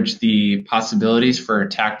leverage the possibilities for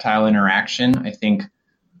tactile interaction. I think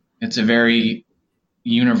it's a very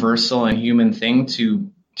universal and human thing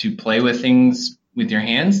to play with things with your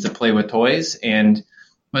hands, to play with toys. And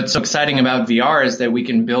what's so exciting about VR is that we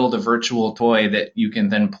can build a virtual toy that you can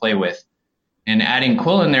then play with. And adding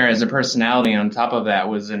Quill in there as a personality on top of that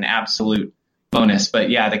was an absolute bonus.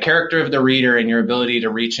 But yeah, the character of the Reader and your ability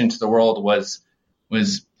to reach into the world was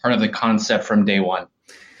part of the concept from day one.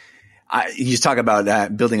 You talk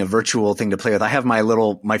about building a virtual thing to play with. I have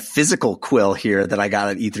my physical Quill here that I got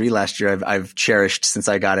at E3 last year. I've cherished since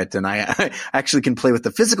I got it, and I actually can play with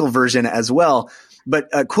the physical version as well. But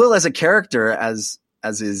Quill as a character, as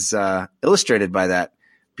is illustrated by that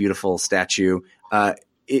beautiful statue,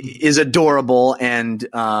 is adorable, and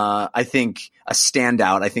I think a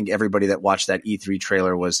standout. I think everybody that watched that E3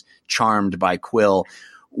 trailer was charmed by Quill.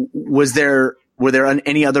 Were there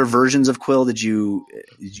any other versions of Quill? Did you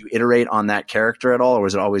iterate on that character at all, or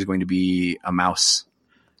was it always going to be a mouse?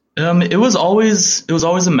 It was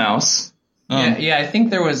always a mouse. Yeah, I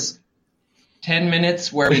think there was 10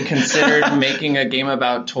 minutes where we considered making a game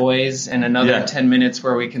about toys, and another 10 minutes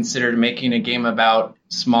where we considered making a game about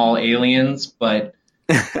small aliens, but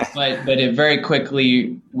it very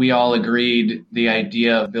quickly we all agreed the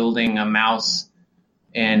idea of building a mouse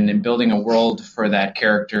and building a world for that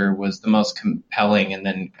character was the most compelling. And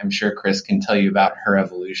then I'm sure Chris can tell you about her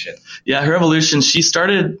evolution. Yeah, her evolution. She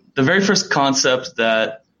started the very first concept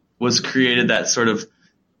that was created that sort of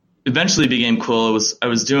eventually became Quill. I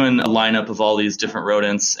was doing a lineup of all these different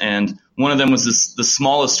rodents, and one of them was the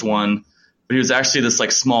smallest one, but he was actually this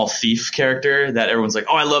small thief character that everyone's like,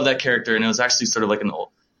 oh, I love that character. And it was actually sort of like an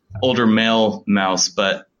older male mouse,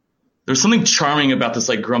 but there's something charming about this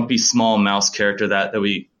grumpy small mouse character that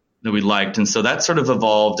we liked. And so that sort of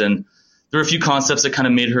evolved, and there were a few concepts that kind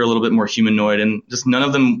of made her a little bit more humanoid, and just none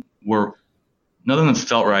of them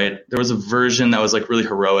felt right. There was a version that was really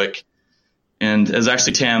heroic. And as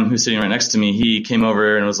actually Tam, who's sitting right next to me, he came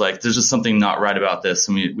over and was like, there's just something not right about this.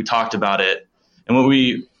 And we talked about it. And what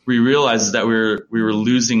we realized is that we were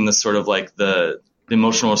losing the sort of the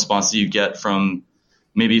emotional response that you get from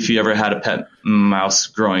maybe if you ever had a pet mouse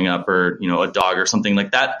growing up, or, a dog or something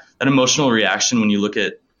like that. That emotional reaction when you look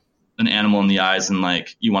at an animal in the eyes and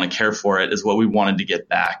you want to care for it is what we wanted to get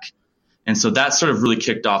back. And so that sort of really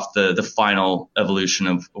kicked off the final evolution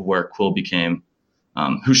of where Quill became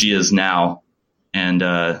who she is now. And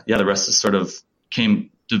the rest is sort of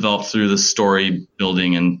developed through the story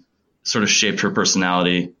building and sort of shaped her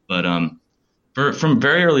personality. But from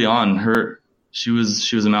very early on, she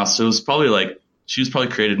was a mouse. So it was probably she was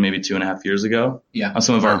probably created maybe 2.5 years ago. Yeah. On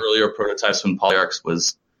some of our earlier prototypes when Polyarcs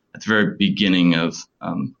was at the very beginning of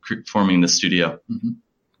forming the studio. Mm-hmm.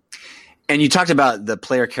 And you talked about the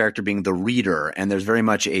player character being the reader, and there's very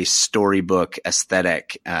much a storybook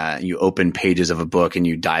aesthetic. You open pages of a book and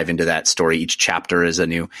you dive into that story. Each chapter is a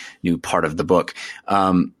new part of the book.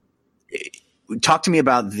 Talk to me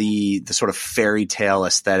about the sort of fairy tale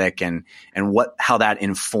aesthetic and how that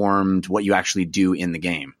informed what you actually do in the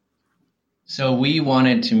game. So we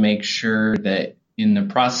wanted to make sure that in the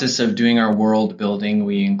process of doing our world building,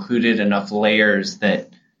 we included enough layers that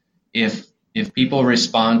if people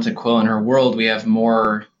respond to Quill and her world, we have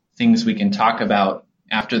more things we can talk about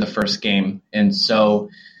after the first game. And so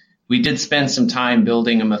we did spend some time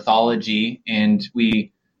building a mythology, and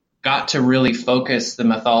we got to really focus the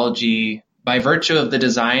mythology by virtue of the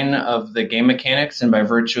design of the game mechanics and by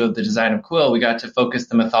virtue of the design of Quill. We got to focus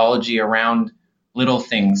the mythology around little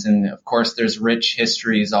things. And of course, there's rich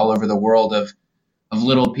histories all over the world of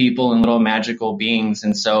little people and little magical beings.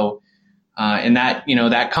 And so and that,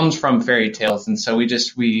 that comes from fairy tales. And so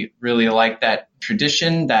we really like that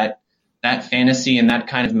tradition, that fantasy and that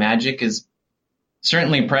kind of magic is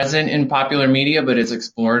certainly present in popular media, but it's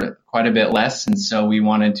explored quite a bit less. And so we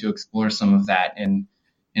wanted to explore some of that, and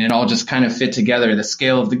it all just kind of fit together. The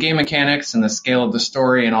scale of the game mechanics and the scale of the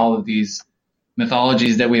story and all of these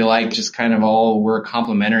mythologies that we like just kind of all were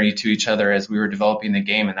complementary to each other as we were developing the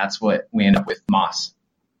game. And that's what we end up with Moss.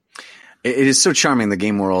 It is so charming, the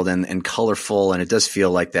game world, and colorful, and it does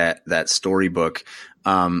feel like that storybook.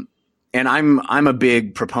 And I'm a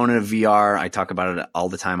big proponent of VR. I talk about it all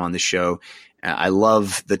the time on the show. I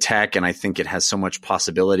love the tech, and I think it has so much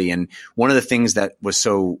possibility. And one of the things that was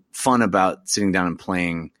so fun about sitting down and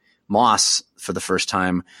playing Moss for the first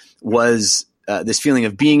time was this feeling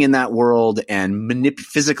of being in that world and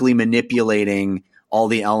physically manipulating all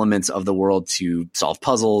the elements of the world to solve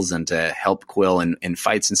puzzles and to help Quill in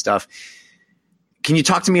fights and stuff. Can you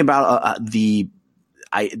talk to me about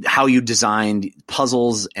how you designed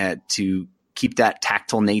puzzles to keep that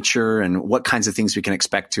tactile nature, and what kinds of things we can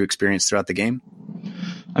expect to experience throughout the game?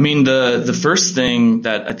 I mean, the first thing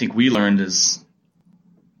that I think we learned is,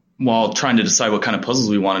 while trying to decide what kind of puzzles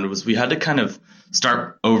we wanted, was we had to kind of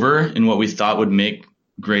start over in what we thought would make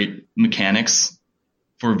great mechanics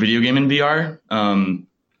for video game in VR.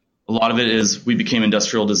 A lot of it is we became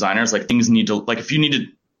industrial designers. Like, things need to, if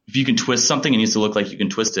you can twist something, it needs to look like you can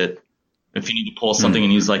twist it. If you need to pull something, it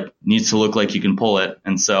needs to look like you can pull it.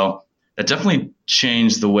 And so that definitely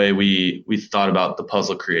changed the way we thought about the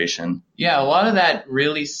puzzle creation. Yeah, a lot of that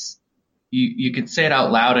really, you could say it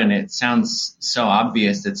out loud and it sounds so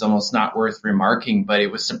obvious it's almost not worth remarking, but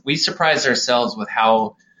we surprised ourselves with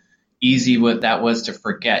how easy that was to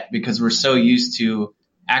forget, because we're so used to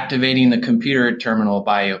activating the computer terminal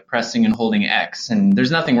by pressing and holding X. And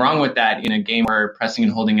there's nothing wrong with that in a game where pressing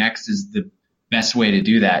and holding X is the best way to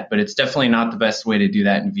do that, but it's definitely not the best way to do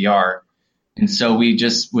that in VR. And so we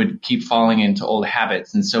just would keep falling into old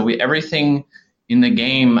habits. And so everything in the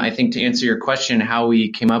game, I think, to answer your question, how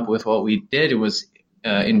we came up with what we did, it was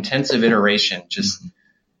intensive iteration. Just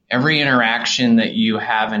every interaction that you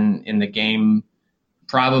have in the game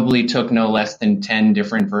probably took no less than 10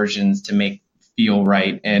 different versions to make feel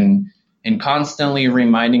right, and constantly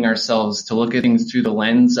reminding ourselves to look at things through the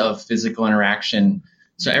lens of physical interaction.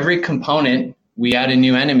 So every component, we add a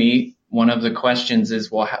new enemy. One of the questions is,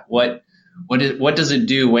 well, what does it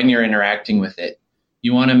do when you're interacting with it?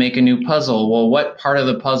 You want to make a new puzzle. Well, what part of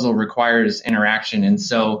the puzzle requires interaction? And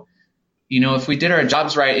so, if we did our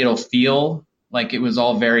jobs right, it'll feel like it was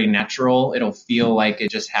all very natural. It'll feel like it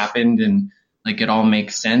just happened and like it all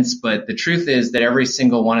makes sense. But the truth is that every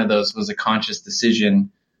single one of those was a conscious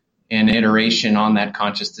decision and iteration on that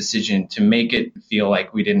conscious decision to make it feel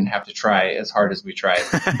like we didn't have to try as hard as we tried.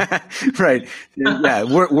 Right. Yeah.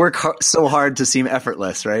 Work so hard to seem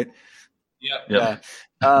effortless, right? Yeah.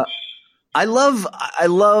 I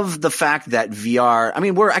love the fact that VR, I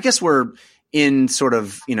mean, we're in sort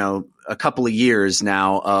of, a couple of years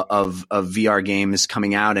now of VR games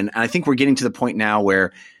coming out. And I think we're getting to the point now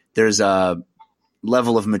where there's a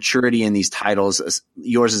level of maturity in these titles.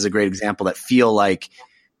 Yours is a great example, that feel like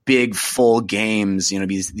big, full games,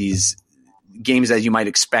 these games that you might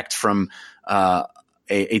expect from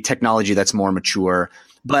a technology that's more mature.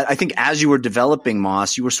 But I think as you were developing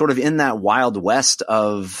Moss, you were sort of in that wild west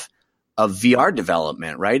of VR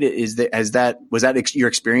development, right? Was that your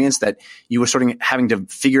experience, that you were sort of having to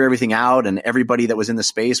figure everything out, and everybody that was in the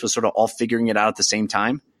space was sort of all figuring it out at the same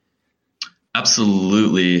time?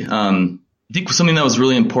 Absolutely. I think something that was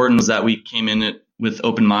really important was that we came in it with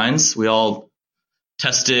open minds. We all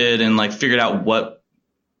tested and like figured out what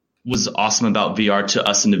was awesome about VR to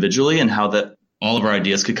us individually and how that all of our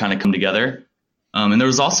ideas could kind of come together. And there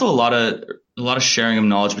was also a lot of sharing of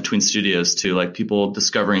knowledge between studios too, like people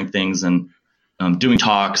discovering things and doing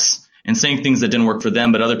talks and saying things that didn't work for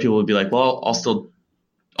them, but other people would be like, well, I'll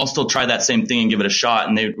still try that same thing and give it a shot.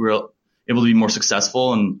 And they were able to be more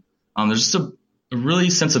successful. And there's just a really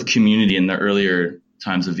sense of community in the earlier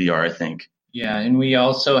times of VR, I think. Yeah, and we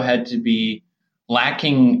also had to be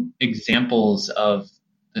lacking examples of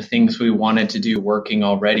the things we wanted to do working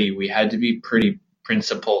already. We had to be pretty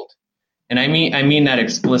principled. And I mean that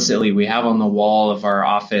explicitly. We have on the wall of our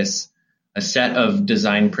office a set of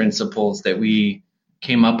design principles that we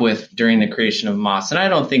came up with during the creation of Moss. And I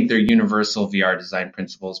don't think they're universal VR design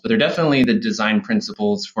principles, but they're definitely the design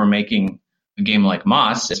principles for making a game like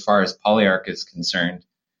Moss as far as PolyArc is concerned.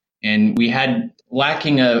 And we had,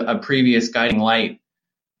 lacking a previous guiding light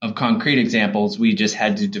of concrete examples, we just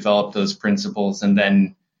had to develop those principles and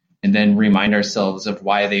then remind ourselves of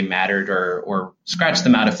why they mattered or scratch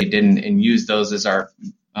them out if they didn't and use those as our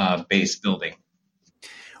base building.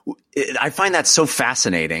 I find that so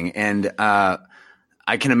fascinating. And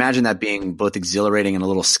I can imagine that being both exhilarating and a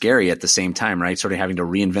little scary at the same time, right? Sort of having to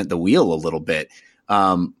reinvent the wheel a little bit.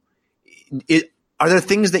 Are there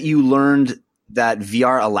things that you learned that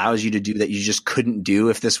VR allows you to do that you just couldn't do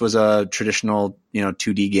if this was a traditional,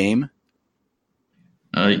 2D game?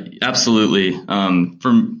 Absolutely.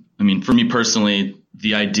 For me personally,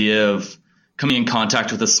 the idea of coming in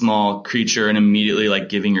contact with a small creature and immediately like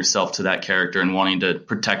giving yourself to that character and wanting to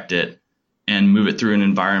protect it and move it through an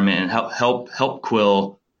environment and help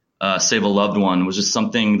Quill save a loved one was just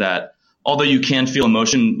something that, although you can feel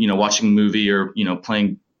emotion, watching a movie or,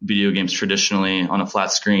 playing video games traditionally on a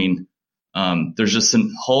flat screen, there's just a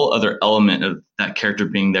whole other element of that character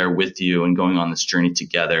being there with you and going on this journey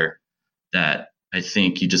together that I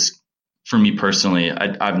think for me personally,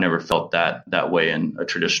 I've never felt that way in a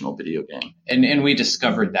traditional video game. And we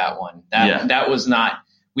discovered that one. That was not,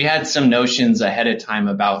 we had some notions ahead of time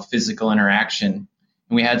about physical interaction,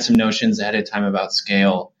 and we had some notions ahead of time about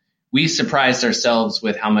scale. We surprised ourselves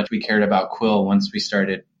with how much we cared about Quill once we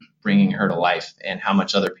started bringing her to life and how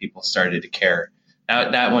much other people started to care.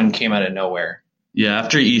 That one came out of nowhere. Yeah,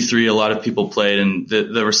 after E3, a lot of people played, and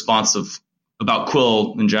the response about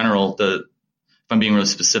Quill in general, if I'm being really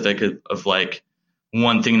specific, of like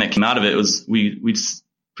one thing that came out of it was we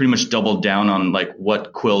pretty much doubled down on like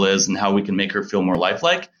what Quill is and how we can make her feel more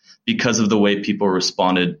lifelike because of the way people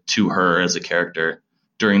responded to her as a character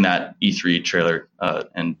during that E3 trailer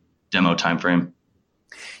and demo timeframe.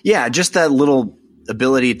 Yeah, just that little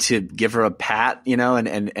ability to give her a pat,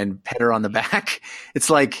 and pet her on the back. It's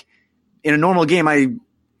like in a normal game, I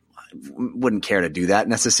wouldn't care to do that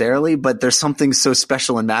necessarily, but there's something so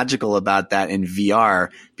special and magical about that in VR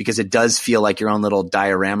because it does feel like your own little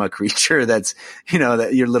diorama creature that's,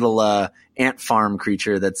 that your little ant farm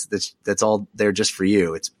creature that's all there just for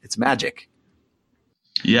you. It's magic.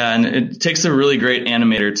 Yeah, and it takes a really great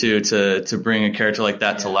animator too to bring a character like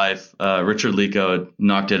that to life. Richard Lico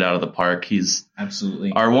knocked it out of the park. He's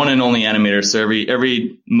absolutely our one and only animator. So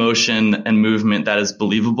every motion and movement that is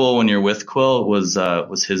believable when you're with Quill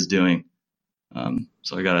was his doing.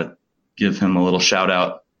 So I gotta give him a little shout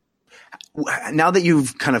out. Now that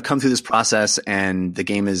you've kind of come through this process and the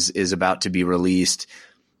game is about to be released,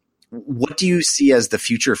 what do you see as the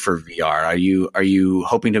future for VR? Are you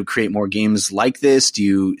hoping to create more games like this? Do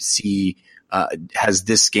you see has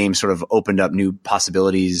this game sort of opened up new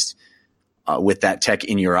possibilities with that tech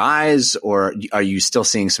in your eyes, or are you still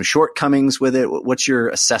seeing some shortcomings with it? What's your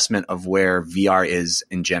assessment of where VR is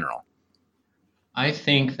in general? I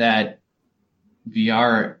think that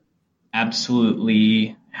VR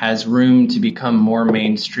absolutely has room to become more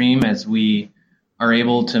mainstream as we are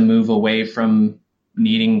able to move away from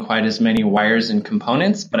needing quite as many wires and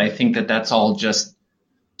components, but I think that that's all just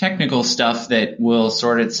technical stuff that will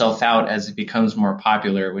sort itself out as it becomes more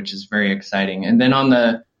popular, which is very exciting. And then on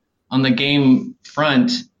the game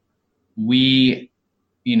front,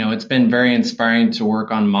 it's been very inspiring to work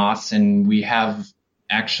on Moss, and we have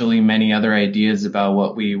actually many other ideas about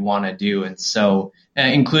what we want to do. And so,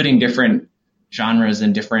 including different genres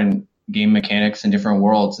and different game mechanics and different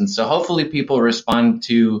worlds. And so hopefully people respond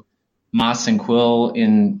to Moss and Quill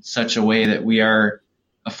in such a way that we are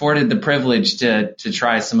afforded the privilege to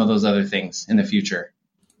try some of those other things in the future.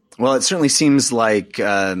 Well, it certainly seems like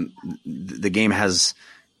the game has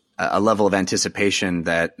a level of anticipation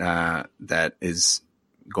that is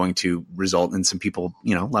going to result in some people,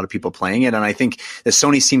 a lot of people playing it. And I think that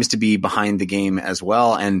Sony seems to be behind the game as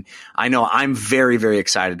well. And I know I'm very, very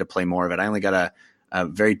excited to play more of it. I only got a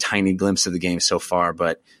very tiny glimpse of the game so far,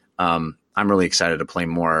 but I'm really excited to play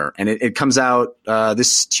more. And it comes out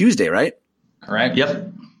this Tuesday, right? Correct.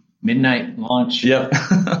 Yep. Midnight launch. Yep.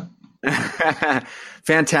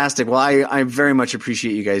 Fantastic. Well, I very much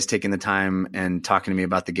appreciate you guys taking the time and talking to me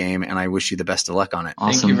about the game, and I wish you the best of luck on it.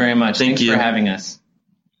 Awesome. Thank you very much. Thank Thanks you for having us.